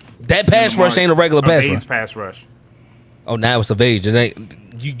 That pass rush ain't a regular pass rush. Evades pass rush. Oh, now it's a Vage. It ain't.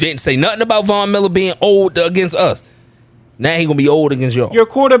 You didn't say nothing about Von Miller being old against us. Now he gonna be old against y'all. Your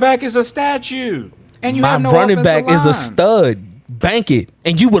quarterback is a statue, and you My have no running back offensive is a line. stud. Bank it,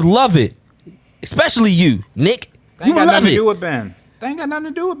 and you would love it, especially you, Nick. That You ain't would got love nothing to do it. with Ben. That ain't got nothing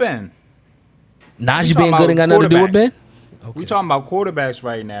to do with Ben. Najee being good ain't got nothing to do with Ben. We talking about quarterbacks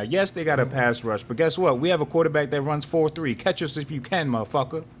right now. Yes, they got a pass rush, but guess what? We have a quarterback that runs 4-3. Catch us if you can,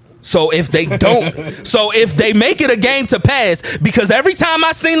 motherfucker. So if they don't, so if they make it a game to pass, because every time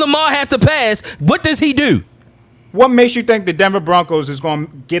I seen Lamar have to pass, what does he do? What makes you think the Denver Broncos is going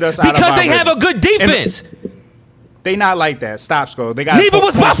to get us out of Because our they have rhythm? a good defense. They not like that. Stop, Sko. They got. Neither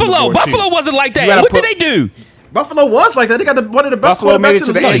was Buffalo. Buffalo wasn't like that. What did they do? Buffalo was like that. They got one of the best Buffalo made quarterbacks it to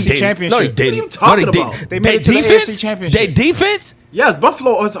in the the league. AFC Championship. No, they What didn't. are you talking no, they about? didn't. They made it to the AFC Championship. Their defense? Yes,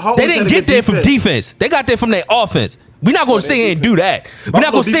 Buffalo is always They didn't had a get good there from defense. defense. They got there from their offense. We're not going to sit here and do that. We're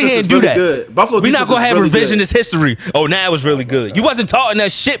not going to sit defense here is and do really that. good. Buffalo We're not defense going to is have really good. revisionist history. Oh, now it was really good. You wasn't talking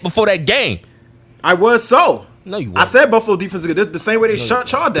that shit before that game. I was so. No, you I wasn't. said Buffalo defense is good. This the same way they shut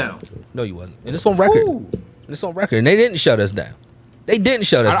Shaw down. No, you wasn't. And it's on record. Ooh. And it's on record. And they didn't shut us down. They didn't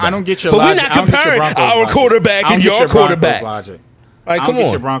shut us down. I don't get your but logic. we're not I don't get your comparing Broncos our logic. quarterback I don't and get your Broncos quarterback. logic. All right, I come don't get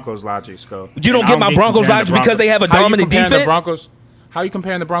on. your Broncos logic, Sko. You don't And get I my get Broncos comparing logic the because they have a How you dominant comparing the defense? Broncos? How are you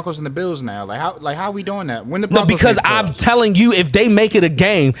comparing the Broncos and the Bills now? Like how are we doing that? When the No, Broncos because get I'm close? telling you, if they make it a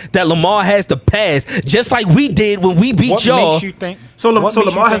game that Lamar has to pass, just like we did when we beat What y'all. makes you think? So what makes you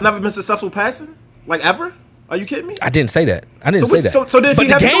Lamar has think- never been successful passing, like ever. Are you kidding me? I didn't say that. I didn't So say we- that. so then if but he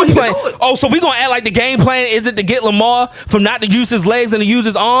the have to do game it, he plan. can do it. Oh, so we gonna act like the game plan isn't to get Lamar from not to use his legs and to use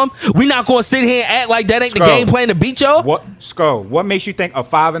his arm? We not gonna sit here and act like that ain't the Sko. game plan to beat y'all? What Sko? What makes you think a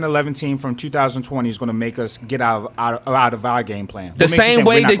 5-11 team from 2020 is going to make us get out of our game plan? The What makes you same think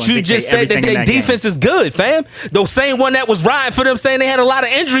way we're not that gonna you just dictate said that everything their in game? defense is good, fam. The same one that was riding for them saying they had a lot of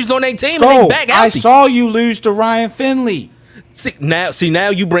injuries on their team and Sko, they back out. I saw you lose to Ryan Finley. See now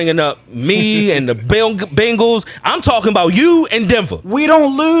you bringing up me and the Bengals. I'm talking about you and Denver. We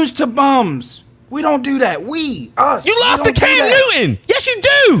don't lose to bums. We don't do that. Us. You we lost to don't do Cam that. Newton. Yes, you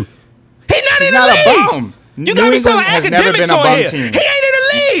do. He's not in not the a league. bum. You New got me selling England has never academics been a on bum here. team. He ain't in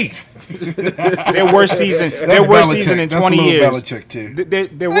the league. Their worst season. Their worst season in 20 years. Belichick too. Their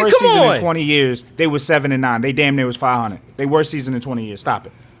Hey, worst come season on. in 20 years. They was 7-9. They damn near was 500. Their worst season in 20 years. Stop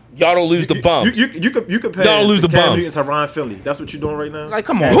it. Y'all don't lose the bums. You compare Don't lose the Cam bums. Newton to Ryan Finley. That's what you're doing right now. Like,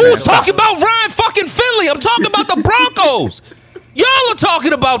 come on. Who's man. talking about Ryan fucking Finley? I'm talking about the Broncos. Y'all are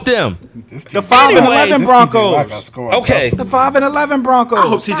talking about them. The 5-11 Anyway, Broncos. Okay. The 5-11 Broncos. I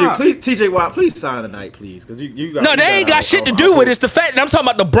hope Stop. TJ Watt, please sign tonight, please, because you got. No, they ain't got shit to do with it. It's the fact that I'm talking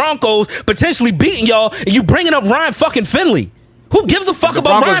about the Broncos potentially beating y'all and you bringing up Ryan fucking Finley. Who gives a fuck The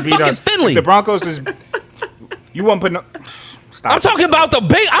about Broncos Ryan beat fucking us. Finley? If the Broncos is. You won't put no. Stop. I'm talking about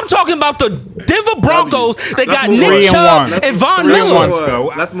I'm talking about the Denver Broncos. They got move on. Nick 3-1. Chubb Let's and Von 3-1. Miller.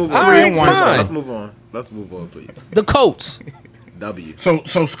 Go. Let's move All on. right, 3-1. fine. Let's move on. Let's move on, please. The Colts. W. So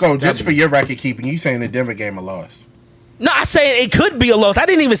Sko, just for your record keeping, you saying the Denver game a loss? No, I say it could be a loss. I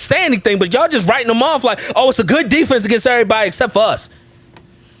didn't even say anything, but y'all just writing them off like, oh, it's a good defense against everybody except for us.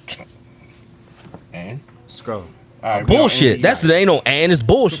 And Let's go. all right, Bullshit. That's ain't no and it's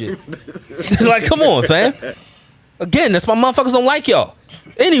bullshit. Like, come on, fam. Again, that's why motherfuckers don't like y'all.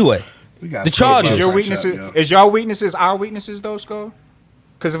 Anyway, we got the Chargers. Is your Shut weaknesses? up, Is y'all weaknesses our weaknesses though, Sko?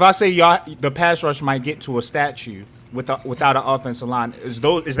 Because if I say y'all, the pass rush might get to a statue without an offensive line. Is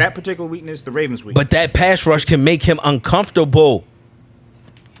that particular weakness the Ravens' weakness? but that pass rush can make him uncomfortable.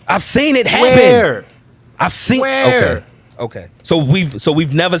 I've seen it happen. Where? I've seen. Where? Okay. So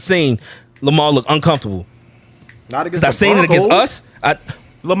we've never seen Lamar look uncomfortable. Not against Because the I seen it against Broncos. us.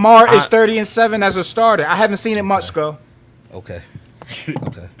 Lamar is 30-7 as a starter. I haven't seen it much, Sko. Okay.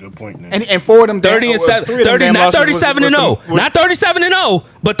 Good point. Nick. And 4 of them 30 and 7, 30, not 37 and 0, not 37 and 0,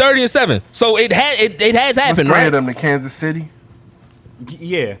 but 30 and 7. So it has happened, Let's right? them to Kansas City.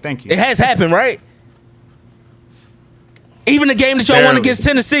 Yeah, thank you. It has happened, right? Even the game that y'all won Barely. against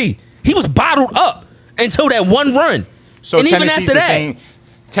Tennessee, he was bottled up until that one run. So and even Tennessee's after the that, same.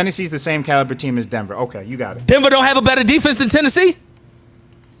 Tennessee's the same caliber team as Denver. Okay, you got it. Denver don't have a better defense than Tennessee.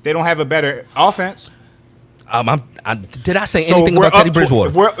 They don't have a better offense. Did I say So anything if we're about Teddy up to- Bridgewater?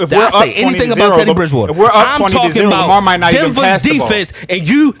 if Did we're I up say 20 anything to about 0, Teddy Bridgewater? if we're up I'm 20 to talking 0, about Lamar might not even Denver's pass the ball. defense, and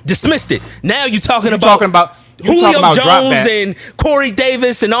you dismissed it. Now you're talking You're about talking about Julio Jones dropbacks. and Corey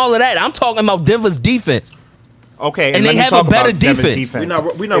Davis and all of that. I'm talking about Denver's defense. Okay, And let they me have talk a better about Denver's defense.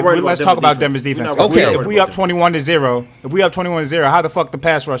 We're not worried Let's about talk about Denver's Denver's defense. defense. We're not Okay. worried If we about up 21-0, how the fuck the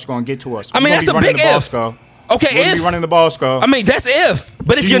pass rush going to get to us? I mean, We're that's gonna a be running big the ball, if. Sko. Okay, We're gonna be if. running the ball, Sko. I mean, that's if.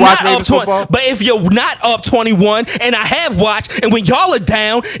 But if Do you're you watch not up Ravens 20, football? but if you're not up 21, and I have watched, and when y'all are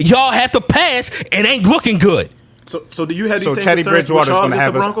down, y'all have to pass. It ain't looking good. So do you have these So same Teddy concerns with Bridgewater's y'all going to against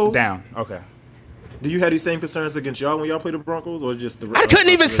have the us Broncos? down. Okay. Do you have these same concerns against y'all when y'all play the Broncos, or just the? I couldn't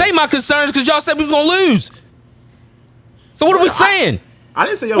even say my concerns because y'all said we was gonna lose. So what are we saying? I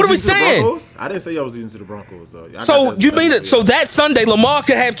didn't say y'all What was are we losing to the saying? Broncos. I didn't say y'all was losing to the Broncos though. I So got that- you mean it? So that Sunday Lamar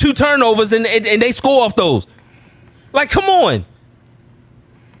could have 2 turnovers and they score off those? Like, come on.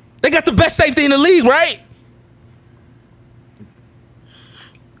 They got the best safety in the league, right?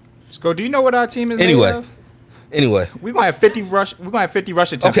 Go. Do you know what our team is Anyway. made of? Anyway. We're gonna have 50 rush. We're gonna have 50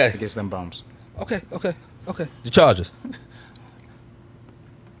 rush attempts Okay. against them bums. Okay. The Chargers.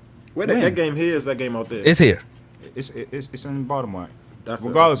 Where When? that game here is that game out there? It's here. It's in Baltimore. That's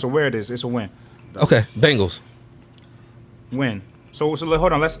Regardless of where it is, it's a win. Okay. Bengals. Win. So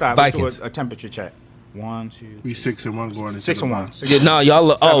hold on. Let's stop. Vikings. Let's do a temperature check. 1, 2, We 6-1 going into 6-1. Yeah, no,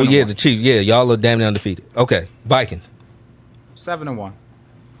 y'all are, 7-1. the Chiefs. Yeah, y'all are damn near undefeated. Okay. Vikings. 7-1.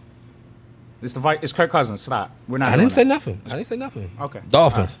 It's Kirk Cousins. Stop. We're not. I doing didn't say that. nothing. Okay.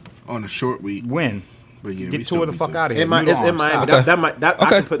 Dolphins. on a short week. Win. But yeah, we Get still Tua the beat fuck them. out of here. It's in Miami. Okay. That might. I Okay.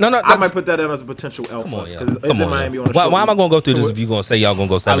 could put, No, I that's- might put that in as a potential L Come on, because y'all. it's Come in on, Miami y'all. on a Why short am I week. going to go through this Tua- if you're going to say y'all going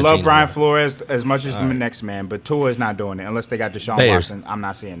to go I 17? love Brian Flores as much as the next man, but Tua is not doing it unless they got Deshaun Bears. Watson. I'm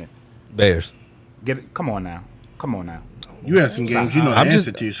not seeing it. Bears. Get it. Come on now. You had some games, you know the I'm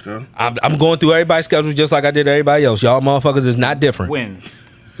answer just- to, Scott. I'm going through everybody's schedule just like I did everybody else. Y'all motherfuckers is not different. Win.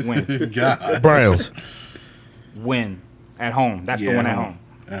 Good job. Browns. Win. At home. That's the Yeah, one at home.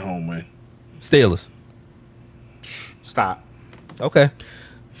 At home win. Steelers. Stop. Okay.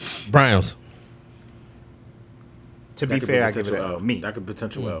 Browns. To That be could fair, a I give it potential a me. That could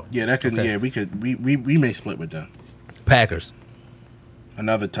potential L. Yeah, that could. Okay. Yeah, we may split with them. Packers.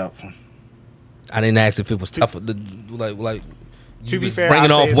 Another tough one. I didn't ask if it was tough. Like. To you be was fair,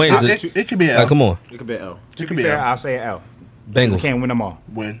 bringing I'll off say wins. it's- It could be an L. Like, come on. It could be an L. To It could be be fair, L. I'll say L. We Bengals. can't win them all.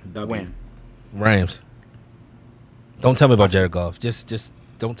 Win. Win. Rams. Don't tell me about Jared Goff. Just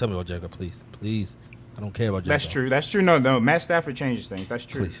don't tell me about Jared Goff, please. Please. I don't care about Jared That's Goff. true. That's true. No. Matt Stafford changes things. That's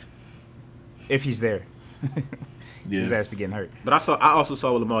true. Please. If he's there. Yeah. His ass be getting hurt. But I also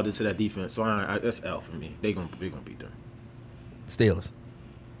saw what Lamar did to that defense, so that's L for me. They gonna beat them. Steelers.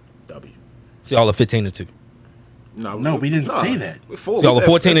 W. See, y'all are 15-2. No, we didn't say that. Four. So y'all We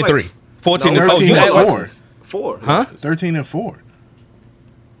are said- 14-3. 14 No, and 13 you and had- 4. 4. Huh? 13-4.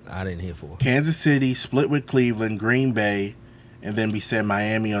 I didn't hear 4. Kansas City split with Cleveland, Green Bay, and then we said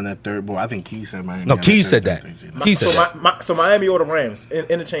Miami on that third. Well, I think Key said Miami. No, on Key that said third that. thing. Key said that. So Miami or the Rams,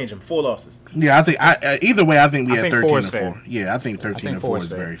 interchange them. 4 losses. Yeah, I think either way, I think we I had think 13 4 and is 4. fair. Yeah, I think 13 think and 4 4 is is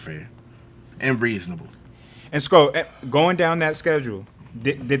fair. very fair and reasonable. And Sco, going down that schedule,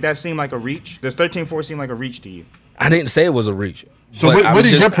 did that seem like a reach? Does 13-4 seem like a reach to you? I didn't say it was a reach. So But I what was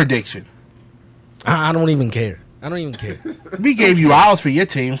is just- your prediction? I don't even care. I don't even care. We gave you ours for your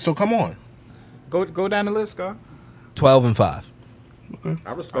team, so come on. Go down the list, Sco. 12-5.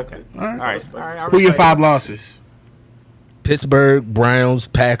 I respect it. All right. All right. I Who your respect 5 it. losses? Pittsburgh, Browns,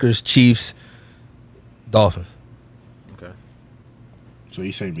 Packers, Chiefs, Dolphins. Okay. So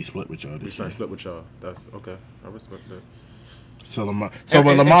you saying we split with y'all We this trying year. to split with y'all. That's okay. I respect that. So when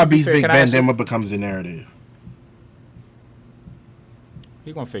And Lamar to be beats fair, Big can I Ben, ask then you- what becomes the narrative?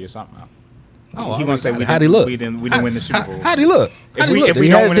 He gonna figure something out. Oh, He gonna say how'd he look? We didn't win the Super Bowl. How'd he look? If we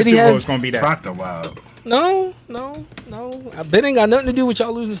don't win the Super Bowl, it's gonna be that. Proctor Wild. No. Ben ain't got nothing to do with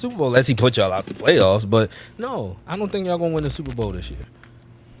y'all losing the Super Bowl unless he put y'all out the playoffs. But no, I don't think y'all gonna win the Super Bowl this year.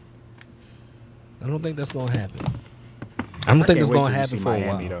 I don't think that's gonna happen. I don't think it's gonna happen for a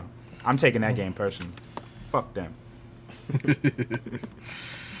Miami, while. though. I'm taking that game personally. Fuck them.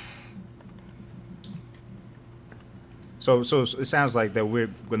 So it sounds like that we're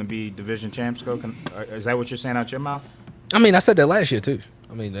gonna be division champs. Is that what you're saying out your mouth? I mean, I said that last year too.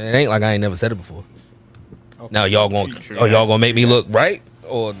 I mean, it ain't like I ain't never said it before. Okay. Now y'all gonna, True, y'all gonna make me look right,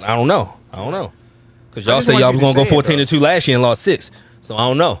 or I don't know. Because I y'all just said want y'all you was to gonna go say it, 14-2 last year and lost 6. So I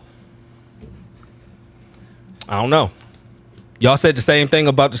don't know. Y'all said the same thing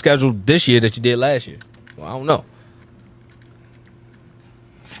about the schedule this year that you did last year. Well, I don't know.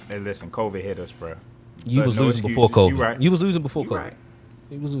 Hey, listen, COVID hit us, bro. You But was no losing excuses. before COVID. You right. You was losing before You COVID. right.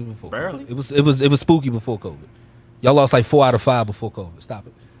 You was losing before. Barely. COVID. It was spooky before COVID. Y'all lost like 4 out of 5 before COVID. Stop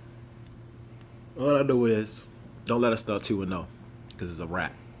it. All I know is don't let us start 2-0 because it's a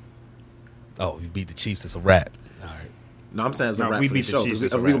wrap. Oh, you beat the Chiefs. It's a wrap. All right. No, I'm saying it's a No, wrap we for the beat the show. Chiefs, 'cause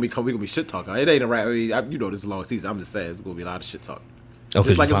it's a we wrap. gonna be shit talking. It ain't a wrap. I mean, you know this is a long season. I'm just saying it's gonna be a lot of shit talk. Oh,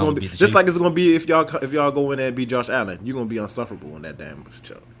 Just like you it's gonna finally be, beat the just Chiefs? like it's gonna be if y'all go in there and beat Josh Allen, you're gonna be insufferable on that damn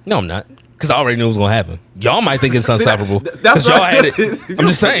show. No, I'm not. Because I already knew it was going to happen. Y'all might think it's See, unstoppable. that's Because y'all right. had it. I'm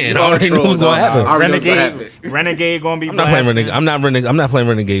just saying. I already knew it was going to happen. I already know it's gonna Renegade gonna be I'm not playing blasting. Renegade. I'm not playing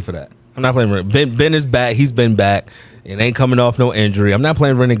Renegade for that. I'm not playing Renegade. Ben is back. He's been back. It ain't coming off no injury. I'm not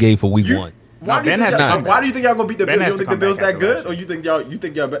playing Renegade for week 1. Why do you think y'all gonna beat the Ben Bills? You has don't think to the Bills come back that good, after or you think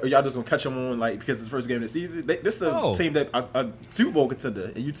y'all just gonna catch them on like because it's the first game of the season? This is a team that a Super Bowl contender,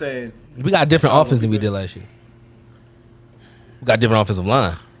 and you saying We got different offense than we did last year. We got different offensive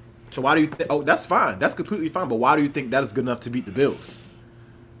line. so? Why do you think? Oh, that's fine. That's completely fine. But why do you think that is good enough to beat the Bills?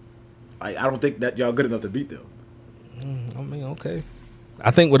 I don't think that y'all good enough to beat them. I mean, okay. I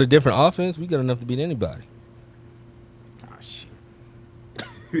think with a different offense, we good enough to beat anybody. Oh, shit.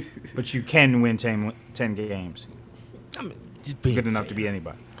 But you can win 10 games. I mean, just being Good enough fair. to beat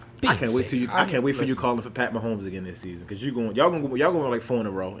anybody. I can't wait for you calling for Pat Mahomes again this season because y'all gonna like 4 in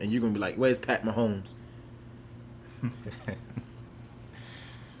a row, and you're gonna be like, "Where's Pat Mahomes?"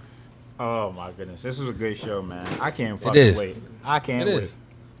 Oh my goodness, this was a good show, man. I can't fucking wait. I can't It wait. is.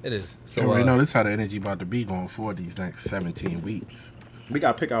 It is. So You already know this how the energy about to be going forward these next 17 weeks. We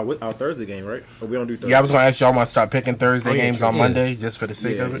gotta pick our Thursday game, right? Or we don't do Thursday. Yeah, I was gonna ask y'all want to start picking Thursday games true. on Yeah. Monday just for the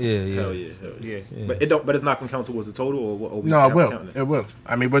sake of it. yeah. Hell yeah. Yeah. But it don't. But it's not gonna count towards the total, or we No, it count- will. counting it? It will.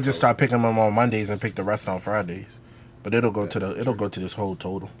 I mean, we'll just start picking them on Mondays and pick the rest on Fridays. But it'll go to this whole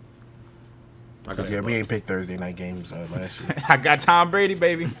total. I got Yeah, we ain't picked Thursday night games last year. I got Tom Brady,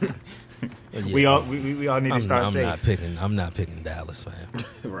 baby. Yeah. We all need to start safe. I'm not picking Dallas,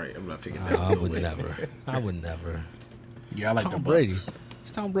 fam. right. I'm not picking that. I would never. I would never. Yeah, I like Tom the Brady. Bucks.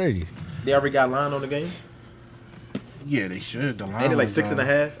 It's Tom Brady. They already got line on the game. Yeah, they should. The line Ain't it like was,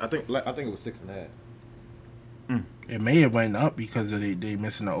 6.5? I think it was 6.5. It may have went up because of they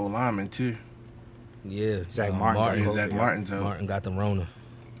missing the old lineman too. Yeah. Zach Martin. Yeah, Zach Martin's out. Martin got the Rona.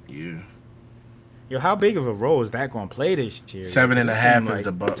 Yeah. Yo, how big of a role is that going to play this year? 7.5 is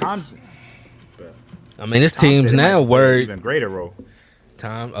the Bucks. I mean, this Tom team's said it now might play an worried. even greater role.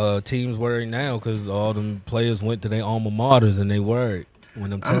 Teams worried now because all them players went to their alma maters and they worried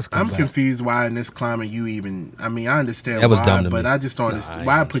when them tests come I'm back. confused why in this climate you even. I mean, I understand That was why, dumb to but me. I just don't Nah, understand I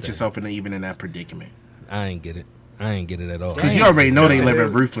why ain't put understand. yourself in that predicament. I ain't get it. I ain't get it at all. Because you already know they live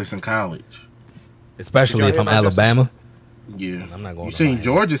in ruthless in college. Especially Did if y'all I'm hear about Alabama. Yeah, I'm not going You to seen Miami.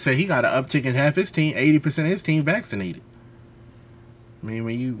 Georgia say he got an uptick in half his team, 80% of his team vaccinated. I mean,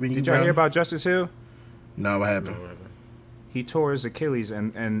 when you Did y'all hear about Justice Hill? No, what happened? He tore his Achilles,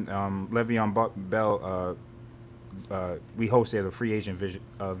 and Le'Veon Bell. We hosted a free agent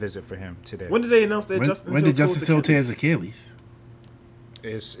visit for him today. When did they announce that Justin? When Hill did Justice Hill tear his Achilles?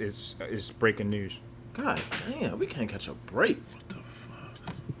 It's breaking news. God damn, we can't catch a break.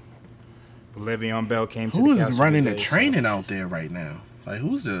 Le'Veon Bell came to Who the is council running the today, so- training out there right now? Like,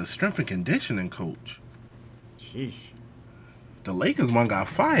 who's the strength and conditioning coach? Sheesh. The Lakers one got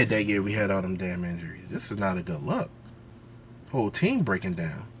fired that year we had all them damn injuries. This is not a good look. Whole team breaking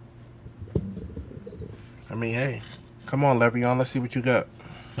down. I mean, hey, come on, Le'Veon, let's see what you got.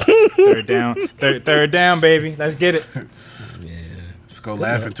 Third down, baby. Let's get it. Yeah. Let's go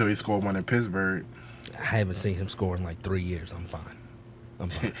laugh until he scored one in Pittsburgh. I haven't seen him score in like 3 years. I'm fine.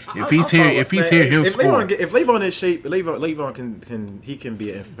 If he's here, he'll score. If Le'Veon is shape, Le'Veon can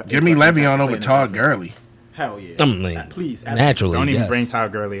be. Give me Le'Veon over Todd Gurley. Hell yeah. I mean, please, naturally, Don't even yes. bring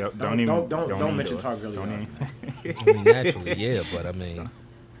Todd Gurley up. Don't mention Todd Gurley. Don't last even- I mean, naturally, yeah, but I mean,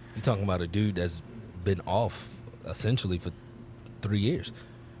 you're talking about a dude that's been off essentially for 3 years.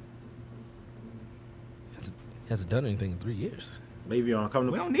 Hasn't done anything in 3 years. Le'Veon, come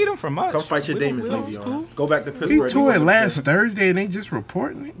We don't need him for much. come fight your We don't- demons, we don't- it's Le'Veon. cool. Go back to He Pittsburgh. tore it last Thursday and they just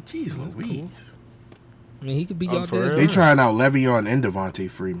reporting it. Jeez Louise. I mean, he could be Oh, y'all for dad's real? They dad. trying out Le'Veon and Devontae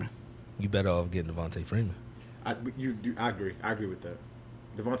Freeman. You better off getting Devontae Freeman. I agree with that.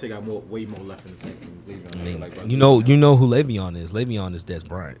 Devontae got way more left in the tank than Le'Veon. I mean, Like, you know who Le'Veon is. Le'Veon is Des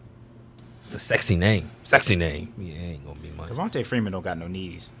Bryant. It's a sexy name. Sexy name. Yeah, ain't gonna be much. Devontae Freeman don't got no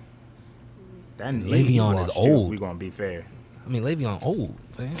knees. That knee Le'Veon he is washed, old. We gonna be fair. I mean, Le'Veon old,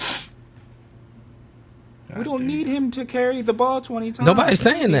 man. We don't need him to carry the ball 20 times. Nobody's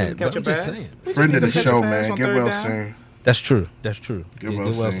saying that. Catch But a I'm just pass. saying. We just Friend need of the him to catch a show, pass man. on Get third well down. soon. That's true. That's true. Get Get well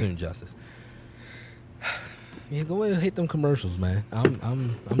well soon. soon, Justice. Yeah, go ahead and hit them commercials, man.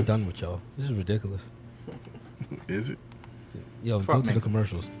 I'm done with y'all. This is ridiculous. Is it? Yo, Fuck go to me. the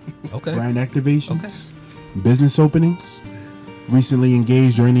commercials. Okay. Brand activations, Okay. business openings, recently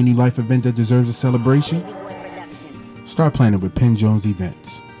engaged or any new life event that deserves a celebration. Start planning with Penn Jones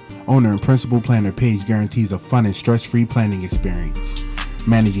Events. Owner and principal planner Paige guarantees a fun and stress-free planning experience,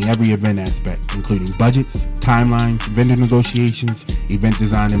 managing every event aspect, including budgets, timelines, vendor negotiations, event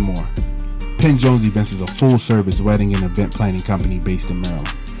design, and more. Penn Jones Events is a full-service wedding and event planning company based in Maryland.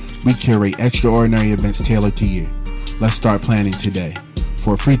 We curate extraordinary events tailored to you. Let's start planning today.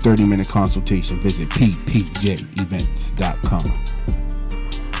 For a free 30-minute consultation, visit ppjevents.com.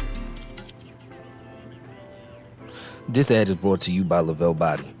 This ad is brought to you by Lavelle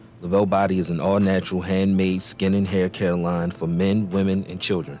Body. Lavelle Body is an all-natural, handmade skin and hair care line for men, women, and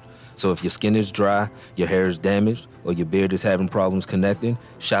children. So if your skin is dry, your hair is damaged, or your beard is having problems connecting,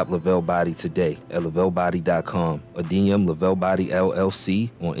 shop Lavelle Body today at lavellebody.com or DM Lavelle Body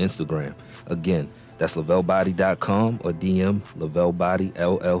LLC on Instagram. Again, that's lavellebody.com or DM Lavelle Body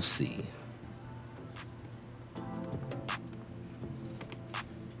LLC.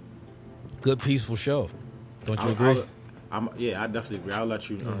 Good, peaceful show. Don't you agree? I definitely agree. I'll let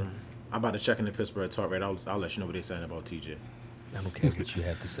you. I'm about to check in the Pittsburgh talk right. I'll let you know what they're saying about TJ. I don't care what you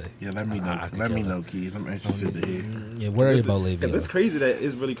have to say. Yeah, let me know. Let me know, Keys. I'm interested to hear. Yeah, worry about Le'Veon. Because it's crazy that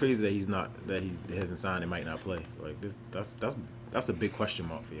it's really crazy that he's not he hasn't signed and might not play. Like that's a big question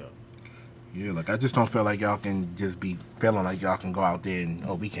mark for y'all. Yeah, like I just don't feel like y'all can just be feeling like y'all can go out there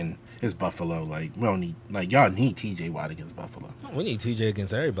and we can. It's Buffalo. Like we don't need y'all need TJ Watt against Buffalo. We need TJ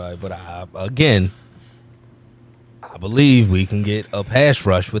against everybody, but I believe we can get a pass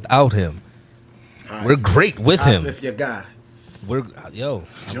rush without him. We're great with him. Smith, your guy. Joe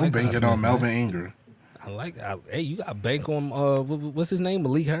banking on Melvin Ingram. Hey, you got bank on what's his name,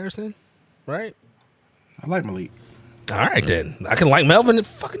 Malik Harrison, right? I like Malik. All right then, I can like Melvin.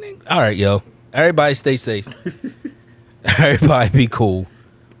 All right, yo. Everybody stay safe. Everybody be cool.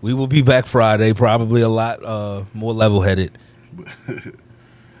 We will be back Friday, probably a lot more level-headed.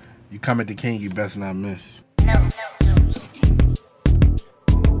 You come at the King, you best not miss. No.